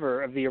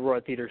survivor of the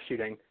Aurora Theater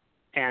shooting,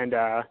 and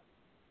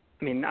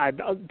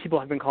people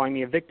have been calling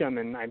me a victim,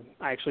 and I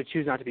actually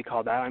choose not to be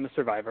called that. I'm a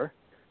survivor,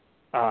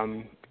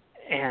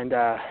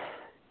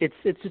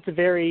 it's just a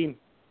very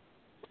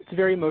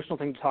emotional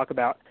thing to talk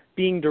about,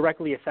 being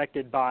directly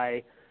affected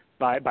by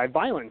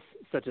violence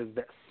such as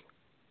this.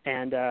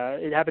 And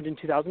it happened in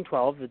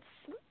 2012.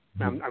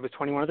 I was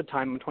 21 at the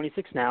time. I'm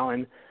 26 now,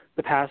 and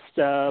the past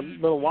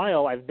little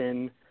while I've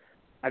been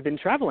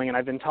traveling, and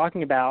I've been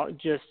talking about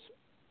just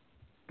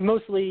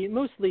mostly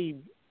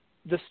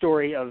the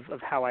story of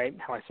how I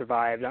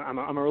survived. I'm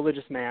a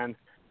religious man,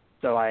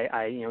 so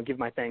I give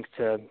my thanks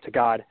to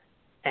God,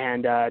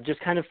 and just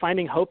kind of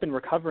finding hope and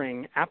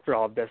recovering after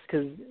all of this.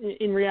 Because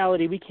in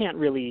reality, we can't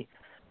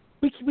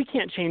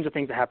change the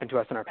things that happened to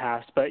us in our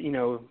past, but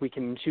we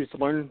can choose to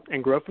learn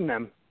and grow from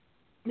them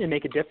and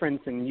make a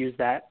difference and use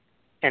that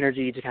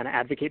energy to kind of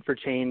advocate for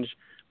change,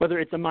 whether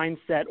it's a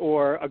mindset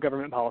or a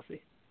government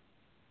policy.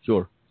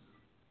 Sure.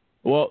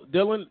 Well,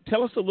 Dylan,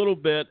 tell us a little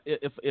bit,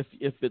 if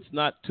it's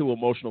not too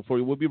emotional for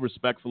you. We'll be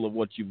respectful of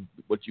what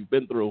you've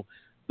been through.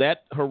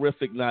 That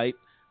horrific night,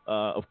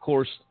 of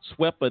course,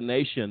 swept a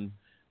nation,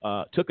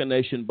 took a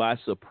nation by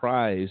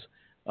surprise.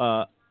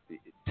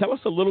 Tell us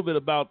a little bit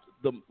about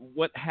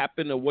what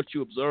happened or what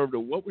you observed, or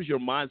what was your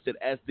mindset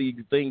as these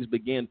things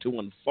began to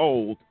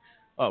unfold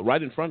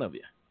right in front of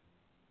you?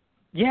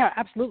 Yeah,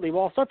 absolutely.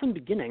 Well, I'll start from the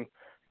beginning.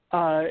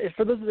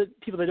 For those of the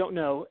people that don't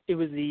know, it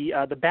was the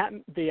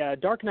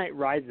Dark Knight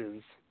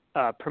Rises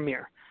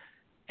premiere,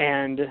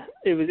 and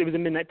it was a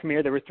midnight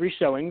premiere. There were 3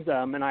 showings,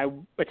 and I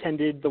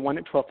attended the one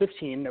at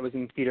 12:15 that was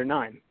in Theater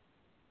 9,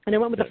 and I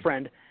went with a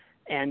friend.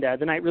 And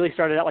the night really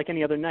started out like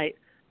any other night.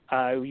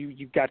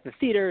 You got to the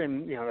theater,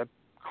 and the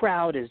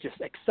crowd is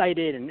just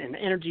excited, and the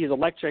energy is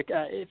electric.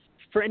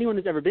 For anyone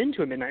who's ever been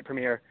to a midnight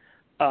premiere,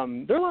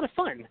 they're a lot of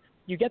fun.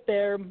 You get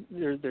there,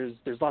 there's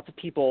lots of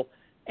people,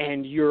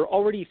 and you're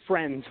already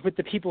friends with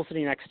the people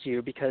sitting next to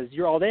you because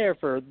you're all there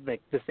for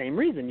like the same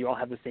reason. You all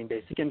have the same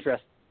basic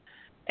interests.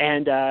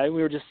 And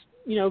we were just,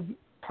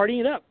 partying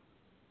it up,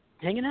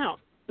 hanging out.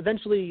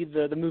 Eventually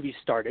the movie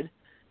started,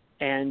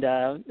 and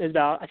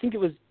I think it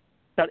was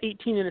about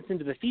 18 minutes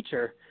into the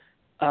feature,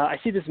 I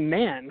see this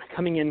man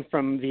coming in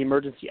from the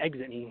emergency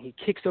exit, and he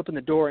kicks open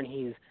the door, and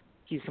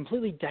he's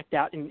completely decked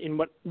out in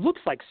what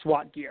looks like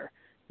SWAT gear.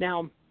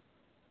 Now,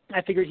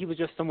 I figured he was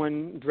just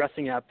someone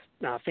dressing up.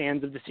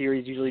 Fans of the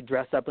series usually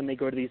dress up when they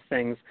go to these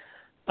things.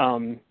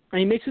 And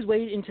he makes his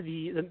way into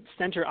the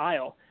center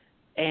aisle,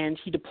 and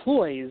he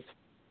deploys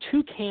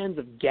 2 cans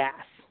of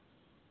gas,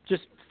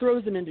 just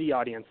throws them into the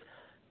audience.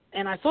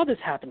 And I saw this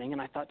happening,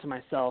 and I thought to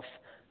myself,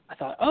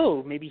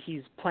 oh, maybe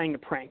he's playing a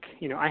prank.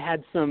 I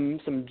had some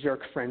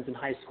jerk friends in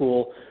high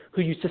school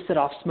who used to set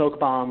off smoke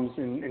bombs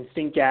and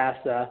stink gas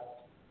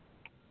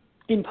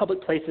in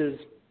public places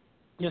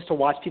just to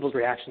watch people's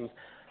reactions.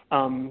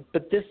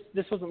 But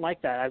this wasn't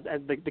like that.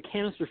 As the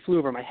canister flew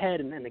over my head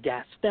and the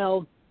gas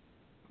fell,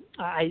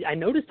 I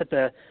noticed that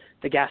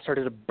the gas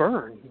started to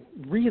burn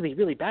really,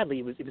 really badly.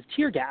 It was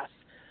tear gas.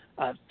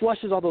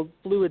 Flushes all the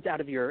fluids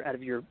out of your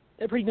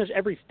pretty much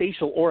every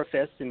facial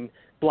orifice and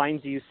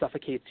blinds you,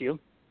 suffocates you.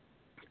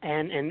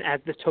 And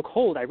as this took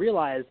hold, I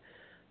realized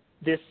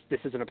this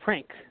isn't a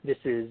prank. This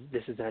is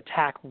an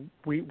attack.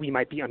 We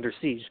might be under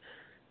siege.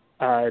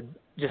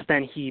 Just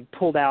then he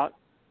pulled out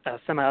a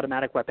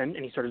semi-automatic weapon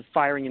and he started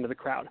firing into the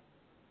crowd.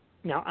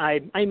 Now I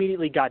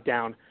immediately got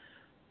down.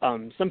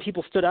 Some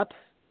people stood up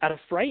out of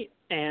fright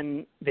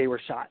and they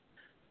were shot.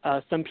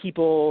 Some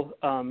people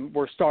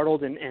were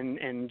startled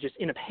and just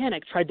in a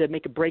panic tried to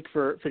make a break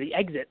for the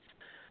exits,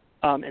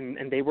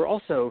 and they were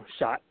also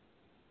shot.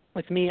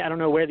 With me, I don't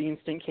know where the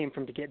instinct came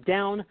from to get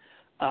down.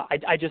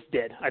 I just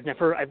did. I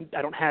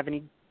don't have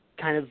any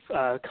kind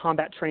of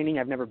combat training.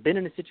 I've never been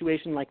in a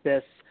situation like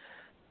this,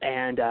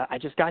 and I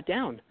just got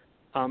down.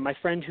 My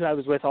friend who I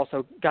was with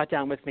also got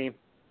down with me,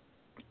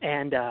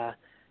 and I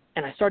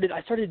started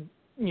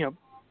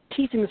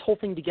piecing this whole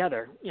thing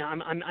together.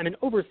 I'm an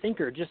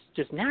overthinker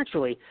just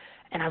naturally,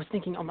 and I was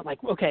thinking, I'm like,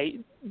 okay,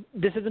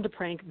 this isn't a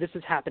prank. This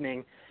is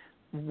happening.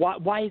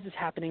 Why is this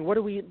happening? What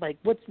are we like?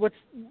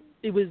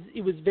 It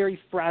was very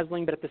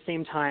frazzling, but at the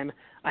same time,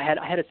 I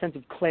had a sense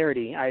of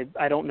clarity.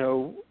 I don't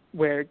know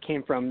where it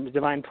came from,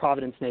 divine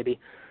providence maybe,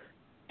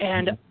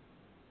 and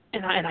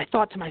I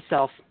thought to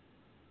myself,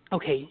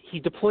 okay, he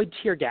deployed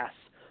tear gas.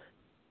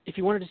 If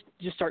he wanted to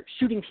just start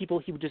shooting people,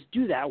 he would just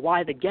do that.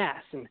 Why the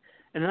gas? And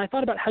then I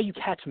thought about how you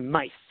catch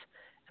mice,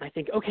 and I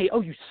think, okay,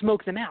 you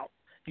smoke them out.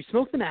 You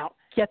smoke them out,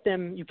 get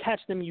them, you catch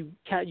them, you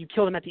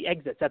kill them at the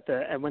exits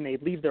when they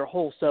leave their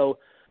hole. So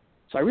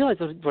I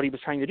realized what he was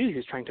trying to do. He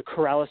was trying to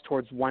corral us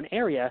towards one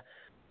area,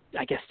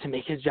 I guess, to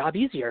make his job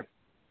easier.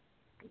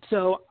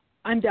 So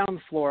I'm down on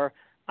the floor.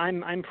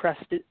 I'm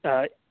pressed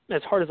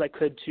as hard as I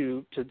could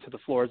to the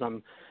floor as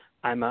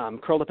I'm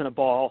curled up in a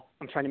ball.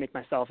 I'm trying to make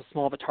myself as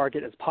small of a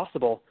target as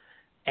possible.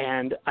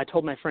 And I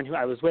told my friend who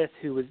I was with,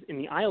 who was in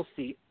the aisle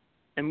seat,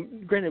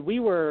 and granted, we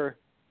were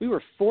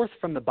 4th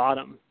from the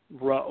bottom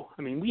row.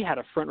 I mean, we had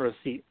a front row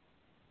seat.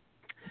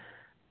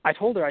 I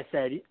told her, I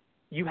said,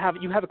 you have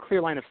a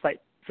clear line of sight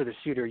for the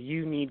shooter.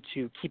 You need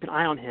to keep an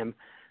eye on him,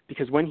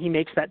 because when he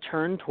makes that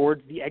turn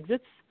towards the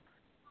exits,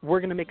 we're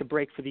going to make a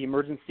break for the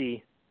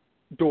emergency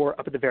door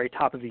up at the very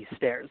top of these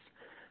stairs,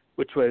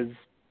 which was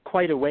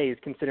quite a ways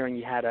considering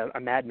you had a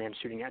madman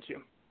shooting at you.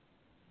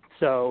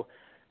 So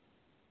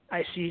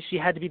she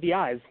had to be the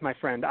eyes, my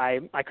friend. I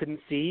couldn't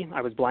see.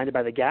 I was blinded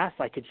by the gas.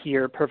 I could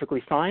hear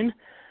perfectly fine,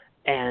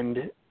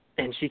 and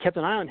she kept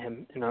an eye on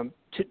him.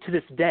 To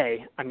this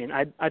day, I mean,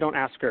 I don't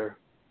ask her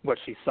what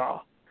she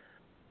saw.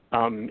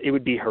 It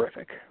would be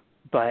horrific,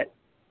 but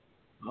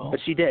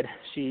she did.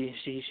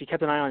 She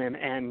kept an eye on him,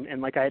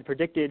 and like I had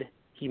predicted,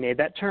 he made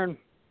that turn,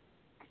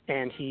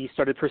 and he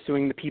started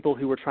pursuing the people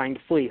who were trying to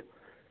flee.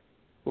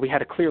 We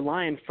had a clear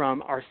line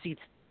from our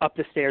seats up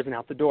the stairs and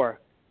out the door.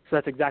 So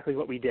that's exactly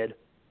what we did.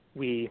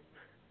 She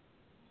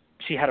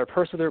had her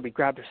purse with her, we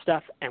grabbed her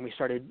stuff, and we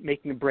started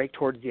making a break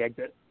towards the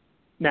exit.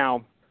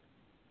 Now,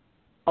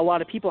 a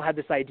lot of people had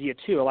this idea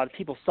too. A lot of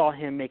people saw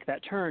him make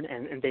that turn,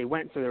 and they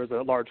went, so there was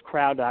a large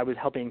crowd that I was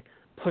helping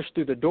push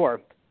through the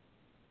door.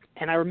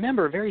 And I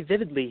remember very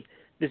vividly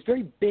this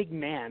very big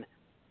man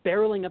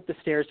barreling up the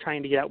stairs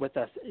trying to get out with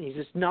us. And he's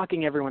just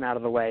knocking everyone out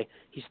of the way.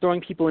 He's throwing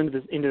people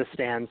into the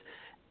stands,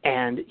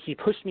 and he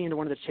pushed me into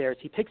one of the chairs.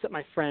 He picks up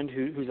my friend,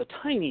 who's a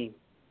tiny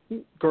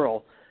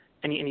girl,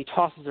 and he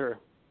tosses her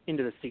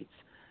into the seats.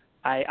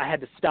 I had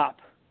to stop.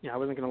 I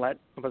wasn't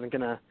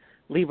going to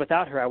leave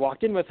without her. I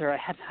walked in with her. I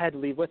had to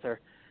leave with her,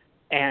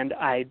 and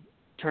I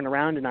turn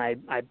around and I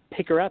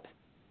pick her up.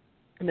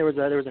 And there was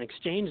an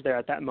exchange there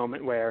at that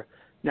moment where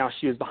now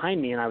she was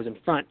behind me and I was in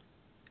front.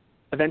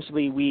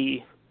 Eventually,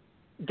 we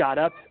got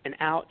up and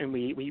out, and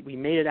we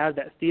made it out of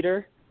that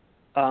theater.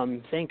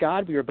 Thank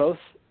God we were both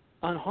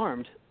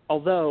unharmed.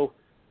 Although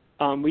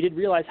we did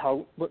realize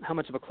how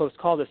much of a close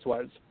call this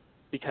was,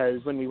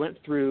 because when we went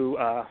through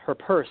her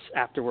purse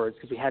afterwards,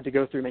 because we had to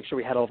go through and make sure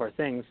we had all of our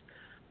things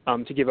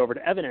to give over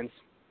to evidence,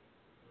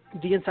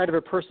 the inside of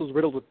her purse was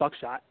riddled with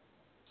buckshot.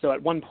 So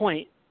at one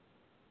point,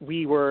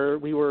 we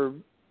were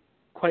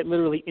quite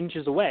literally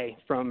inches away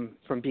from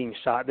being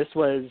shot. This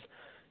was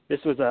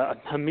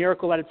a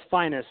miracle at its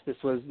finest. This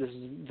is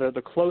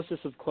the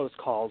closest of close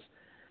calls,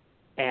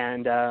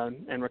 and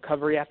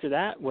recovery after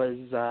that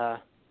was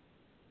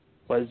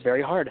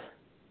very hard.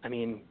 I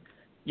mean,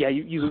 yeah,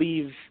 you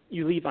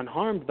leave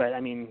unharmed, but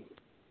I mean,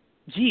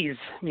 geez,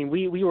 I mean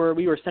we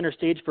were center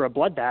stage for a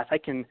bloodbath. I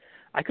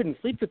couldn't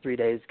sleep for 3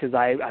 days because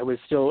I was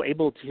still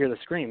able to hear the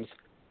screams,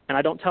 and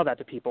I don't tell that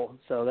to people,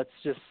 so that's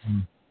just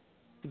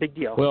a big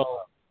deal.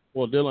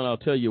 Well, Dylan, I'll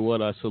tell you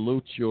what, I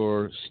salute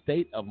your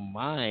state of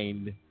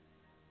mind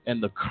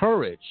and the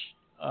courage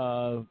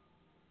to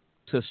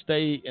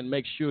stay and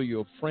make sure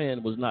your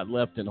friend was not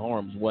left in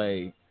harm's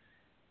way,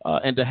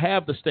 and to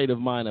have the state of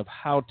mind of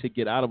how to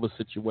get out of a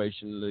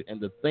situation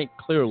and to think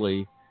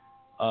clearly.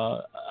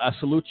 I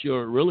salute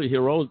your really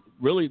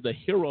the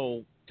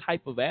hero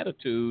type of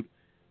attitude.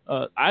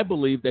 I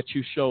believe that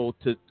you showed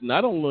to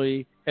not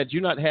only had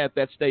you not had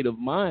that state of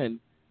mind,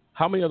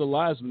 how many other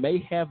lives may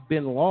have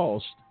been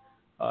lost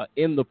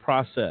in the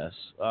process.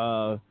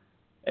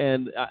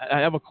 And I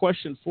have a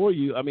question for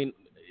you. I mean,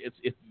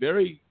 it's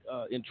very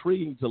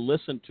intriguing to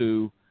listen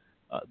to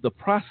the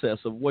process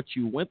of what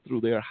you went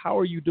through there. How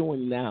are you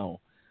doing now?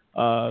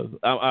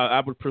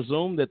 I would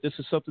presume that this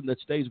is something that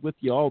stays with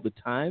you all the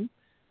time.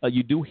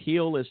 You do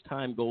heal as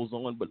time goes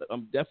on, but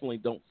definitely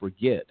don't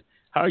forget.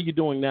 How are you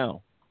doing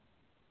now?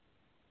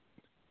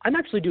 I'm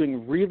actually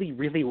doing really,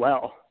 really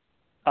well.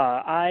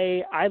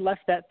 I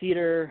left that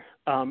theater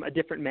a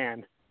different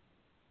man.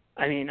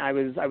 I mean, I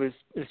was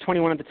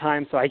 21 at the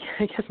time, so I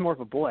guess more of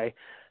a boy,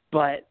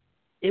 but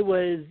it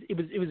was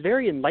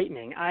very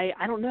enlightening. I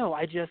don't know.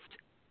 I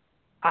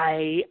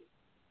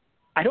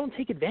don't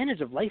take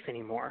advantage of life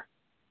anymore.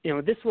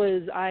 This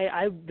was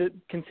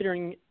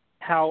considering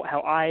how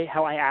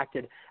I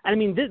acted. And I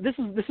mean, this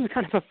is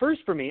kind of a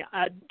first for me.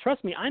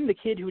 Trust me, I'm the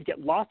kid who would get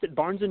lost at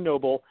Barnes and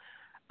Noble,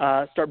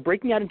 start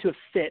breaking out into a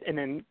fit, and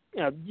then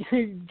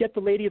get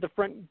the lady at the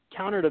front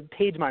counter to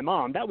page my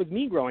mom. That was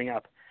me growing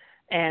up.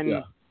 And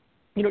yeah.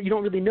 You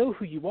don't really know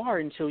who you are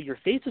until you're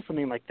faced with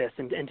something like this,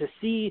 and to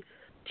see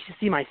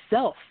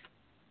myself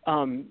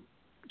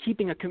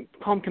keeping a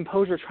calm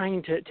composure,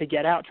 trying to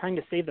get out, trying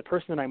to save the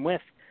person that I'm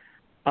with.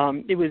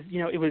 It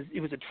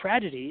was a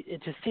tragedy,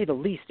 to say the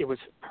least. It was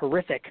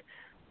horrific,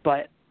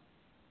 but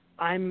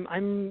I'm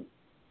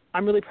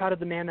really proud of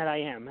the man that I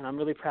am, and I'm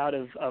really proud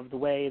of the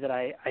way that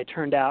I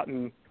turned out,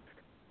 and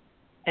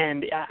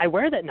I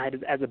wear that night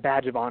as a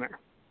badge of honor.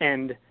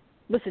 And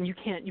listen, you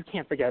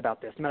can't forget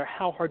about this. No matter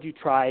how hard you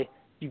try,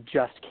 you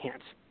just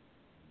can't.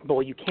 But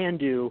what you can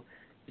do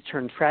is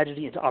turn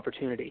tragedy into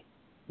opportunity.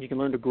 You can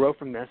learn to grow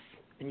from this,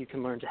 and you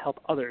can learn to help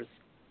others.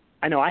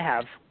 I know I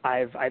have.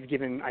 I've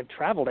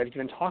traveled. I've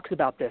given talks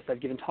about this. I've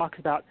given talks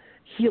about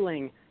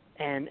healing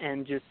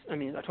and just. I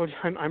mean, I told you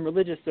I'm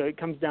religious, so it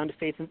comes down to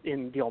faith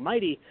in the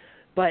Almighty.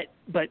 But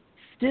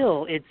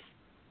still,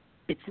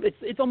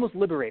 it's almost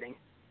liberating.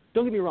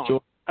 Don't get me wrong.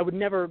 Sure. I would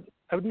never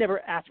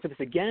ask for this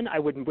again. I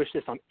wouldn't wish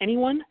this on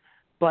anyone.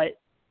 But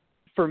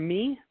for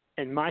me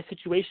and my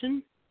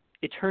situation,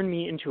 it turned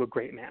me into a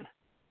great man.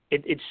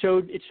 It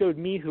showed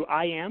me who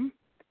I am,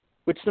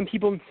 which some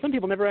people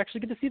never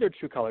actually get to see their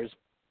true colors.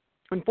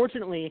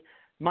 Unfortunately,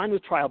 mine was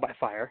trial by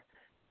fire,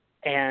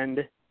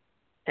 and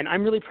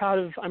I'm really proud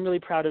of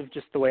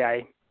just the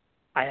way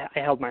I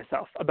held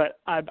myself. But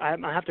I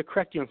have to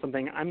correct you on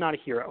something. I'm not a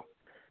hero.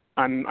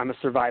 I'm a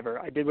survivor.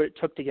 I did what it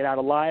took to get out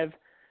alive,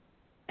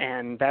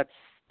 and that's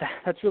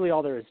really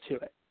all there is to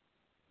it.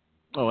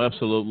 Oh,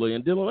 absolutely.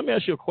 And Dylan, let me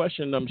ask you a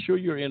question. I'm sure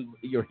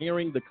you're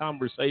hearing the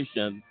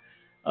conversation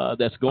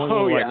that's going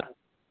on right now in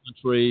the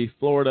country,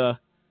 Florida.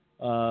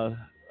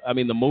 I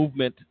mean, the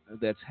movement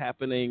that's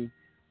happening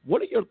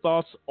What are your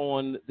thoughts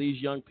on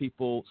these young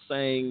people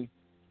saying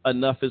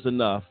enough is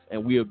enough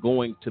and we are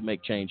going to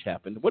make change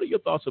happen? What are your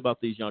thoughts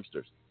about these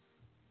youngsters?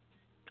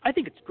 I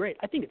think it's great.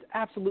 I think it's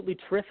absolutely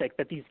terrific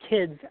that these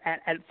kids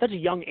at such a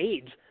young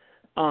age,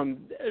 I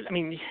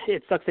mean,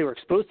 it sucks they were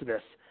exposed to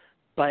this,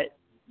 but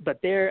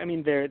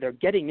they're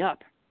getting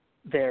up.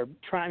 They're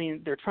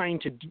trying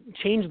to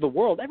change the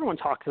world. Everyone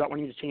talks about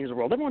wanting to change the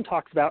world. Everyone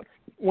talks about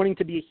wanting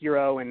to be a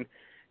hero and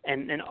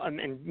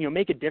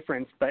make a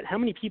difference. But how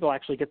many people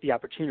actually get the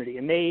opportunity?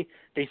 And they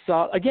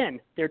saw,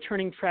 again, they're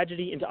turning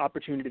tragedy into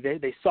opportunity.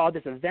 They saw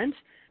this event.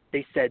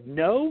 They said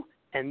no,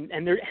 and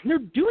they're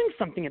doing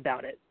something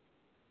about it.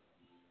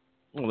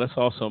 Well, that's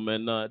awesome.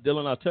 And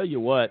Dylan, I'll tell you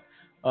what,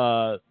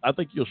 I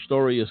think your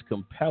story is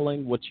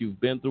compelling, what you've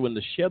been through, and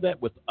to share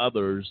that with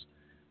others,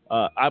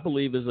 I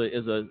believe is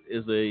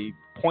a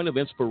point of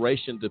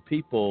inspiration to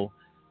people,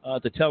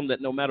 to tell them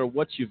that no matter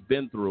what you've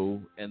been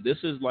through, and this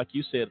is, like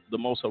you said, the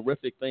most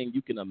horrific thing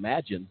you can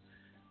imagine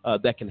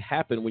that can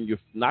happen when you're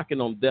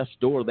knocking on death's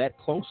door that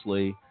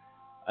closely,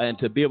 and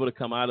to be able to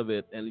come out of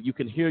it, and you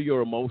can hear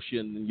your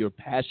emotion and your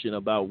passion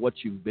about what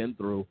you've been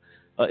through,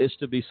 is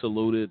to be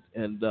saluted.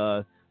 And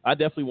I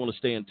definitely want to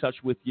stay in touch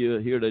with you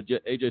here at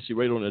AJC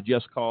Radio and the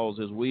Just Cause,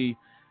 as we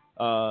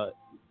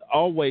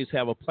always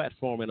have a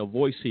platform and a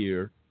voice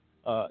here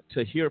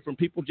to hear from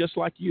people just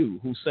like you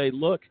who say,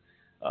 look,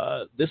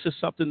 this is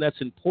something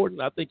that's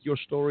important. I think your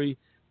story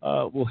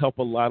will help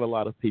a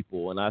lot of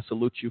people, and I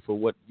salute you for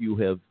what you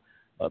have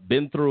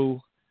been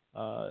through.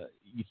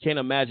 You can't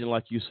imagine,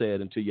 like you said,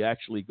 until you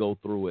actually go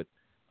through it,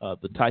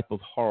 the type of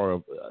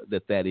horror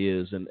that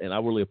is. And I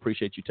really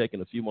appreciate you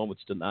taking a few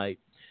moments tonight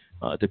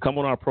to come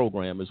on our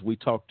program as we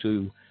talk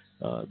to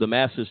the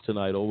masses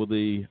tonight on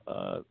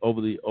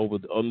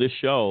this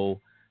show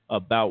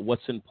about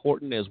what's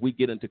important as we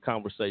get into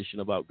conversation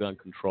about gun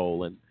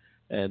control. And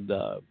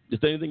is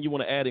there anything you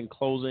want to add in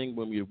closing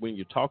when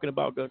you're talking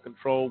about gun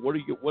control?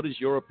 What is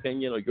your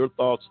opinion or your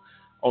thoughts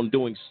on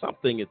doing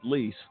something at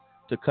least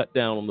to cut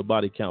down on the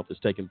body count that's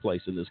taking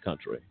place in this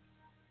country?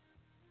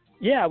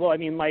 Yeah, well, I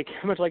mean, much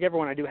like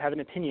everyone, I do have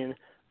an opinion,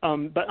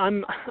 but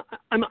I'm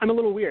a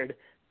little weird.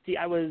 See,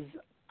 I was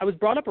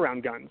brought up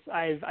around guns.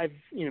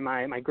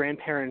 My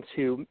grandparents,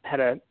 who had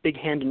a big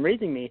hand in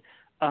raising me,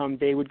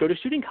 they would go to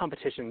shooting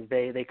competitions.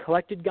 They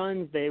collected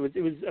guns. It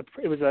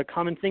was a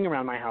common thing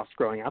around my house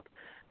growing up.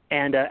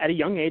 And at a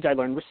young age, I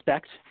learned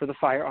respect for the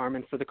firearm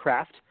and for the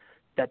craft.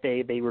 That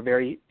they were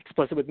very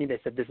explicit with me. They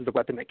said, this is a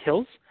weapon that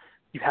kills.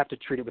 You have to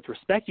treat it with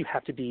respect. You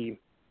have to be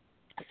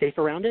safe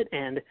around it.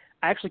 And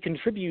I actually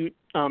contribute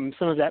some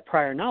of that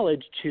prior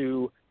knowledge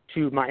to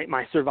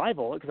my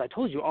survival, because I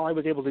told you all I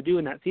was able to do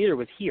in that theater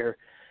was hear.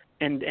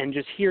 And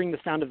just hearing the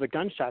sound of the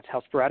gunshots,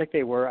 how sporadic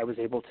they were, I was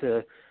able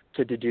to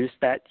deduce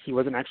that he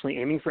wasn't actually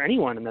aiming for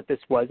anyone, and that this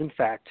was, in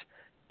fact,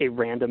 a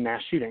random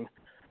mass shooting.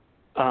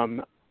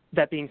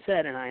 That being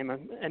said, and I am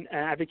an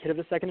advocate of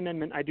the Second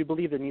Amendment, I do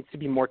believe there needs to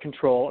be more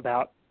control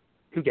about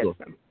who gets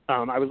them.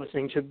 I was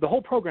listening to the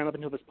whole program up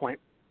until this point,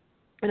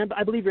 and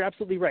I believe you're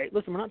absolutely right.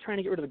 Listen, we're not trying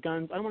to get rid of the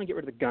guns. I don't want to get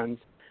rid of the guns.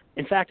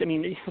 In fact, I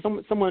mean,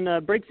 if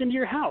someone breaks into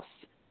your house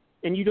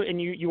and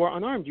you are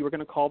unarmed, you are going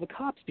to call the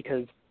cops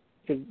because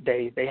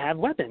they have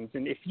weapons.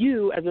 And if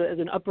you, as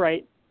an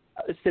upright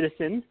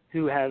citizen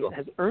who has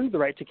earned the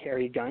right to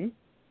carry a gun,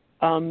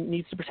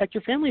 needs to protect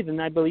your family, then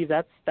I believe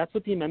that's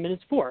what the amendment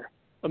is for,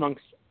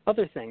 amongst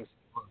other things.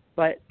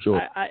 But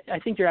sure. I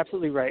think you're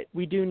absolutely right.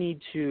 We do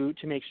need to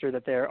make sure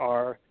that there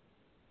are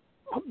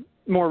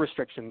more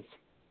restrictions.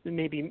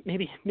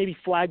 Maybe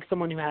flag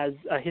someone who has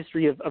a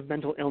history of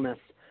mental illness.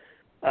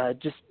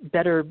 Just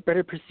better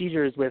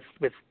procedures with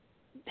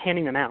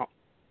handing them out,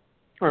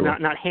 or sure.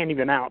 not handing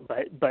them out,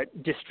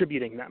 but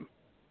distributing them.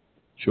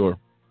 Sure.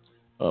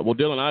 Well,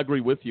 Dylan, I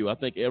agree with you. I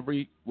think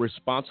every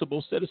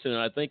responsible citizen, and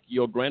I think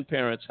your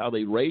grandparents, how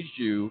they raised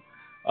you,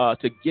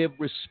 to give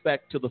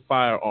respect to the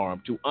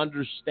firearm, to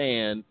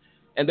understand,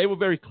 and they were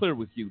very clear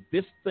with you.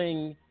 This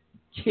thing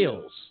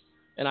kills,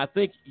 and I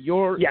think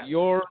your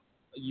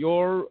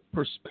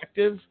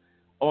perspective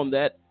on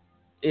that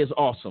is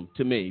awesome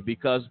to me,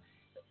 because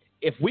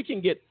if we can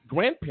get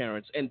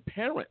grandparents and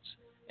parents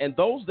and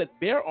those that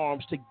bear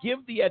arms to give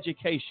the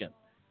education,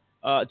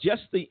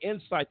 just the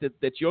insight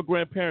that your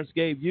grandparents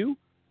gave you,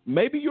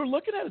 maybe you're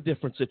looking at a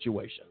different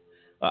situation.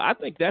 I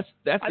think that's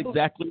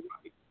exactly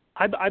right.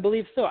 I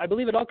believe so. I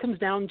believe it all comes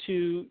down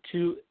to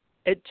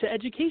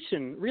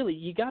education. Really,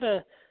 you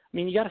gotta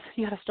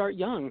start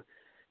young.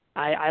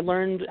 I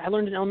learned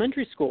in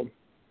elementary school,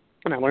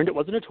 and I learned it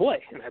wasn't a toy,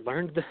 and I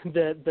learned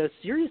the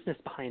seriousness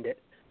behind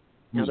it.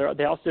 You know,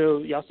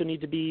 you also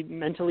need to be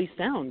mentally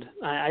sound.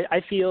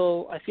 I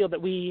feel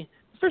that we,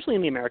 especially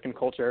in the American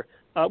culture,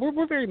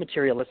 we're very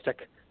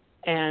materialistic,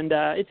 and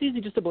it's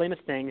easy just to blame a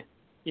thing.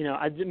 You know,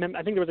 I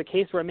think there was a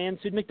case where a man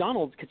sued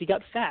McDonald's because he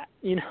got fat.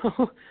 You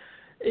know,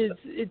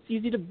 it's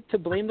easy to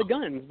blame the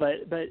guns,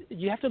 but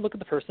you have to look at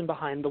the person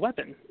behind the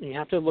weapon. You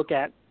have to look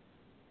at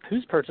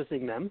who's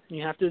purchasing them.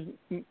 You have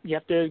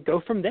to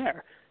go from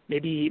there.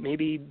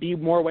 Maybe be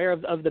more aware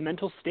of the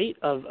mental state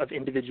of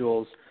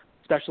individuals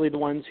especially the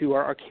ones who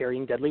are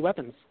carrying deadly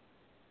weapons.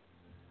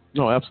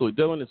 No,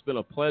 absolutely. Dylan, it's been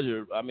a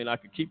pleasure. I mean, I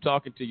could keep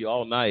talking to you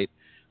all night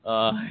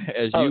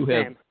as you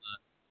have.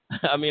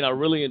 I mean, I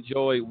really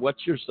enjoy what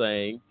you're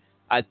saying.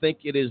 I think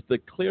it is the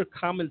clear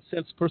common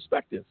sense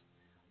perspective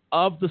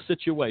of the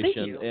situation.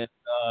 Thank you. And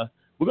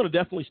we're going to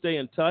definitely stay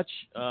in touch.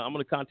 I'm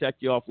going to contact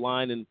you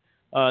offline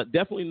and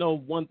definitely know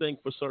one thing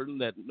for certain,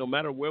 that no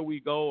matter where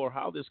we go or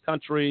how this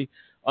country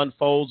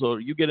unfolds,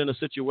 or you get in a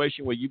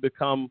situation where you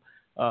become,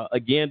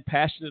 again,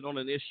 passionate on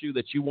an issue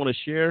that you want to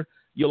share,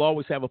 you'll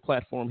always have a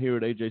platform here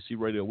at AJC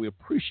Radio. We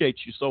appreciate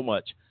you so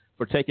much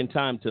for taking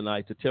time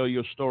tonight to tell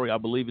your story. I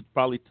believe it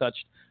probably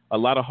touched a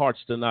lot of hearts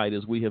tonight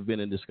as we have been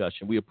in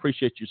discussion. We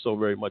appreciate you so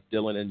very much,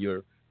 Dylan, and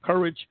your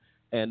courage.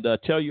 And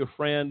tell your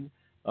friend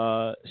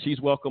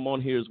she's welcome on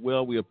here as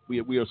well. We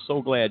are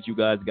so glad you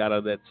guys got out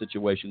of that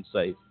situation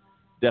safe.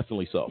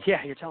 Definitely so.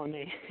 Yeah, you're telling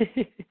me.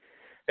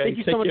 Thank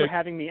you so much for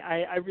having me.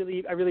 I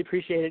really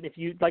appreciate it. If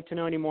you'd like to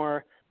know any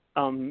more,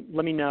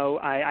 let me know.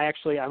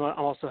 I'm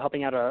also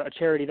helping out a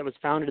charity that was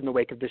founded in the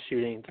wake of this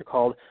shooting. They're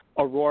called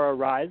Aurora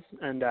Rise,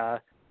 and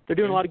they're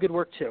doing a lot of good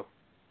work too.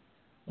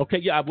 Okay,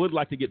 yeah, I would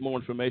like to get more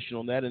information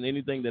on that, and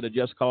anything that a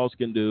Just Cause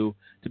can do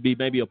to be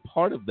maybe a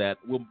part of that,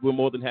 we're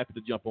more than happy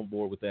to jump on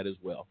board with that as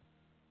well.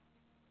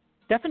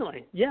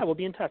 Definitely. Yeah, we'll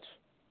be in touch.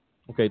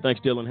 Okay, thanks,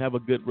 Dylan. Have a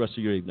good rest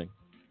of your evening.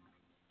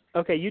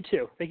 Okay, you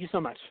too. Thank you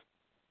so much.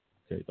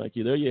 Okay, thank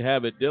you. There you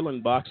have it.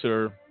 Dylan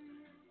Boxer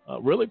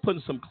really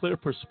putting some clear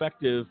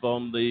perspective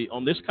on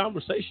this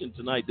conversation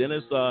tonight.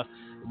 Dennis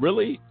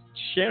really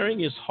sharing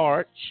his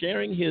heart,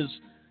 sharing his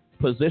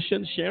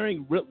position,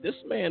 this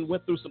man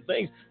went through some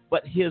things,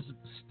 but his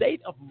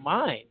state of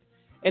mind,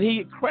 and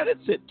he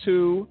credits it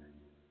to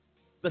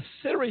the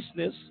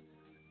seriousness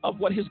of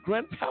what his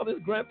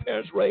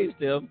grandparents raised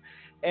him,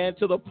 and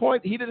to the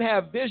point he didn't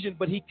have vision,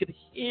 but he could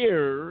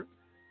hear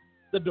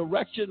the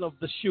direction of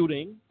the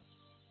shooting.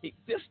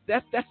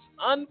 That's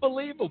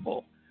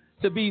unbelievable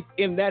to be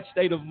in that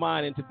state of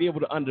mind and to be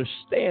able to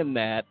understand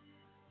that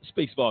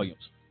speaks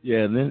volumes.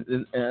 Yeah,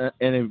 and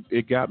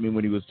it got me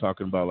when he was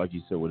talking about, like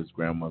you said, with his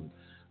grandmother,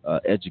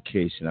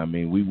 education. I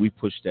mean, we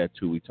push that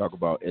too. We talk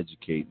about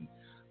educating.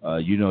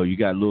 You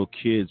got little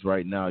kids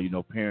right now.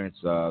 Parents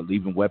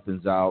leaving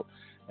weapons out,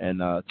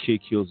 and kid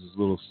kills his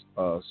little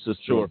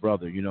sister or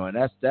brother.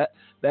 And that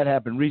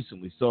happened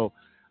recently. So,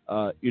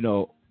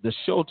 the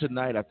show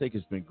tonight, I think,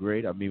 has been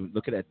great. I mean,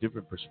 looking at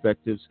different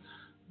perspectives.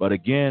 But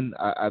again,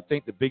 I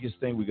think the biggest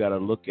thing we got to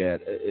look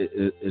at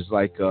is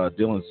like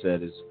Dylan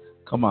said, is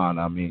come on.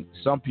 I mean,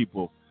 some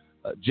people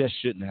just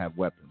shouldn't have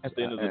weapons at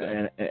the end of the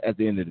day. At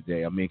the end of the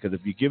day, I mean, because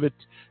if you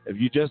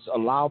just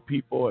allow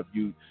people, if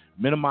you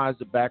minimize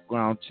the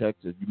background checks,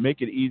 if you make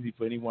it easy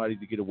for anybody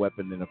to get a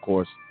weapon, then of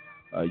course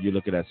you're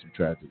looking at some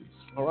tragedies.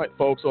 All right,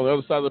 folks. On the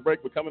other side of the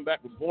break, we're coming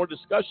back with more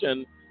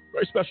discussion.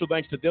 Very special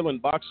thanks to Dylan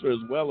Boxer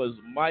as well as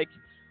Mike,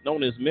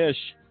 known as Mish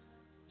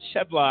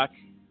Shedlock.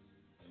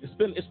 It's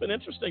been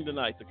interesting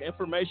tonight. The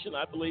information,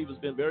 I believe, has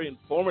been very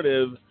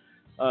informative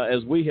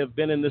as we have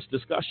been in this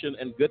discussion,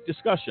 and good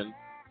discussion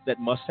that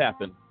must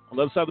happen. On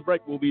the other side of the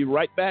break, we'll be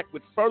right back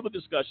with further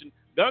discussion.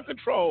 Gun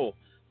control,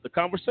 the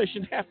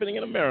conversation happening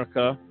in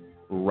America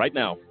right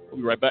now. We'll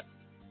be right back.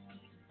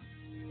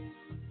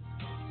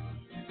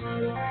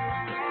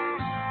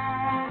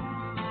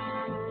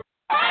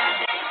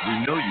 We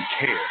know you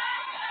care.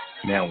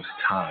 Now it's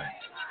time.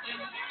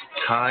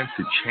 Time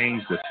to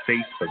change the face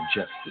of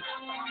justice.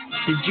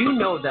 Did you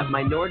know that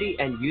minority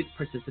and youth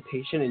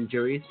participation in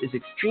juries is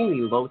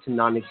extremely low to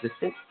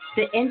non-existent?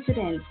 The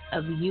incidence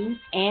of youth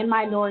and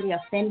minority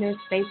offenders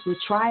faced with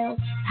trials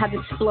have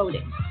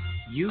exploded.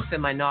 Youth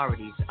and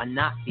minorities are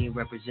not being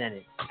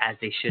represented as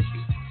they should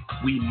be.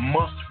 We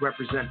must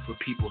represent for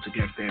people to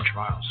get fair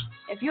trials.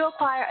 If you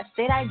acquire a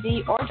state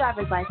ID or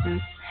driver's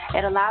license,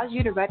 it allows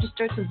you to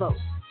register to vote,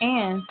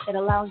 and it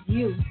allows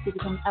you to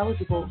become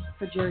eligible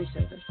for jury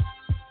service.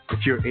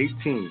 If you're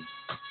 18,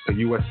 a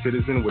U.S.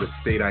 citizen with a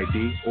state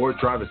ID or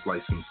driver's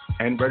license,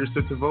 and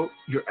registered to vote,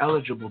 you're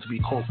eligible to be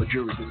called for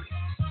jury duty.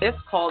 If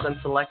called and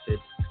selected,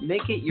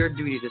 make it your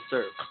duty to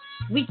serve.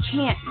 We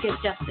can't get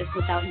justice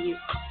without you.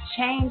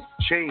 Change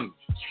the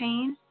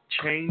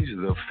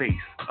face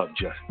of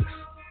justice.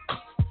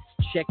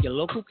 Check your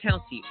local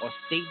county or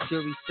state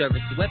jury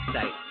service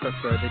website for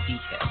further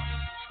details.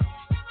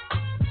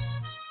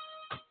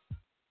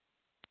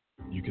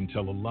 You can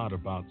tell a lot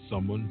about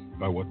someone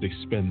by what they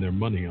spend their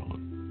money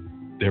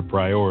on, their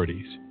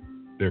priorities,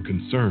 their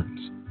concerns,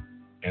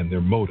 and their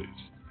motives.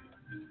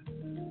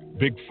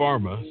 Big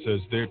Pharma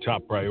says their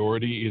top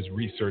priority is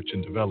research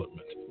and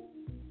development.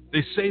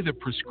 They say that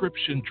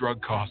prescription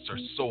drug costs are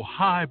so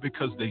high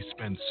because they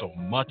spend so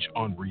much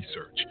on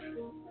research.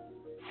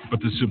 But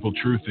the simple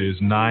truth is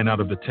 9 out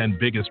of the 10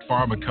 biggest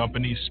pharma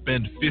companies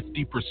spend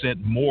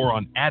 50% more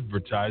on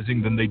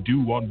advertising than they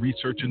do on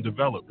research and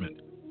development.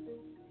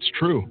 It's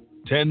true,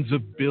 tens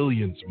of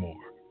billions more.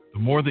 The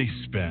more they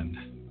spend,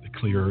 the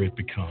clearer it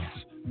becomes.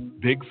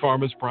 Big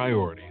Pharma's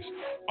priorities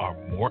are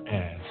more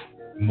ads,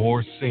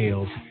 more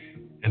sales,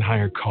 and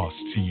higher costs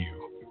to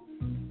you.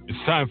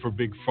 It's time for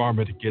Big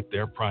Pharma to get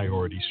their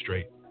priorities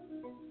straight.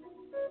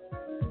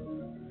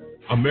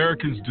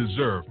 Americans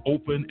deserve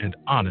open and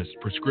honest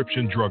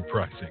prescription drug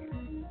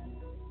pricing.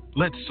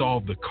 Let's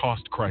solve the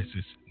cost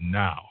crisis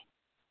now.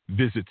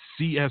 Visit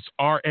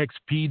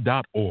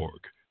csrxp.org.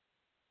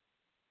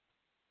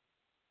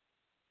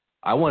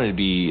 I wanted to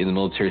be in the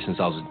military since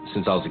I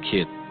was a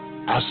kid.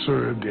 I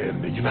served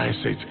in the United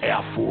States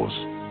Air Force.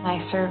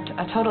 I served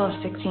a total of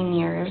 16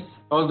 years.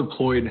 I was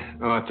deployed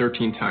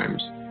 13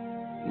 times.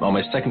 On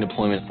my second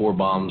deployment, 4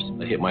 bombs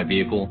hit my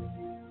vehicle.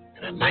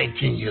 And at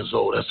 19 years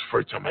old, that's the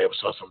first time I ever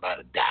saw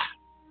somebody die.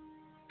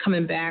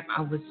 Coming back,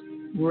 I was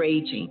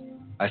raging.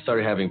 I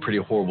started having pretty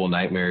horrible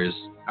nightmares.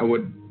 I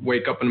would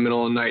wake up in the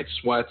middle of the night,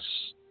 sweats.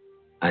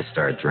 I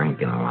started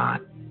drinking a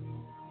lot.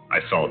 I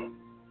felt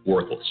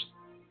worthless.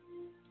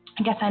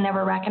 I guess I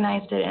never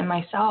recognized it in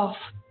myself.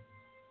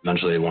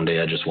 Eventually, one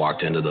day, I just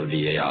walked into the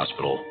VA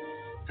hospital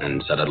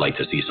and said I'd like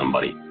to see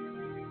somebody.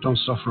 Don't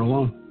suffer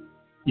alone.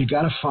 You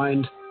got to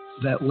find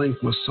that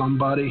link with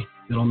somebody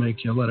that'll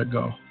make you let it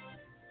go.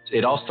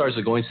 It all starts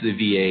with going to the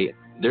VA.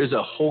 There's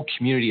a whole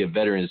community of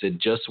veterans that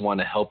just want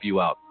to help you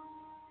out.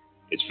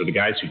 It's for the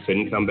guys who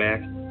couldn't come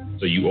back,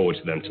 so you owe it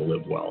to them to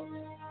live well,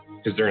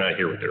 because they're not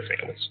here with their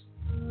families.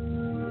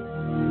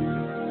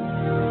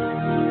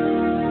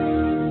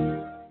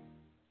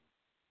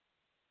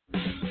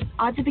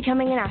 Odds of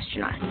becoming an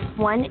astronaut,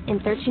 1 in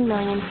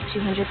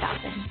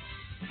 13,200,000.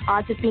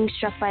 Odds of being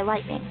struck by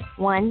lightning,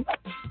 1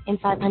 in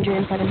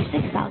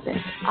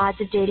 576,000. Odds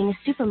of dating a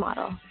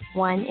supermodel,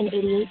 1 in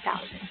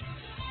 88,000.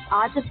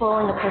 Odds of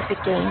bowling a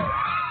perfect game,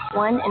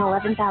 1 in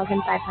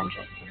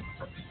 11,500.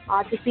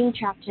 Odds of being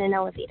trapped in an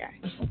elevator,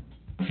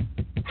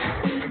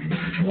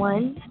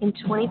 1 in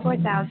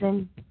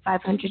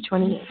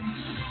 24,528.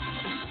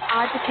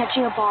 Odds of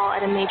catching a ball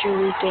at a major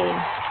league game,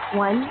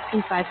 1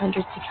 in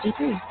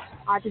 563.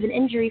 Odds of an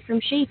injury from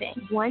shaving,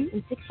 1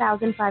 in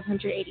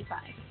 6,585.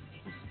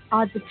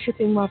 Odds of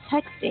tripping while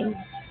texting,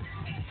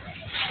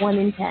 1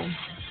 in 10.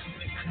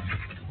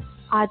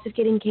 Odds of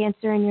getting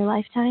cancer in your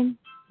lifetime,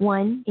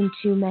 1 in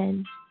 2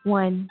 men,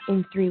 1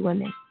 in 3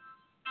 women.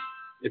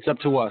 It's up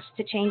to us.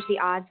 To change the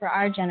odds for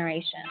our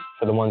generation.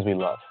 For the ones we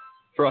love.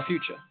 For our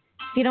future.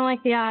 If you don't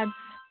like the odds,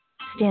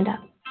 stand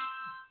up.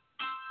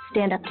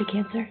 Stand up to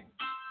cancer.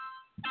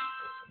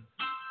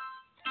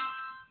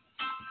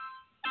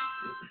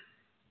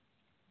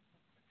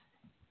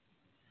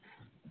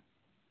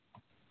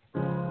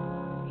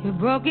 You're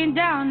broken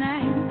down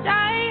and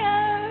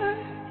tired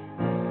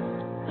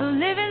of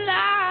living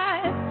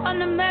life on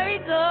the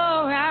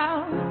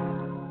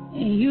merry-go-round,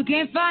 and you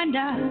can't find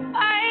a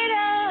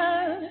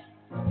fighter,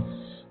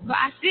 but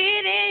I see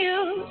it in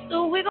you,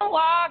 so we gon'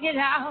 walk it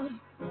out.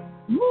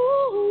 Move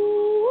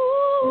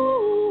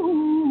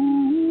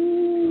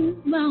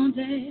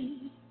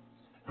mountains,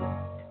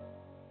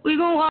 we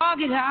gon' walk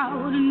it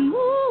out and move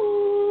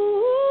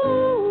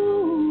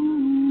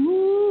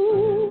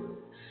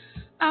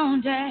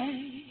mountains.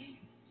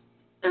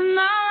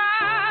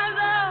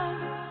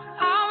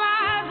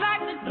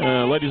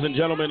 Ladies and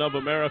gentlemen of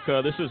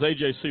America, this is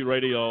AJC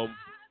Radio.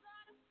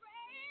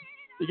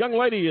 The young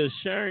lady is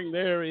sharing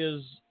there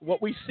is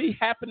what we see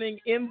happening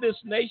in this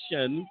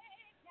nation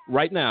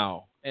right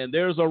now. And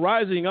there's a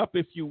rising up,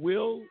 if you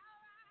will,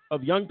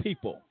 of young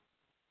people,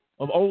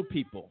 of old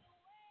people.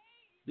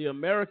 The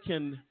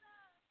American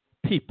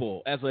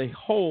people as a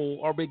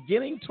whole are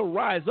beginning to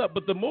rise up,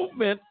 but the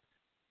movement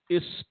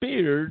is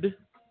speared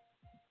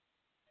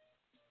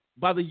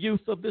by the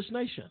youth of this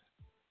nation.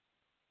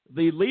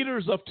 The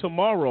leaders of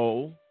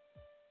tomorrow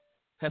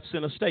have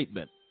sent a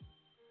statement.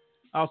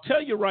 I'll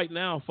tell you right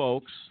now,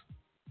 folks,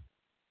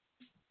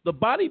 the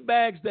body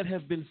bags that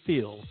have been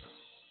filled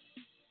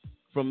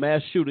from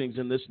mass shootings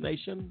in this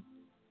nation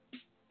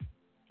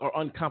are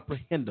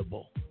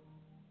incomprehensible.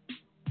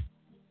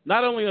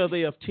 Not only are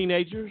they of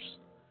teenagers,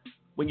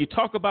 when you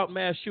talk about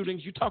mass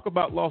shootings, you talk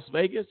about Las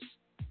Vegas,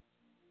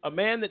 a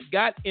man that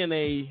got in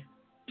a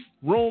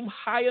room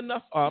high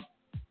enough up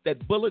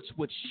that bullets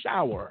would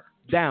shower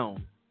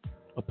down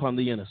upon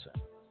the innocent.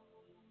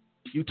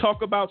 You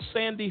talk about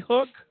Sandy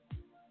Hook,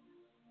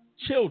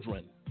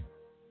 children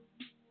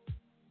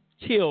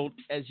killed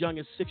as young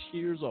as 6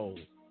 years old.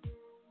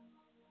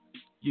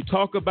 You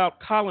talk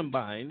about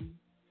Columbine.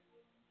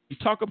 You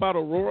talk about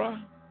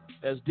Aurora,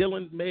 as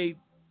Dylan made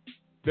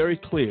very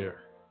clear.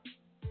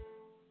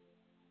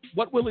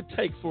 What will it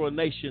take for a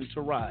nation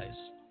to rise?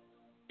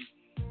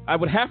 I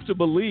would have to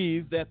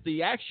believe that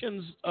the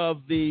actions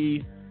of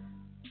the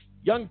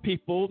young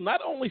people, not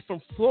only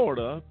from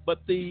Florida, but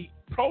the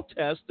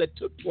protests that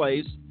took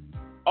place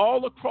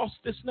all across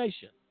this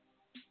nation,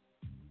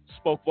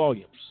 spoke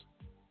volumes,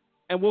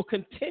 and will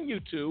continue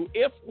to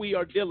if we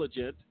are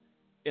diligent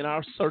in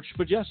our search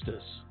for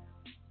justice.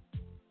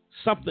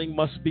 Something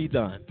must be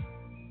done.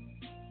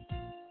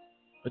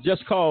 A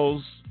Just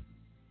Cause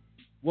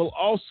will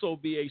also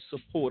be a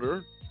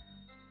supporter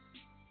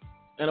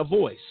and a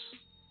voice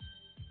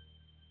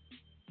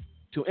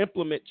to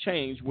implement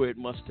change where it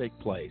must take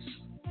place.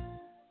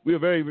 We are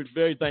very,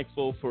 very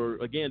thankful for,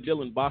 again,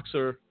 Dylan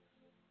Boxer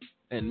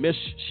and Ms.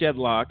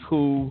 Shedlock,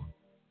 who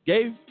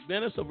gave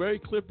Venice a very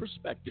clear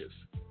perspective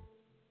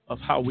of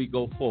how we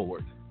go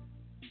forward.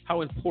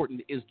 How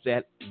important is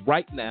that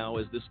right now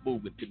as this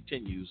movement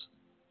continues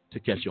to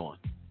catch on?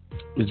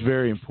 It's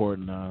very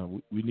important.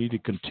 We need to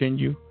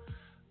continue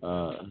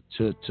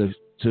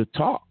to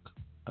talk.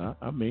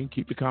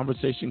 Keep the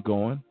conversation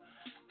going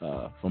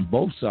from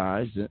both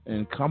sides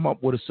and come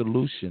up with a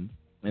solution.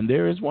 And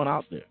there is one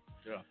out there.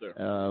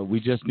 We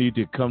just need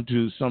to come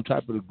to some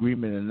type of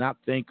agreement and not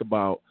think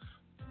about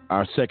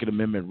our Second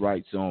Amendment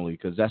rights only,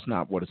 because that's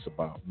not what it's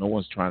about. No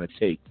one's trying to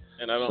take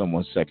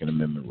someone's Second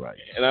Amendment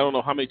rights. And I don't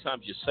know how many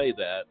times you say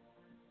that.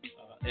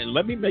 And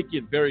let me make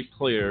it very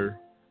clear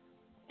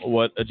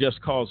what a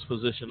Just Cause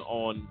position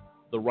on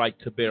the right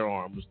to bear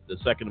arms, the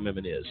Second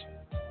Amendment is.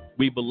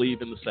 We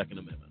believe in the Second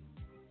Amendment.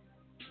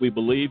 We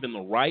believe in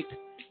the right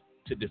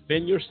to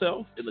defend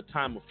yourself in the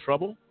time of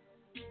trouble.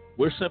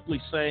 We're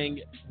simply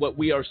saying what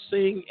we are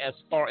seeing as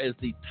far as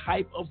the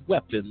type of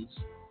weapons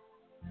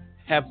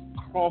have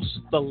crossed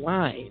the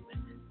line.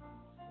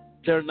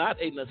 They're not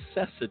a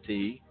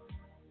necessity,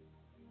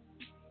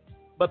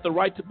 but the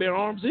right to bear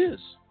arms is,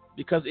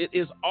 because it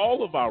is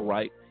all of our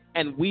right,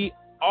 and we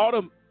ought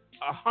to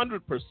 100%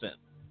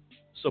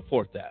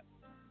 support that.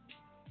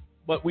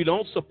 But we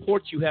don't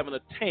support you having a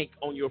tank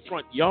on your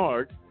front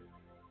yard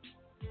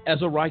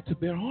as a right to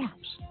bear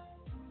arms.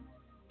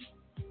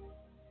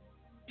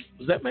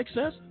 Does that make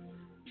sense?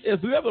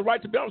 If you have the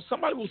right to bear arms,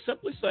 somebody will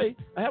simply say,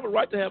 I have a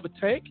right to have a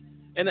tank,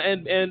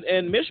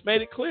 and Mish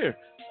made it clear.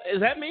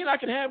 Does that mean I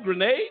can have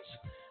grenades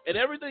and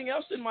everything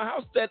else in my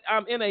house, that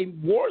I'm in a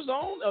war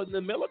zone in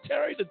the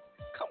military?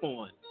 Come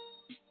on.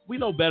 We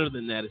know better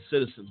than that as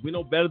citizens. We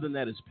know better than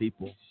that as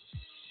people.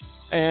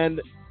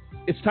 And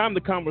it's time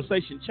the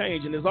conversation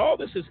changed. And as all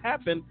this has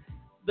happened,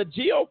 the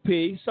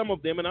GOP, some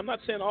of them, and I'm not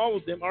saying all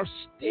of them, are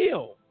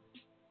still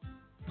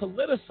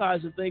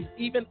politicizing things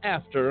even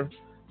after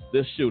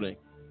this shooting.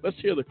 Let's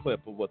hear the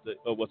clip of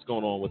what's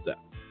going on with that.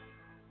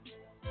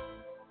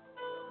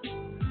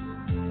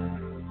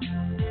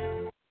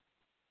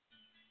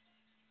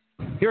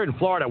 Here in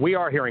Florida, we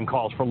are hearing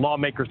calls for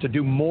lawmakers to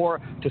do more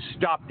to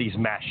stop these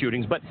mass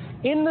shootings. But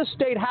in the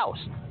state house,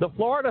 the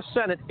Florida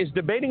Senate is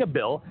debating a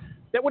bill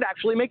that would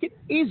actually make it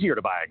easier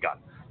to buy a gun.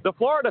 The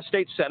Florida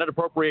State Senate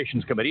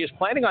Appropriations Committee is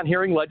planning on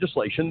hearing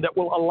legislation that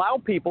will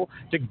allow people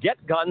to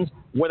get guns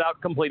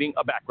without completing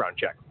a background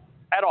check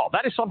at all.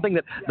 That is something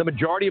that the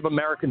majority of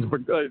Americans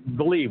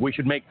believe we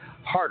should make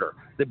harder.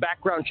 The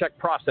background check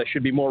process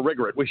should be more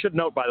rigorous. We should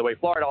note, by the way,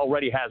 Florida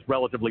already has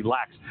relatively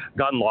lax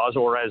gun laws,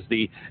 or as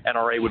the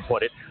NRA would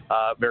put it,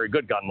 very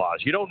good gun laws.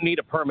 You don't need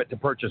a permit to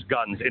purchase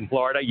guns in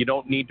Florida. You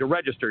don't need to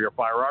register your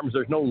firearms.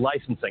 There's no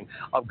licensing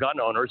of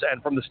gun owners.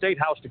 And from the State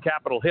House to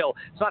Capitol Hill,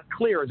 it's not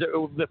clear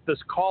if this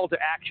call to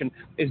action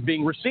is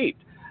being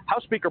received.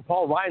 House Speaker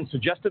Paul Ryan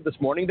suggested this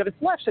morning that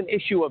it's less an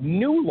issue of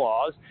new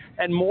laws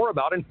and more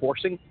about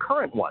enforcing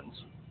current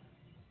ones.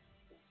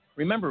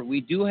 Remember, we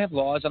do have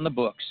laws on the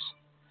books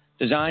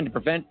designed to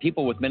prevent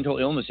people with mental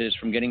illnesses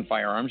from getting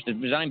firearms, to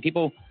design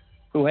people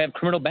who have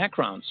criminal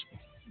backgrounds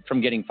from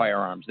getting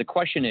firearms. The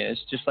question is,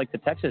 just like the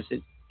Texas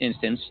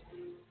instance,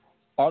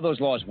 are those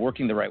laws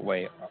working the right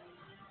way?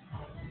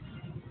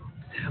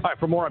 All right,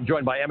 for more, I'm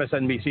joined by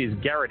MSNBC's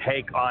Garrett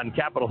Hake on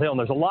Capitol Hill. And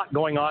there's a lot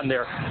going on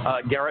there,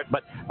 Garrett.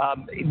 But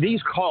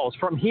these calls,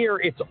 from here,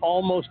 it's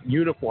almost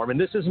uniform. And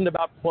this isn't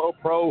about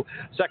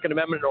pro-Second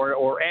Amendment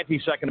or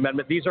anti-Second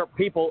Amendment. These are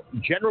people,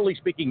 generally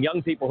speaking,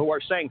 young people, who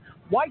are saying,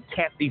 why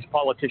can't these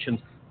politicians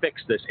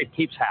fix this? It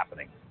keeps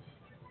happening.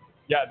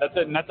 Yeah,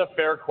 that's a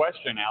fair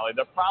question, Allie.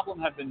 The problem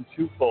has been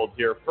twofold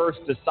here. First,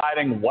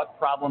 deciding what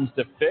problems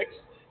to fix,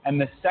 and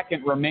the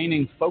second,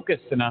 remaining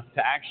focused enough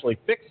to actually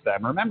fix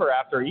them. Remember,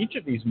 after each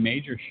of these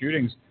major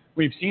shootings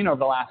we've seen over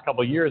the last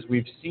couple of years,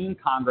 we've seen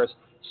Congress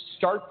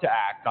start to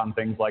act on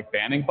things like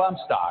banning bump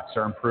stocks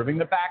or improving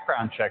the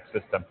background check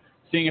system,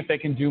 seeing if they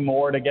can do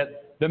more to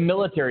get the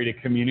military to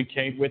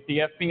communicate with the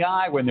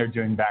FBI when they're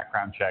doing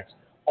background checks.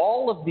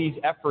 All of these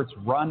efforts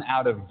run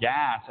out of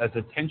gas as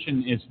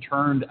attention is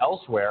turned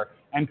elsewhere,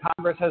 and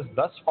Congress has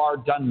thus far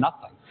done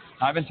nothing.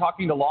 Now, I've been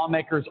talking to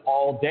lawmakers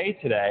all day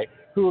today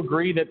who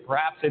agree that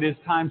perhaps it is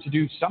time to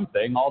do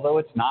something, although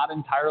it's not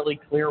entirely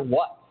clear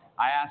what.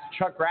 I asked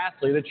Chuck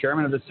Grassley, the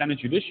chairman of the Senate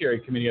Judiciary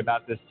Committee,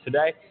 about this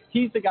today.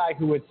 He's the guy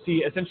who would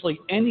see essentially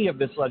any of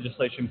this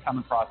legislation come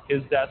across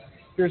his desk.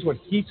 Here's what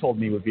he told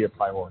me would be a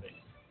priority.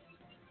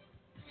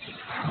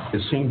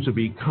 It seems to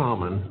be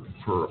common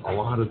for a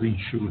lot of these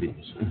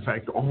shootings, in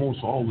fact, almost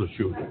all the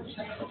shootings,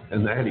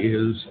 and that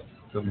is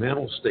the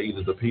mental state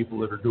of the people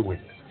that are doing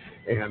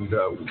it.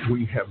 And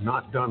we have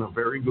not done a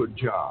very good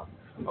job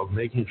of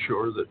making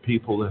sure that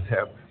people that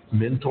have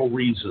mental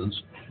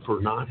reasons for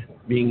not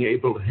being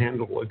able to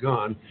handle a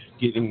gun,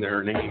 getting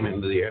their name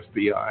into the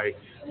FBI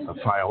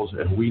files,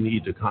 and we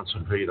need to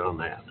concentrate on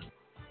that.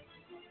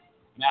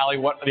 Allie,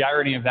 what the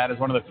irony of that is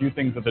one of the few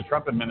things that the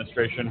Trump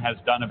administration has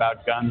done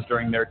about guns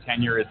during their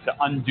tenure is to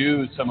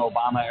undo some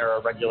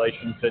Obama-era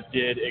regulations that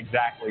did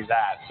exactly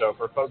that. So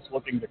for folks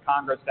looking to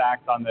Congress to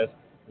act on this,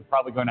 we're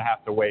probably going to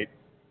have to wait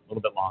a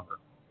little bit longer.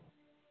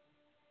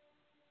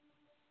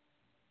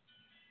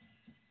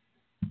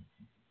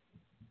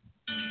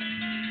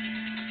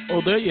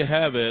 Well, there you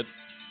have it.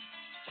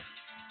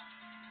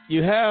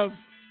 You have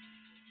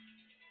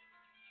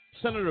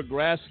Senator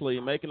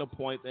Grassley making a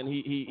point, and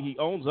he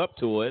owns up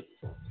to it,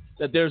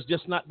 that there's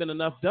just not been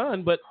enough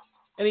done.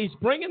 And he's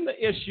bringing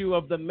the issue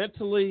of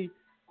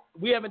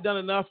we haven't done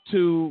enough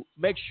to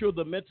make sure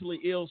the mentally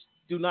ill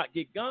do not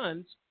get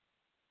guns.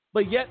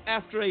 But yet,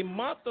 after a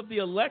month of the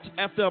election,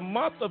 after a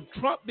month of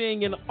Trump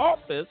being in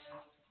office,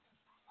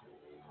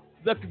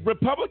 the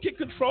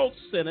Republican-controlled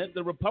Senate,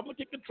 the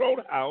Republican-controlled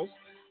House,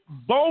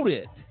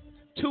 voted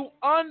to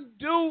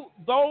undo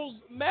those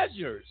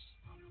measures.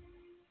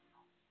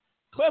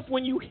 Cliff,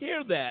 when you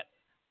hear that,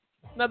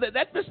 now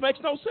that just makes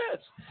no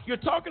sense. You're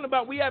talking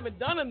about we haven't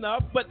done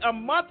enough, but a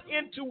month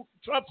into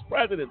Trump's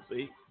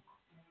presidency,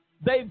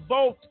 they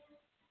vote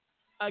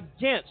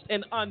against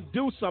and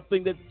undo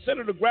something that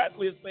Senator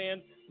Grassley is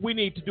saying we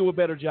need to do a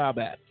better job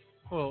at.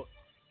 Well,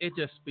 it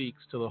just speaks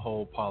to the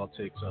whole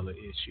politics of the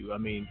issue. I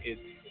mean, it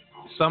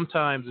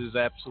sometimes is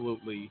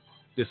absolutely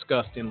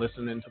disgusting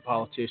listening to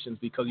politicians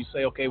because you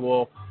say, okay,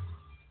 well,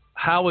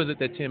 how is it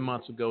that 10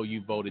 months ago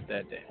you voted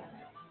that day?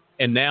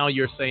 And now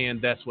you're saying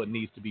that's what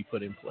needs to be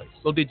put in place.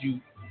 So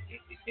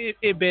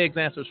it begs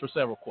answers for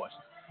several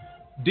questions.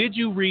 Did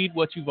you read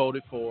what you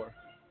voted for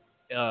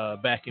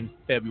back in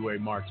February,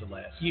 March of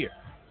last year?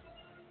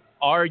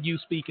 Are you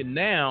speaking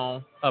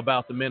now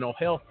about the mental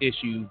health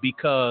issue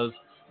because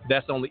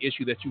that's the only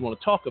issue that you want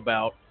to talk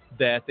about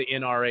that the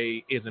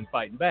NRA isn't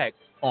fighting back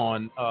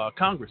on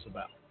Congress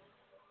about?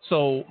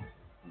 So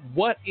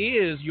what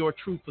is your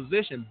true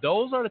position?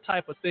 Those are the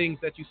type of things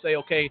that you say,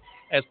 okay,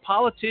 as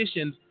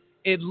politicians,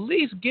 at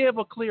least give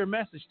a clear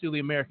message to the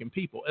American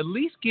people. At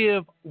least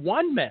give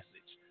one message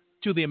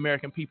to the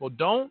American people.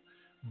 Don't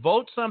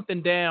vote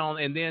something down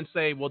and then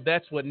say, well,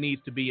 that's what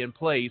needs to be in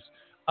place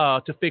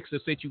to fix the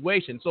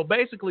situation. So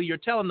basically you're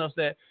telling us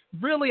that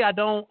really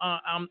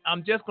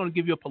I'm just going to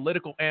give you a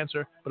political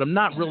answer, but I'm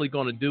not really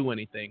going to do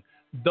anything.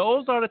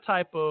 Those are the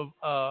type of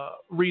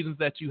reasons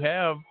that you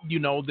have,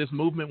 this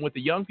movement with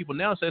the young people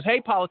now says, hey,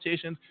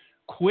 politicians,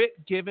 quit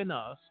giving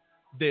us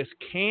this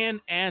canned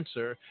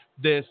answer,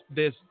 this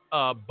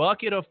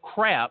bucket of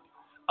crap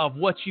of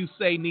what you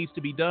say needs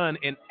to be done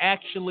and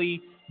actually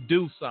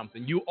do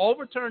something. You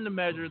overturn the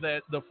measure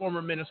that the former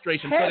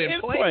administration put in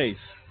place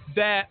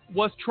that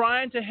was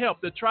trying to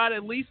help, to try to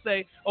at least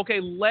say, okay,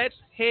 let's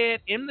head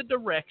in the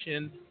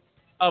direction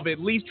of at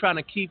least trying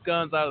to keep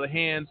guns out of the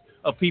hands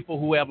of people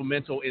who have a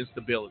mental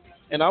instability.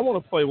 And I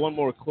want to play one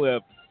more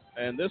clip,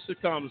 and this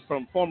comes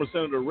from former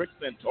Senator Rick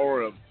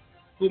Santorum,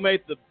 who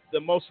made the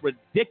most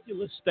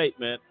ridiculous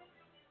statement.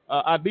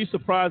 I'd be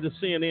surprised if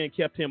CNN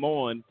kept him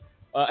on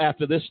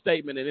after this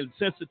statement and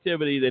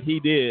insensitivity that he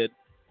did,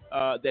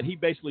 that he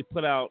basically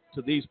put out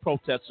to these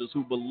protesters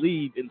who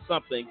believe in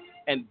something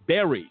and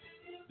buried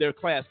their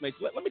classmates.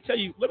 Let me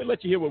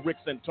let you hear what Rick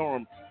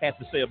Santorum had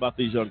to say about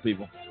these young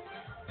people.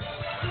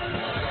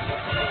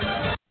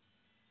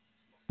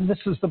 This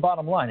is the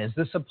bottom line. Is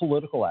this a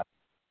political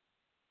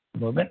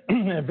movement?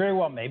 It very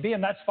well may be,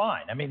 and that's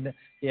fine. I mean,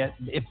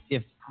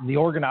 if the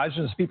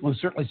organizers, the people who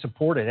certainly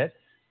supported it,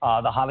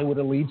 the Hollywood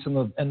elites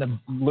and the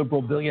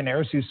liberal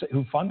billionaires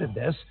who funded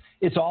this,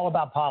 it's all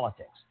about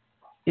politics.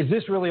 Is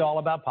this really all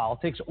about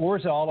politics, or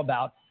is it all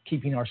about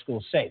keeping our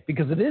schools safe?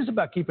 Because it is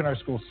about keeping our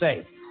schools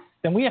safe,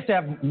 then we have to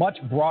have much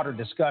broader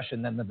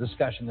discussion than the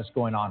discussion that's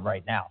going on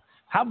right now.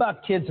 How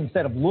about kids,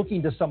 instead of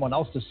looking to someone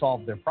else to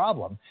solve their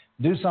problem,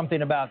 do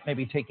something about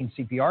maybe taking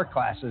CPR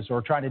classes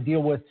or trying to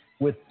deal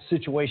with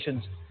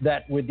situations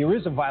where there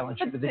is a violent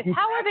shooter.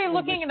 How are they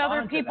looking at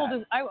other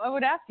people? I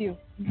would ask you,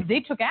 they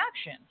took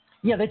action.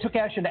 Yeah, they took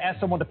action to ask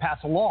someone to pass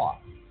a law.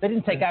 They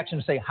didn't take action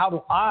to say, how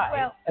do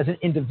I, as an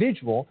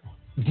individual,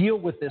 deal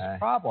with this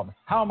problem?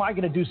 How am I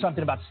going to do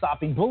something about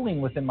stopping bullying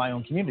within my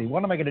own community?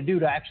 What am I going to do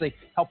to actually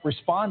help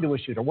respond to a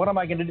shooter? What am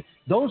I going to do?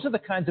 Those are the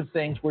kinds of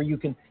things where you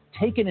can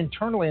take it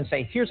internally and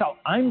say, here's how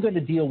I'm going to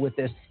deal with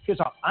this. Here's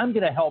how I'm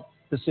going to help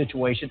the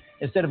situation,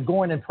 instead of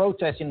going and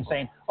protesting and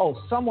saying,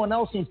 oh, someone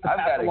else needs to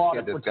pass a law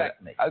to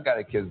protect me. I've got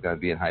a kid who's going to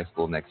be in high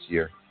school next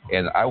year,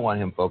 and I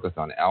want him focused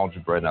on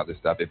algebra and other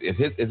stuff. If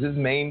his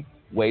main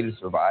way to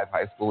survive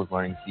high school is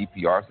learning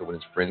CPR, so when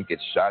his friend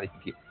gets shot, he can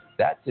keep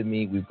that. To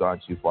me, we've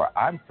gone too far.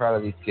 I'm proud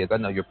of these kids. I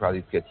know you're proud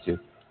of these kids too,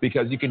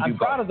 because you can do I'm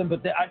proud of them,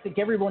 but I think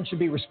everyone should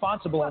be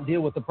responsible and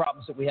deal with the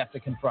problems that we have to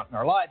confront in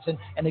our lives,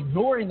 and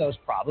ignoring those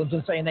problems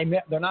and saying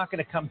they're not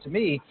going to come to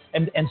me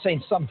and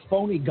saying some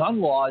phony gun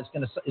law is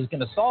going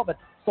to solve it.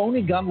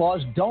 Phony gun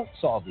laws don't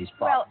solve these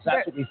problems.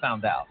 That's what we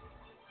found out.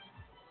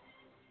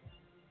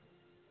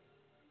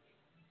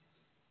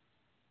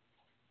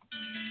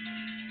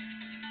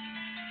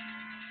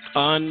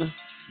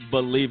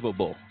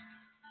 Unbelievable.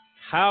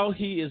 How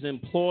he is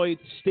employed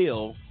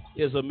still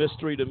is a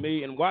mystery to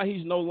me, and why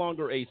he's no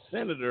longer a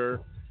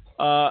senator.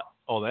 That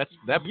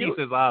piece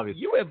is obvious.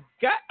 You have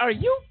got. Are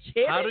you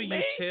kidding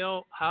me?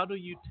 How do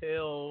you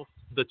tell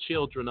the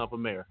children of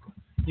America?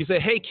 You say,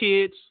 hey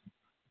kids,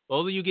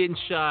 those of you getting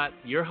shot,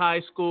 you're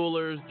high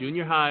schoolers,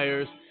 junior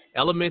hires,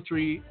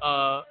 elementary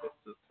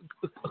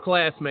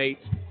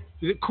classmates.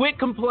 Quit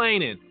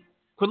complaining.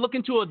 Quit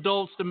looking to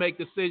adults to make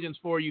decisions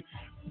for you.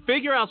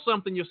 Figure out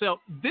something yourself.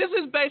 This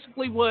is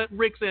basically what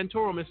Rick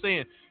Santorum is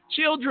saying.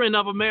 Children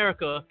of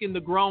America and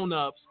the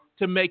grown-ups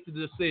to make the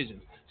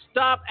decisions.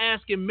 Stop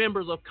asking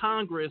members of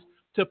Congress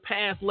to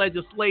pass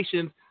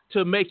legislation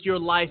to make your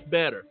life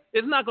better.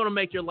 It's not going to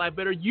make your life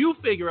better. You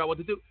figure out what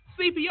to do.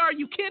 CPR, are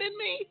you kidding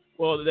me?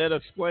 Well, that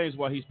explains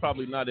why he's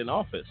probably not in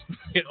office.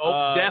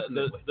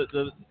 Definitely.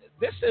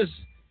 This is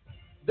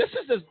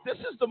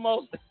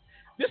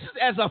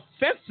as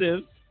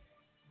offensive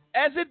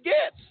as it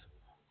gets.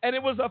 And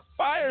it was a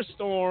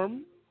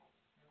firestorm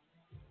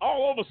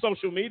all over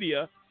social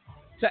media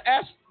to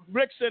ask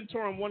Rick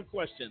Santorum one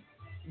question.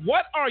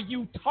 What are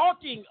you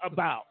talking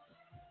about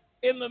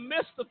in the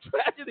midst of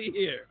tragedy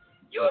here?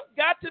 You have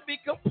got to be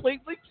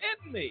completely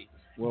kidding me.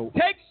 Well,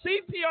 take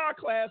CPR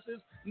classes,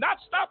 not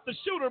stop the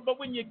shooter, but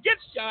when you get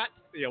shot,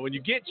 when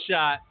you get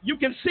shot, you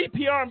can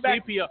CPR and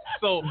back. CPR.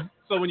 So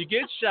when you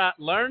get shot,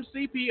 learn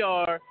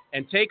CPR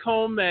and take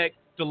home ec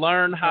to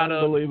learn how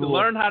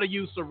to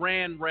use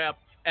Saran wrap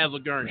as a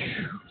gurney.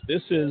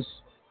 This is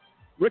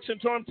Rick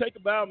Santorum. Take a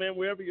bow, man.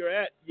 Wherever you're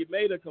at,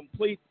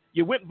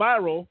 you went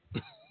viral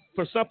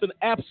for something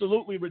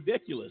absolutely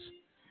ridiculous.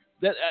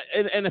 That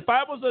and if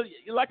I was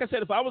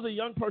if I was a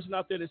young person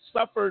out there that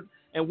suffered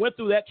and went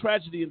through that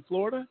tragedy in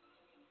Florida,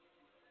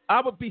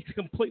 I would be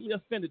completely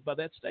offended by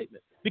that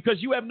statement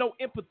because you have no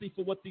empathy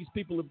for what these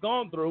people have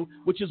gone through,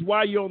 which is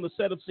why you're on the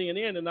set of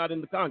CNN and not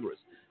in the Congress.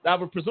 I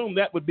would presume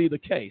that would be the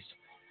case.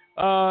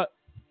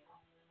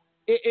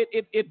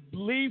 It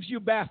leaves you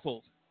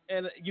baffled,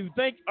 and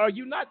are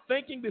you not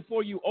thinking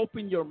before you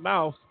open your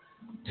mouth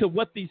to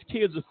what these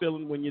kids are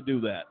feeling when you do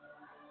that?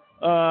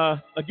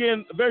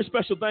 Again, a very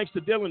special thanks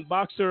to Dylan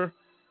Boxer,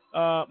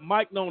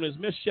 Mike known as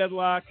Miss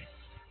Shedlock,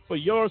 for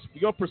your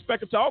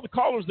perspective. To all the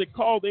callers that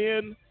called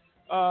in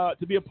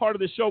to be a part of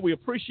this show, we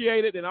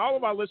appreciate it. And all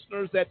of our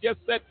listeners that just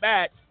sat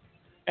back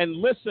and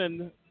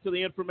listened to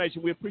the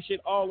information, we appreciate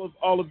all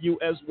of you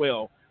as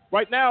well.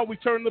 Right now, we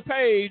turn the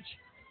page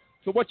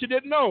to what you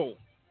didn't know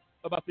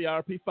about the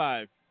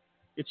IRP-5.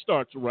 It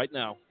starts right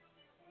now.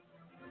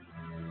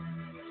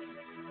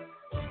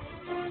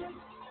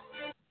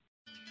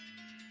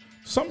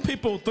 Some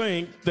people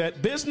think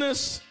that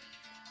business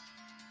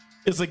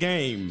is a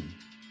game.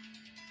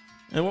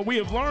 And what we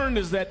have learned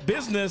is that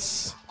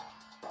business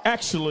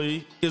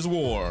actually is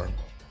war.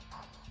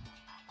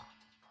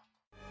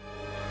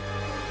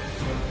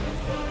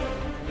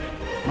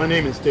 My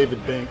name is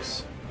David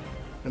Banks,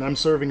 and I'm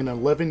serving an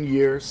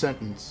 11-year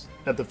sentence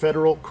at the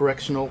Federal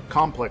Correctional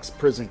Complex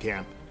Prison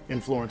Camp in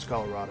Florence,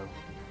 Colorado.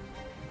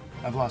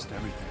 I've lost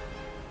everything.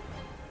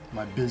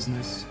 My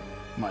business,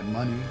 my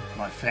money,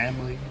 my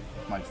family,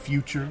 my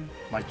future,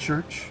 my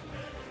church,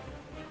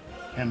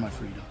 and my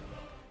freedom.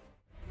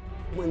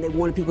 When they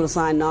wanted people to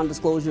sign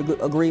non-disclosure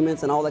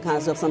agreements and all that kind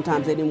of stuff,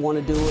 sometimes they didn't want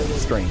to do it.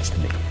 Strange to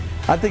me.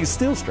 I think it's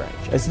still strange.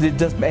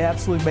 It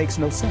absolutely makes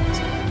no sense.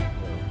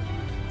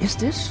 Is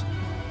this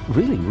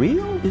really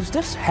real? Is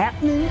this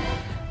happening?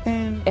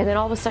 And then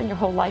all of a sudden your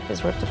whole life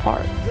is ripped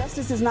apart.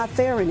 Justice is not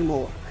fair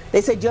anymore.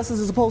 They say justice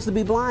is supposed to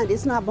be blind.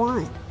 It's not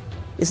blind.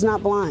 It's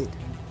not blind.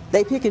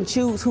 They pick and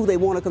choose who they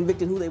want to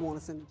convict and who they want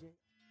to send to jail.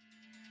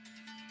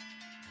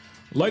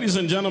 Ladies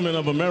and gentlemen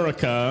of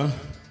America,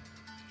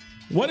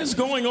 what is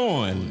going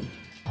on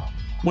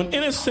when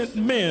innocent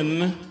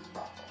men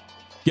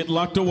get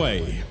locked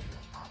away?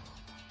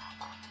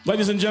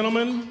 Ladies and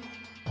gentlemen,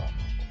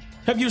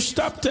 have you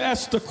stopped to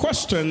ask the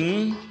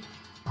question,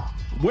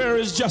 where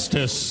is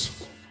justice?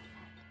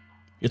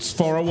 It's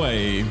far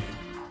away.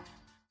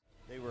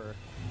 They were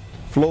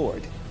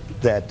floored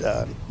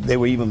that they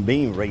were even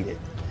being raided.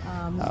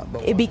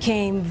 It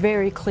became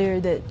very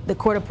clear that the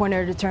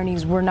court-appointed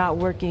attorneys were not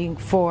working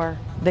for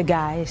the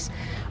guys.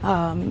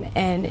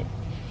 And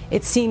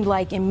it seemed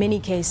like in many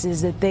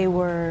cases that they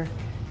were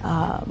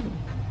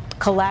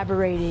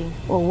collaborating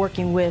or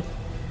working with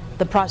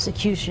the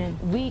prosecution.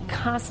 We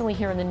constantly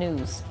hear in the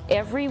news,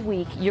 every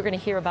week you're going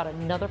to hear about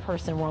another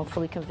person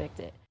wrongfully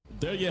convicted.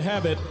 There you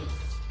have it.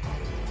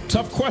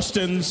 Tough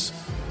questions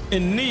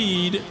in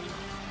need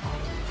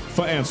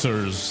for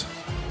answers.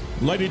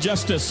 Lady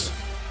Justice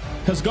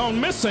has gone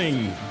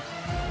missing.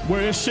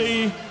 Where is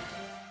she?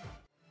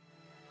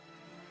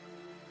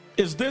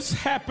 Is this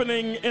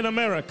happening in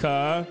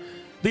America?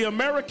 The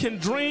American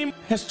dream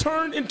has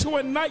turned into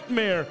a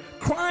nightmare.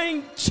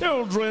 Crying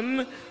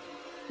children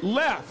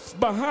left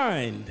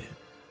behind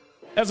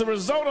as a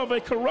result of a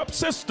corrupt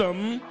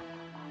system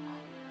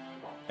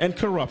and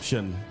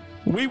corruption.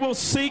 We will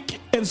seek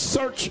and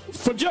search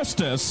for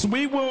justice.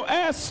 We will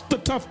ask the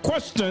tough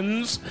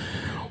questions.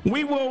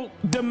 We will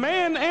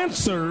demand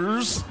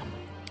answers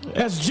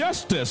as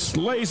justice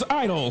lays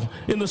idle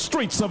in the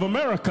streets of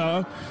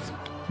America.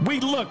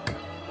 We look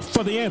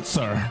for the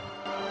answer.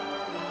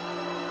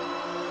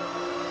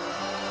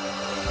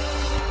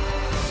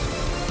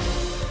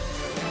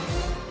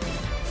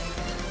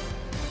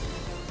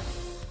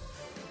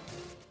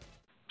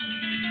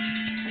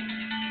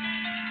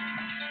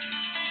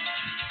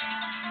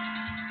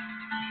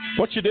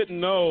 What you didn't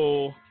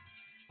know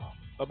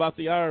about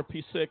the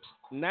IRP 6,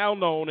 now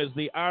known as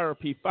the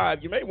IRP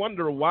 5. You may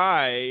wonder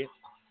why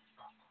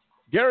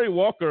Gary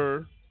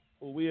Walker,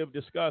 who we have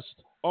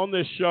discussed on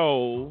this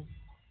show,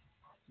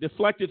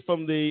 deflected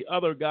from the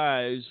other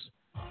guys,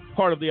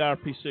 part of the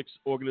IRP 6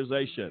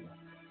 organization,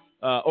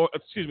 the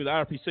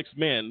IRP 6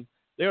 men.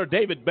 They are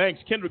David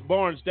Banks, Kendrick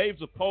Barnes, Dave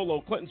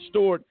Zappolo, Clinton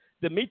Stewart,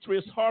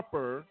 Demetrius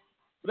Harper.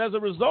 But as a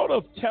result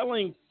of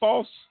telling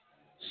false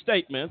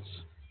statements,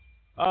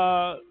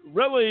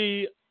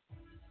 really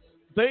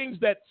things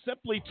that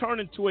simply turn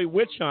into a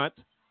witch hunt,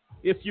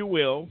 if you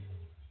will,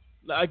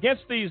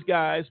 against these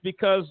guys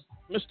because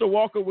Mr.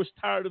 Walker was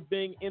tired of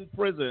being in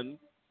prison.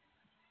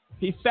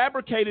 He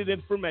fabricated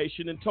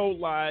information and told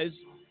lies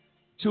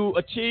to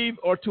achieve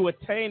or to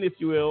attain, if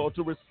you will, or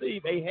to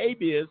receive a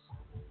habeas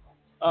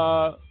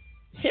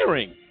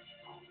hearing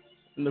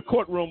in the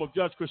courtroom of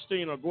Judge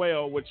Christine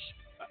Arguello, which,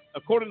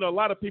 according to a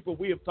lot of people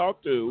we have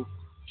talked to,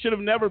 should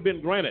have never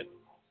been granted.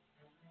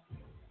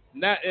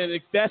 And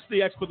that's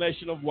the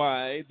explanation of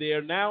why they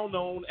are now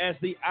known as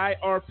the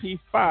IRP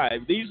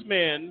 5. These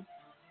men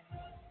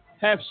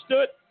have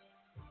stood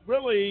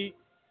really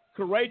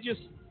courageous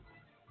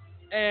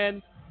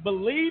and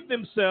believe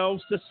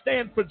themselves to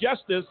stand for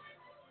justice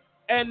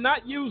and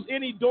not use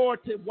any door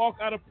to walk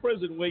out of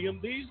prison, William.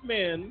 These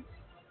men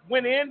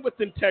went in with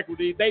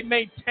integrity. They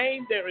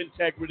maintained their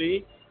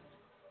integrity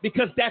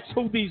because that's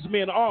who these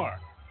men are.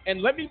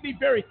 And let me be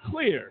very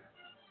clear.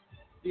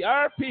 The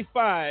IRP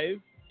 5,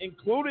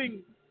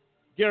 including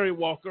Gary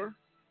Walker,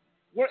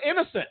 were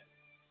innocent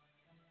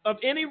of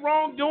any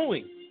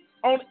wrongdoing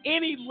on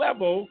any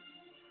level.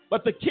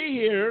 But the key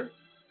here,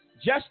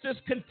 justice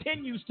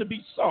continues to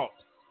be sought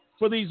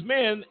for these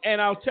men.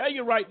 And I'll tell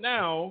you right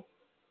now,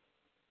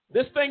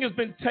 this thing has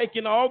been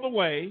taken all the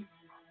way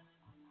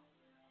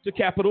to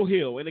Capitol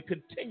Hill, and it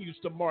continues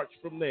to march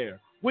from there.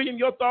 William,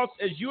 your thoughts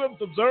as you have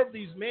observed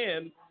these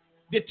men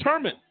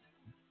determined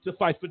to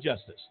fight for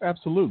justice?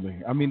 Absolutely.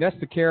 I mean, that's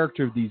the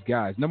character of these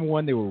guys. Number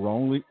one, they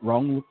were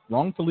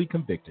wrongfully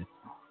convicted,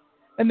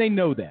 and they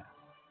know that.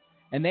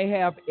 And they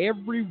have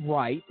every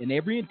right and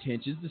every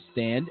intention to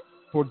stand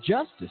for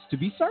justice to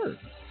be served.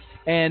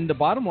 And the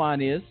bottom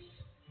line is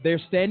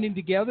they're standing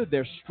together.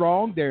 They're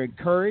strong. They're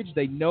encouraged.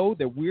 They know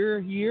that we're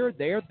here,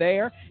 they're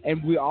there,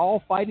 and we're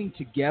all fighting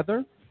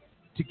together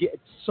to get.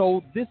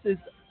 So this is,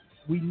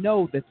 we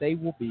know that they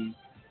will be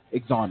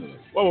exonerated.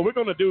 Well, what we're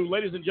going to do,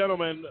 ladies and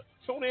gentlemen,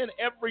 tune in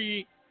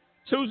every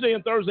Tuesday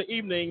and Thursday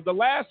evening. The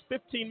last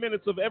 15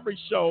 minutes of every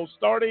show,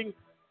 starting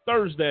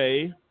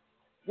Thursday,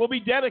 will be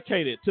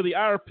dedicated to the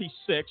IRP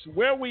 6,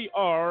 where we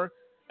are,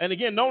 and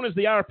again, known as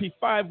the IRP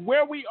 5,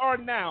 where we are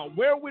now.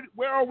 Where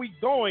are we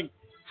going?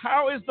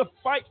 How is the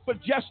fight for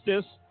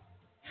justice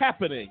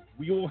happening?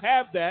 We will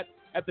have that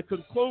at the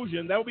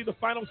conclusion. That will be the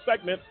final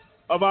segment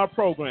of our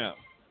program.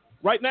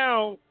 Right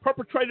now,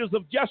 perpetrators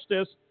of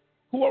justice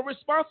who are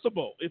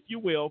responsible, if you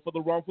will, for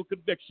the wrongful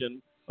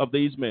conviction of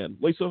these men.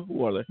 Lisa,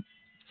 who are they?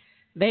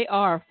 They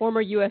are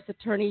former U.S.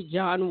 Attorney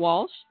John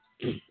Walsh,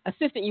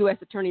 Assistant U.S.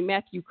 Attorney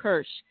Matthew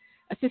Kirsch,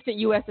 Assistant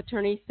U.S.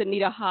 Attorney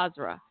Sunita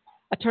Hazra,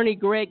 Attorney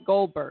Greg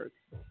Goldberg,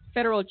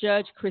 Federal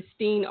Judge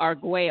Christine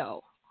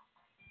Arguello,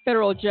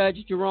 Federal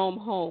Judge Jerome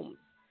Holmes,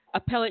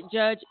 Appellate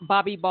Judge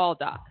Bobby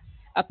Baldock,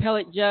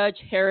 Appellate Judge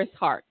Harris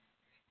Hart,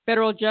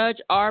 Federal Judge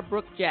R.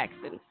 Brooke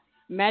Jackson,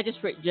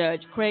 Magistrate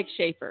Judge Craig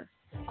Schaefer,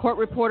 Court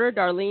Reporter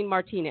Darlene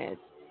Martinez,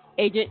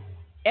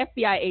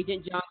 FBI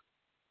Agent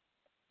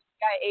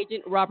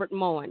Robert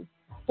Moen,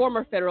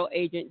 former Federal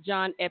Agent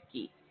John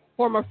Epke,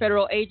 former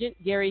Federal Agent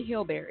Gary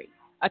Hilberry,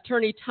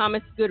 Attorney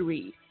Thomas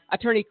Goodread,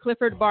 Attorney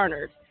Clifford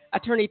Barnard,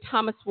 Attorney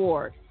Thomas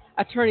Ward,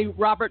 Attorney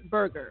Robert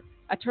Berger,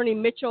 Attorney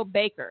Mitchell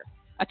Baker,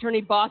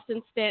 Attorney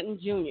Boston Stanton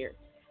Jr.,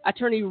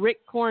 Attorney Rick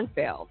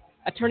Kornfeld,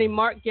 Attorney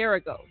Mark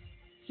Garagos,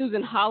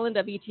 Susan Holland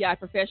of ETI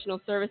Professional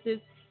Services,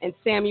 and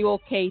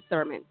Samuel K.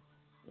 Thurman.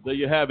 There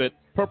you have it.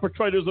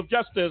 Perpetrators of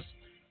justice.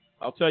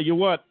 I'll tell you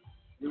what,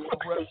 we will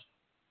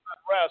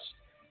rest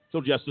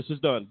till justice is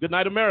done. Good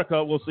night,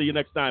 America. We'll see you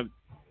next time.